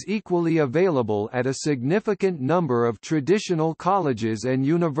 although it is equally available at a significant number of traditional colleges and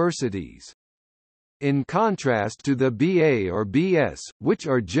universities. In contrast to the BA or BS, which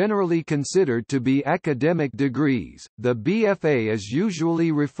are generally considered to be academic degrees, the BFA is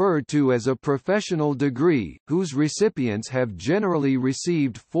usually referred to as a professional degree, whose recipients have generally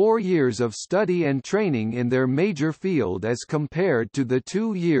received 4 years of study and training in their major field as compared to the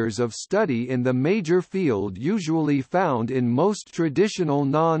 2 years of study in the major field usually found in most traditional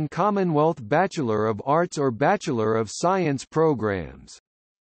non-Commonwealth Bachelor of Arts or Bachelor of Science programs.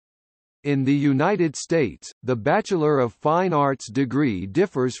 In the United States, the Bachelor of Fine Arts degree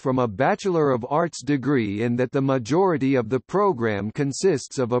differs from a Bachelor of Arts degree in that the majority of the program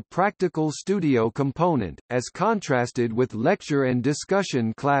consists of a practical studio component, as contrasted with lecture and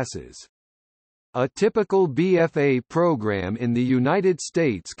discussion classes. A typical BFA program in the United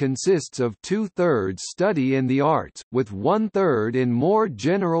States consists of 2/3 study in the arts, with 1/3 in more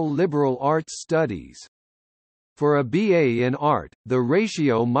general liberal arts studies. For a BA in art, the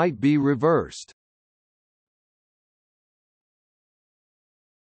ratio might be reversed.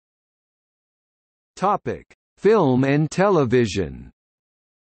 Topic: Film and television.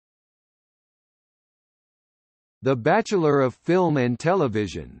 The Bachelor of Film and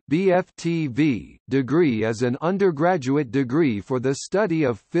Television (BFTV) degree is an undergraduate degree for the study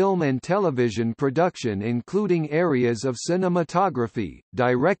of film and television production including areas of cinematography,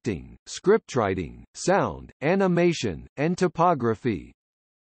 directing, scriptwriting, sound, animation, and typography.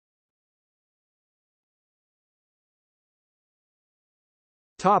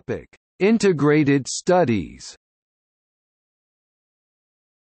 Topic: Integrated Studies.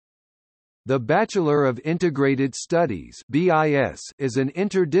 The Bachelor of Integrated Studies (BIS) is an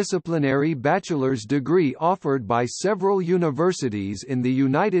interdisciplinary bachelor's degree offered by several universities in the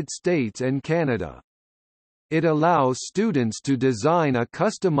United States and Canada. It allows students to design a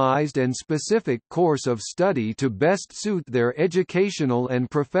customized and specific course of study to best suit their educational and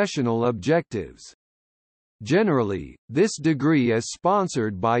professional objectives. Generally, this degree is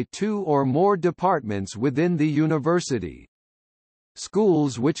sponsored by 2 or more departments within the university.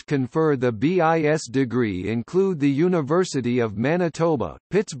 Schools which confer the BIS degree include the University of Manitoba,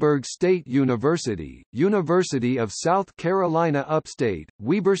 Pittsburgh State University, University of South Carolina Upstate,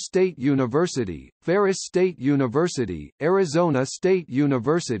 Weber State University, Ferris State University, Arizona State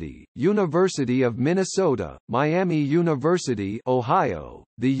University, University of Minnesota, Miami University, Ohio,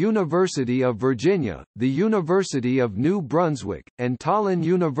 the University of Virginia, the University of New Brunswick, and Tallinn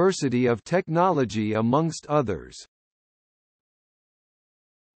University of Technology amongst others.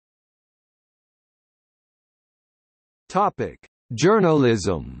 Topic: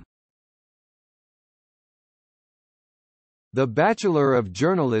 Journalism. The Bachelor of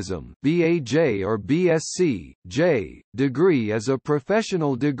Journalism (BAJ or BSc, J) degree is a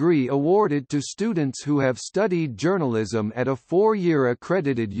professional degree awarded to students who have studied journalism at a 4-year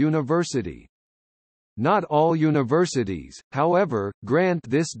accredited university. Not all universities, however, grant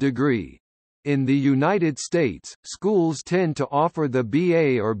this degree. In the United States, schools tend to offer the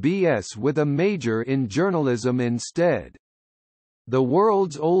BA or BS with a major in journalism instead. The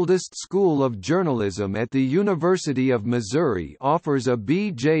world's oldest school of journalism at the University of Missouri offers a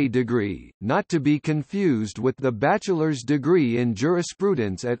BJ degree, not to be confused with the bachelor's degree in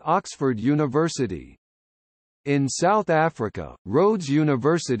jurisprudence at Oxford University. In South Africa, Rhodes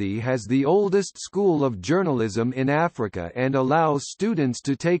University has the oldest school of journalism in Africa and allows students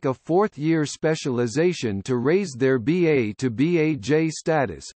to take a 4th-year specialization to raise their BA to BAJ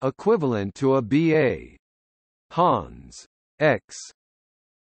status, equivalent to a BA. Hans. X.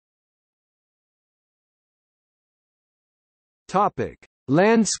 Topic: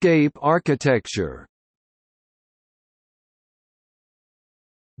 Landscape architecture.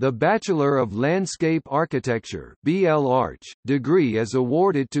 The Bachelor of Landscape Architecture (BL-Arch) degree is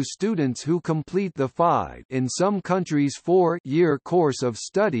awarded to students who complete the 5 in some countries 4-year course of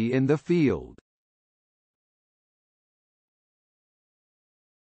study in the field.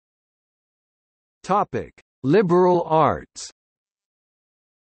 Topic: Liberal arts.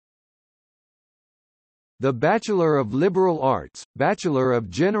 The Bachelor of Liberal Arts, Bachelor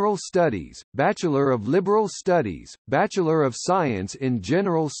of General Studies, Bachelor of Liberal Studies, Bachelor of Science in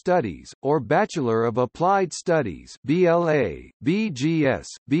General Studies, or Bachelor of Applied Studies (BLA, BGS,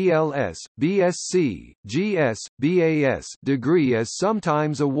 BLS, BSc, GS, BAS) degree is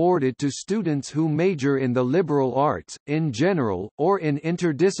sometimes awarded to students who major in the liberal arts, in general, or in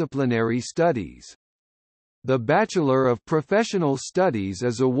interdisciplinary studies. The Bachelor of Professional Studies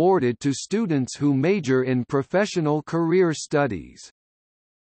is awarded to students who major in professional career studies.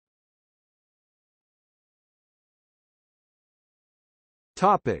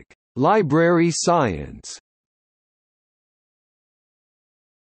 Topic: Library science.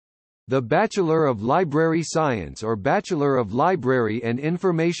 The Bachelor of Library Science or Bachelor of Library and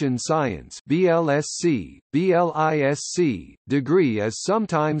Information Science (BLSC, BLISC) degree is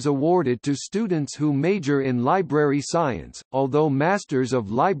sometimes awarded to students who major in library science, although Masters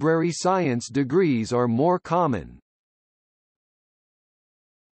of Library Science degrees are more common.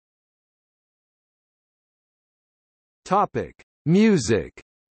 Topic: Music.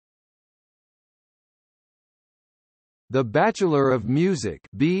 The Bachelor of Music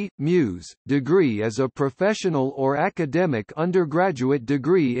 (B.Mus) degree is a professional or academic undergraduate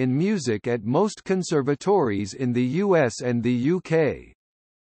degree in music at most conservatories in the US and the UK.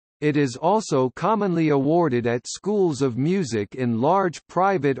 It is also commonly awarded at schools of music in large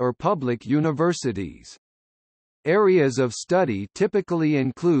private or public universities. Areas of study typically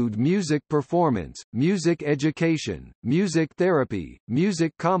include music performance, music education, music therapy,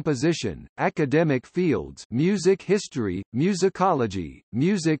 music composition, academic fields, music history, musicology,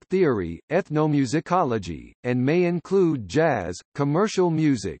 music theory, ethnomusicology, and may include jazz, commercial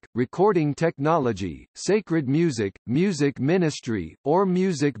music, recording technology, sacred music, music ministry, or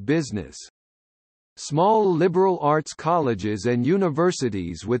music business. Small liberal arts colleges and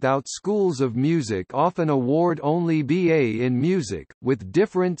universities without schools of music often award only BA in music, with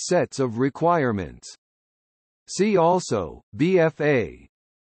different sets of requirements. See also, BFA.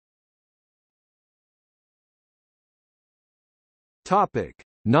 Topic: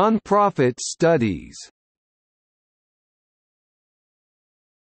 Nonprofit studies.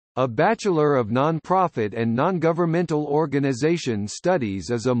 A Bachelor of Nonprofit and Non-Governmental Organization Studies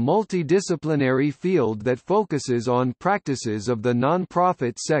is a multidisciplinary field that focuses on practices of the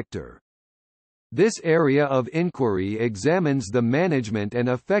nonprofit sector. This area of inquiry examines the management and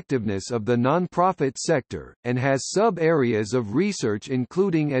effectiveness of the nonprofit sector, and has sub-areas of research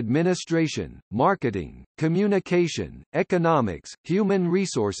including administration, marketing, communication, economics, human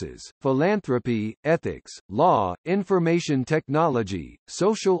resources, philanthropy, ethics, law, information technology,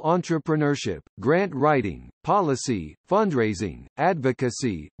 social entrepreneurship, grant writing, policy, fundraising,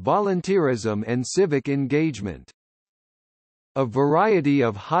 advocacy, volunteerism and civic engagement. A variety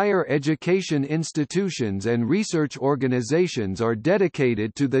of higher education institutions and research organizations are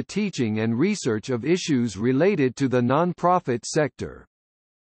dedicated to the teaching and research of issues related to the nonprofit sector.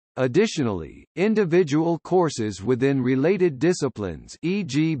 Additionally, individual courses within related disciplines,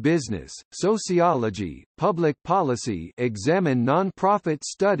 e.g. business, sociology, public policy, examine nonprofit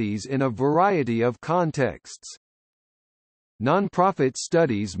studies in a variety of contexts. Nonprofit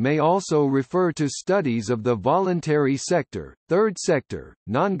studies may also refer to studies of the voluntary sector, third sector,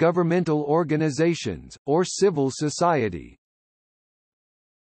 non-governmental organizations, or civil society.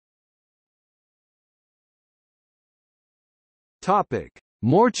 Topic: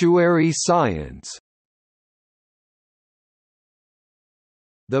 Mortuary science.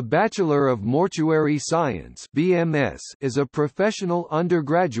 The Bachelor of Mortuary Science (BMS) is a professional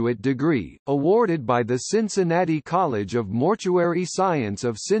undergraduate degree, awarded by the Cincinnati College of Mortuary Science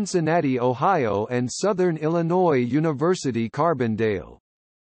of Cincinnati, Ohio and Southern Illinois University Carbondale.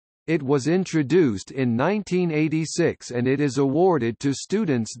 It was introduced in 1986 and it is awarded to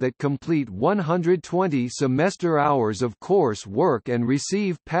students that complete 120 semester hours of course work and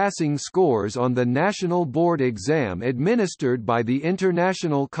receive passing scores on the National Board exam administered by the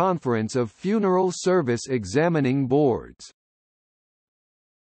International Conference of Funeral Service Examining Boards.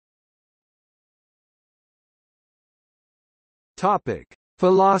 Topic: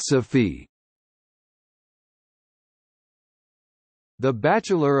 Philosophy. The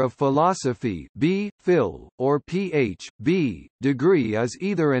Bachelor of Philosophy (B.Phil. or Ph.B.) degree is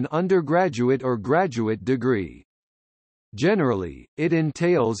either an undergraduate or graduate degree. Generally, it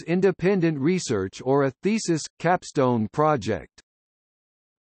entails independent research or a thesis, capstone project.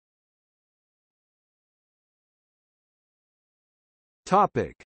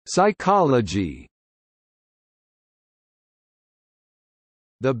 Topic: Psychology.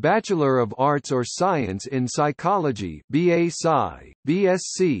 The Bachelor of Arts or Science in Psychology (BA-Sci,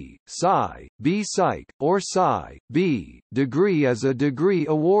 BSc, Sci, B-Psych, or Sci.B) degree is a degree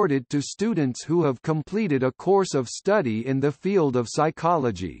awarded to students who have completed a course of study in the field of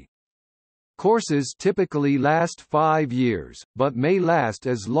psychology. Courses typically last 5 years, but may last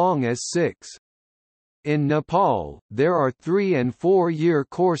as long as 6. In Nepal, there are 3- and 4-year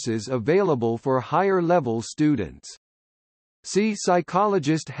courses available for higher-level students. See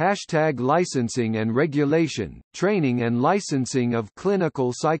psychologist #licensing and regulation, training and licensing of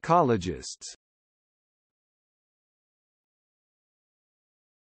clinical psychologists.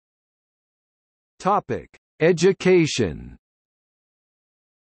 Topic: Education.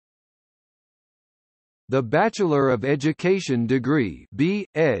 The Bachelor of Education degree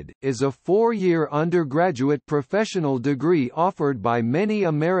 (B.Ed.) is a four-year undergraduate professional degree offered by many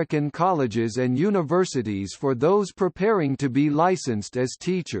American colleges and universities for those preparing to be licensed as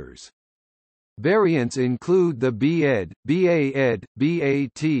teachers. Variants include the B.Ed., B.A.Ed.,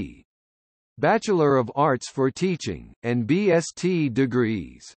 B.A.T. Bachelor of Arts for Teaching, and B.S.T.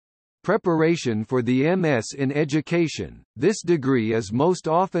 degrees. Preparation for the MS in Education. This degree is most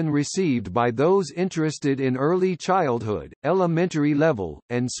often received by those interested in early childhood, elementary level,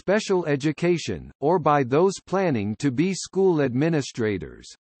 and special education, or by those planning to be school administrators.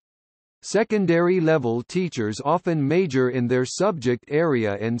 Secondary level teachers often major in their subject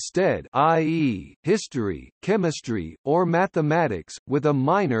area instead, i.e., history, chemistry, or mathematics, with a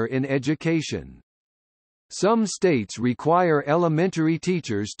minor in education. Some states require elementary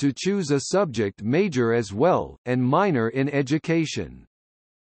teachers to choose a subject major as well, and minor in education.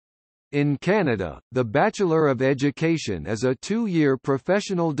 In Canada, the Bachelor of Education is a two-year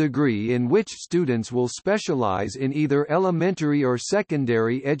professional degree in which students will specialize in either elementary or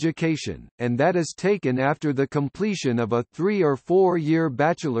secondary education, and that is taken after the completion of a 3- or 4-year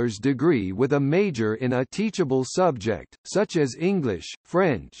bachelor's degree with a major in a teachable subject, such as English,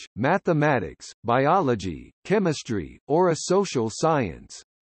 French, mathematics, biology, chemistry, or a social science.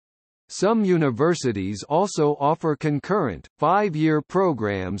 Some universities also offer concurrent, 5-year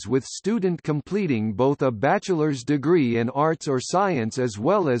programs with student completing both a bachelor's degree in arts or science as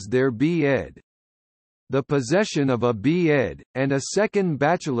well as their B.Ed. The possession of a B.Ed., and a second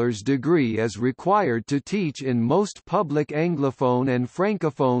bachelor's degree is required to teach in most public Anglophone and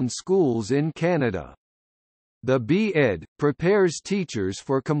Francophone schools in Canada. The B.Ed. prepares teachers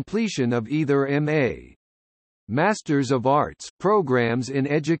for completion of either M.A. Masters of Arts programs in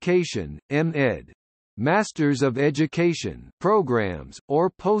education, M.Ed. Masters of Education programs, or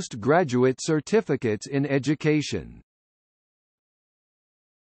postgraduate certificates in education.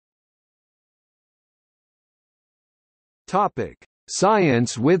 Topic: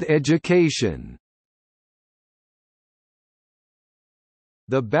 Science with education.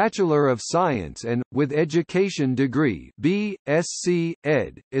 The Bachelor of Science and, with Education degree B.Sc.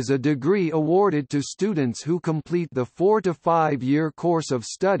 Ed., is a degree awarded to students who complete the 4- to 5-year course of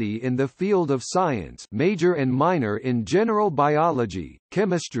study in the field of science, major and minor in general biology,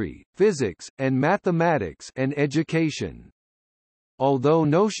 chemistry, physics, and mathematics, and education. Although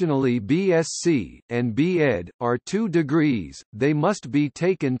notionally B.Sc. and B.Ed. are two degrees, they must be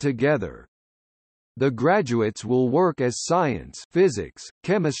taken together. The graduates will work as science, physics,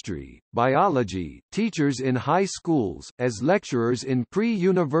 chemistry, biology teachers in high schools, as lecturers in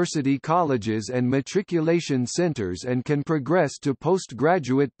pre-university colleges and matriculation centers, and can progress to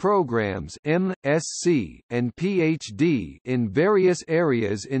postgraduate programs M.Sc. and Ph.D. in various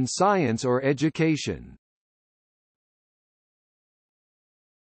areas in science or education.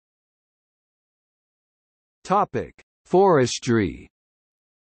 Topic: Forestry.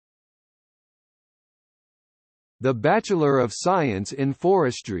 The Bachelor of Science in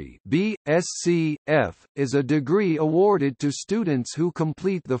Forestry (B.Sc. F.) is a degree awarded to students who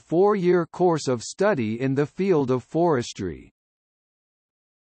complete the 4-year course of study in the field of forestry.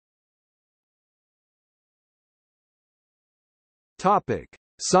 Topic: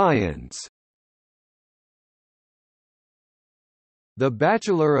 Science. The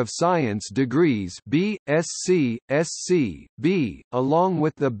Bachelor of Science degrees B.Sc. Sc. B., along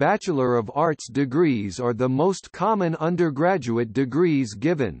with the Bachelor of Arts degrees are the most common undergraduate degrees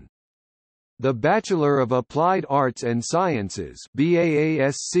given. The Bachelor of Applied Arts and Sciences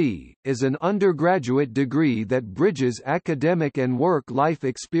 (BAASC) is an undergraduate degree that bridges academic and work-life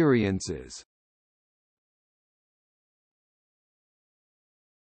experiences.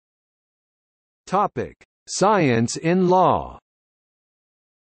 Topic: Science in Law.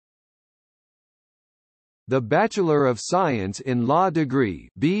 The Bachelor of Science in Law degree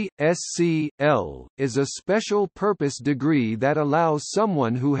 (B.Sc. L.) is a special-purpose degree that allows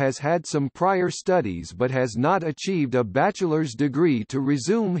someone who has had some prior studies but has not achieved a bachelor's degree to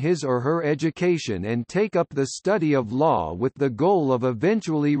resume his or her education and take up the study of law with the goal of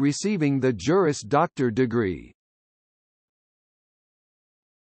eventually receiving the Juris Doctor degree.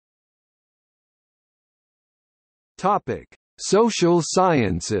 Topic: Social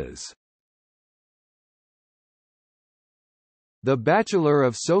Sciences. The Bachelor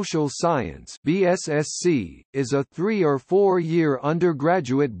of Social Science (BSSC) is a 3- or 4-year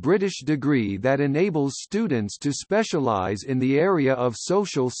undergraduate British degree that enables students to specialise in the area of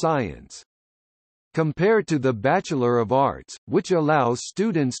social science. Compared to the Bachelor of Arts, which allows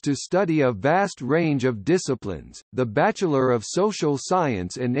students to study a vast range of disciplines, the Bachelor of Social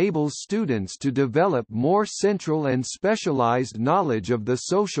Science enables students to develop more central and specialised knowledge of the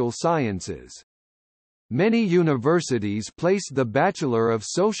social sciences. Many universities place the Bachelor of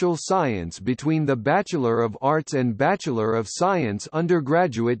Social Science between the Bachelor of Arts and Bachelor of Science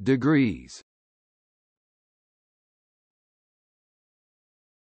undergraduate degrees.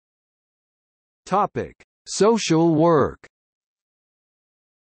 Topic: Social work.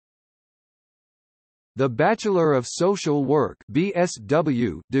 The Bachelor of Social Work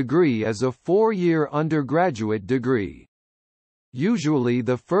 (BSW) degree is a 4-year undergraduate degree. Usually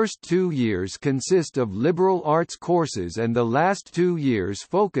the first 2 years consist of liberal arts courses and the last 2 years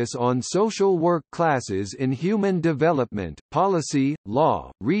focus on social work classes in human development, policy,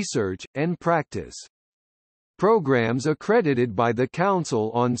 law, research, and practice. Programs accredited by the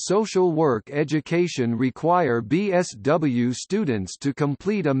Council on Social Work Education require BSW students to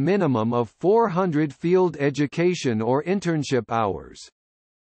complete a minimum of 400 field education or internship hours.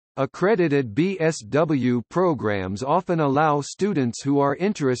 Accredited BSW programs often allow students who are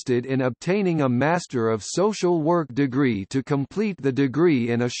interested in obtaining a Master of Social Work degree to complete the degree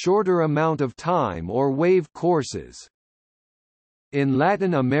in a shorter amount of time or waive courses. In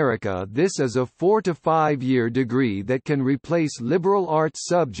Latin America, this is a 4- to 5-year degree that can replace liberal arts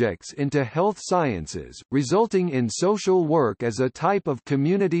subjects into health sciences, resulting in social work as a type of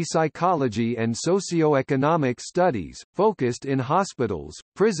community psychology and socioeconomic studies, focused in hospitals,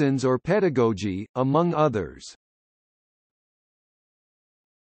 prisons or pedagogy, among others.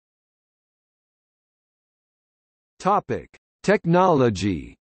 Topic: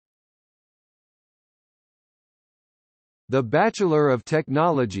 Technology. The Bachelor of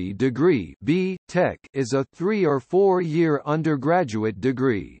Technology degree (B.Tech) is a 3- or 4-year undergraduate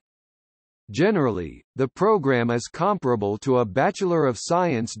degree. Generally, the program is comparable to a Bachelor of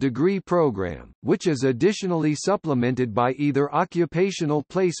Science degree program, which is additionally supplemented by either occupational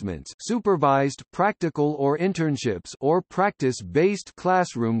placements, supervised practical or internships, or practice-based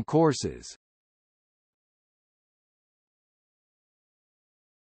classroom courses.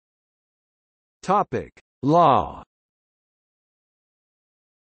 Topic: Law.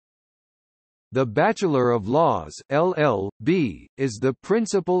 The Bachelor of Laws (LL.B.) is the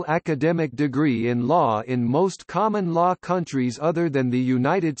principal academic degree in law in most common law countries other than the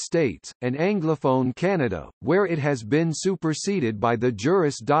United States, and Anglophone Canada, where it has been superseded by the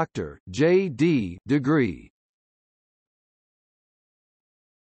Juris Doctor (JD) degree.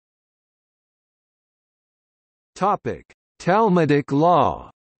 Topic: Talmudic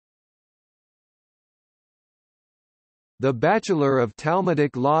law. The Bachelor of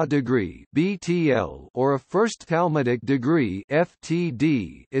Talmudic Law degree (BTL) or a First Talmudic degree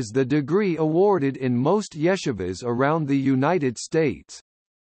 (FTD) is the degree awarded in most yeshivas around the United States.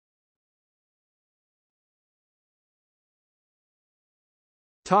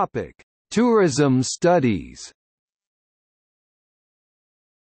 Topic: Tourism studies.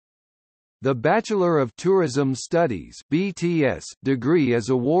 The Bachelor of Tourism Studies (BTS) degree is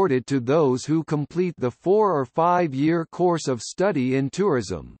awarded to those who complete the 4- or 5-year course of study in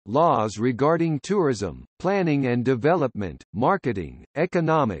tourism, laws regarding tourism, planning and development, marketing,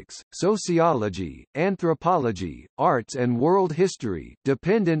 economics, sociology, anthropology, arts and world history,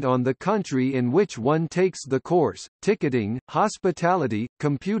 dependent on the country in which one takes the course, ticketing, hospitality,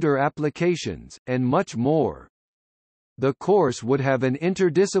 computer applications, and much more. The course would have an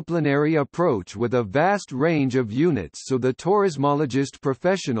interdisciplinary approach with a vast range of units so the tourismologist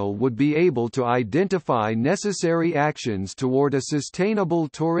professional would be able to identify necessary actions toward a sustainable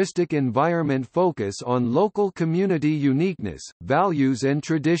touristic environment, focus on local community uniqueness, values and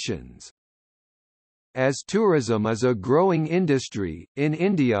traditions. As tourism is a growing industry, in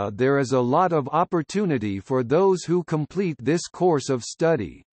India there is a lot of opportunity for those who complete this course of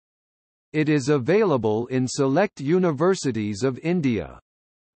study. It is available in select universities of India.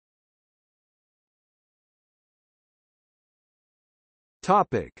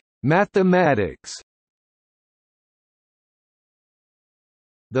 Topic: Mathematics.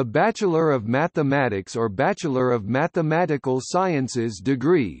 The Bachelor of Mathematics or Bachelor of Mathematical Sciences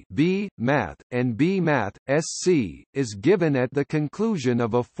degree (B.Math) and B.Math. SC is given at the conclusion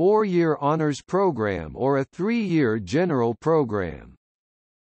of a 4-year honors program or a 3-year general program.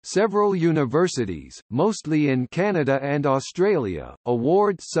 Several universities, mostly in Canada and Australia,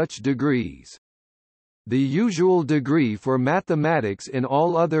 award such degrees. The usual degree for mathematics in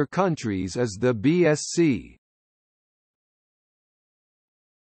all other countries is the BSc.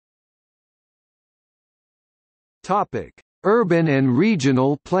 Topic: Urban and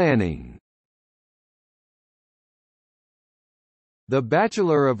regional planning. The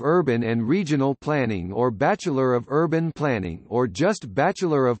Bachelor of Urban and Regional Planning or Bachelor of Urban Planning or just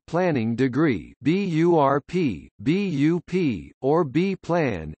Bachelor of Planning degree BURP, BUP, or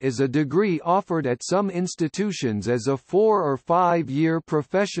B-Plan is a degree offered at some institutions as a 4 or 5-year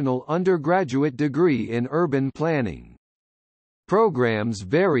professional undergraduate degree in urban planning. Programs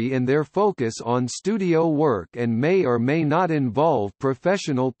vary in their focus on studio work and may or may not involve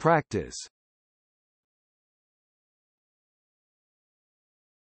professional practice.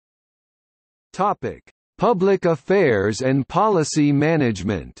 Topic: Public Affairs and Policy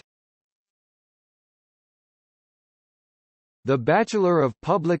Management. The Bachelor of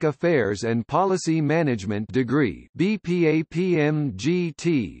Public Affairs and Policy Management degree BPA-PMGT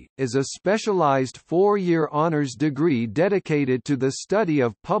is a specialized 4-year honors degree dedicated to the study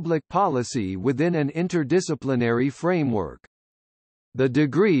of public policy within an interdisciplinary framework. The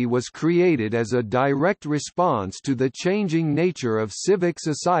degree was created as a direct response to the changing nature of civic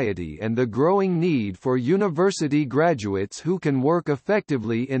society and the growing need for university graduates who can work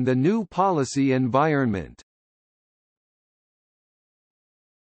effectively in the new policy environment.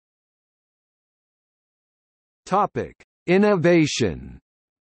 Topic: Innovation.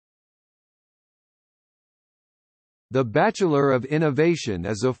 The Bachelor of Innovation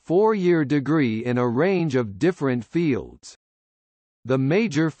is a 4-year degree in a range of different fields. The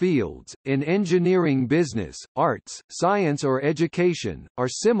major fields, in engineering, business, arts, science or education, are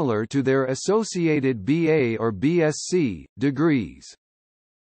similar to their associated BA or BSc degrees.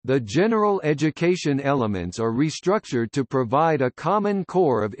 The general education elements are restructured to provide a common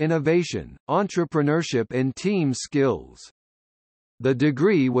core of innovation, entrepreneurship and team skills. The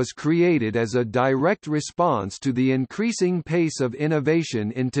degree was created as a direct response to the increasing pace of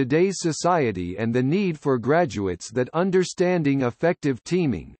innovation in today's society and the need for graduates that understanding effective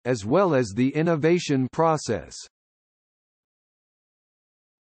teaming, as well as the innovation process.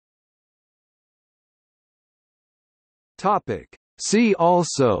 Topic: See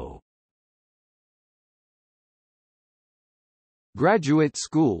also: Graduate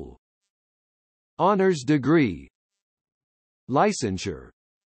school, honors degree, licensure,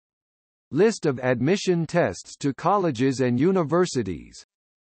 list of admission tests to colleges and universities,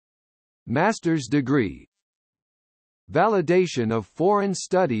 master's degree, validation of foreign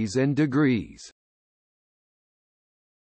studies and degrees.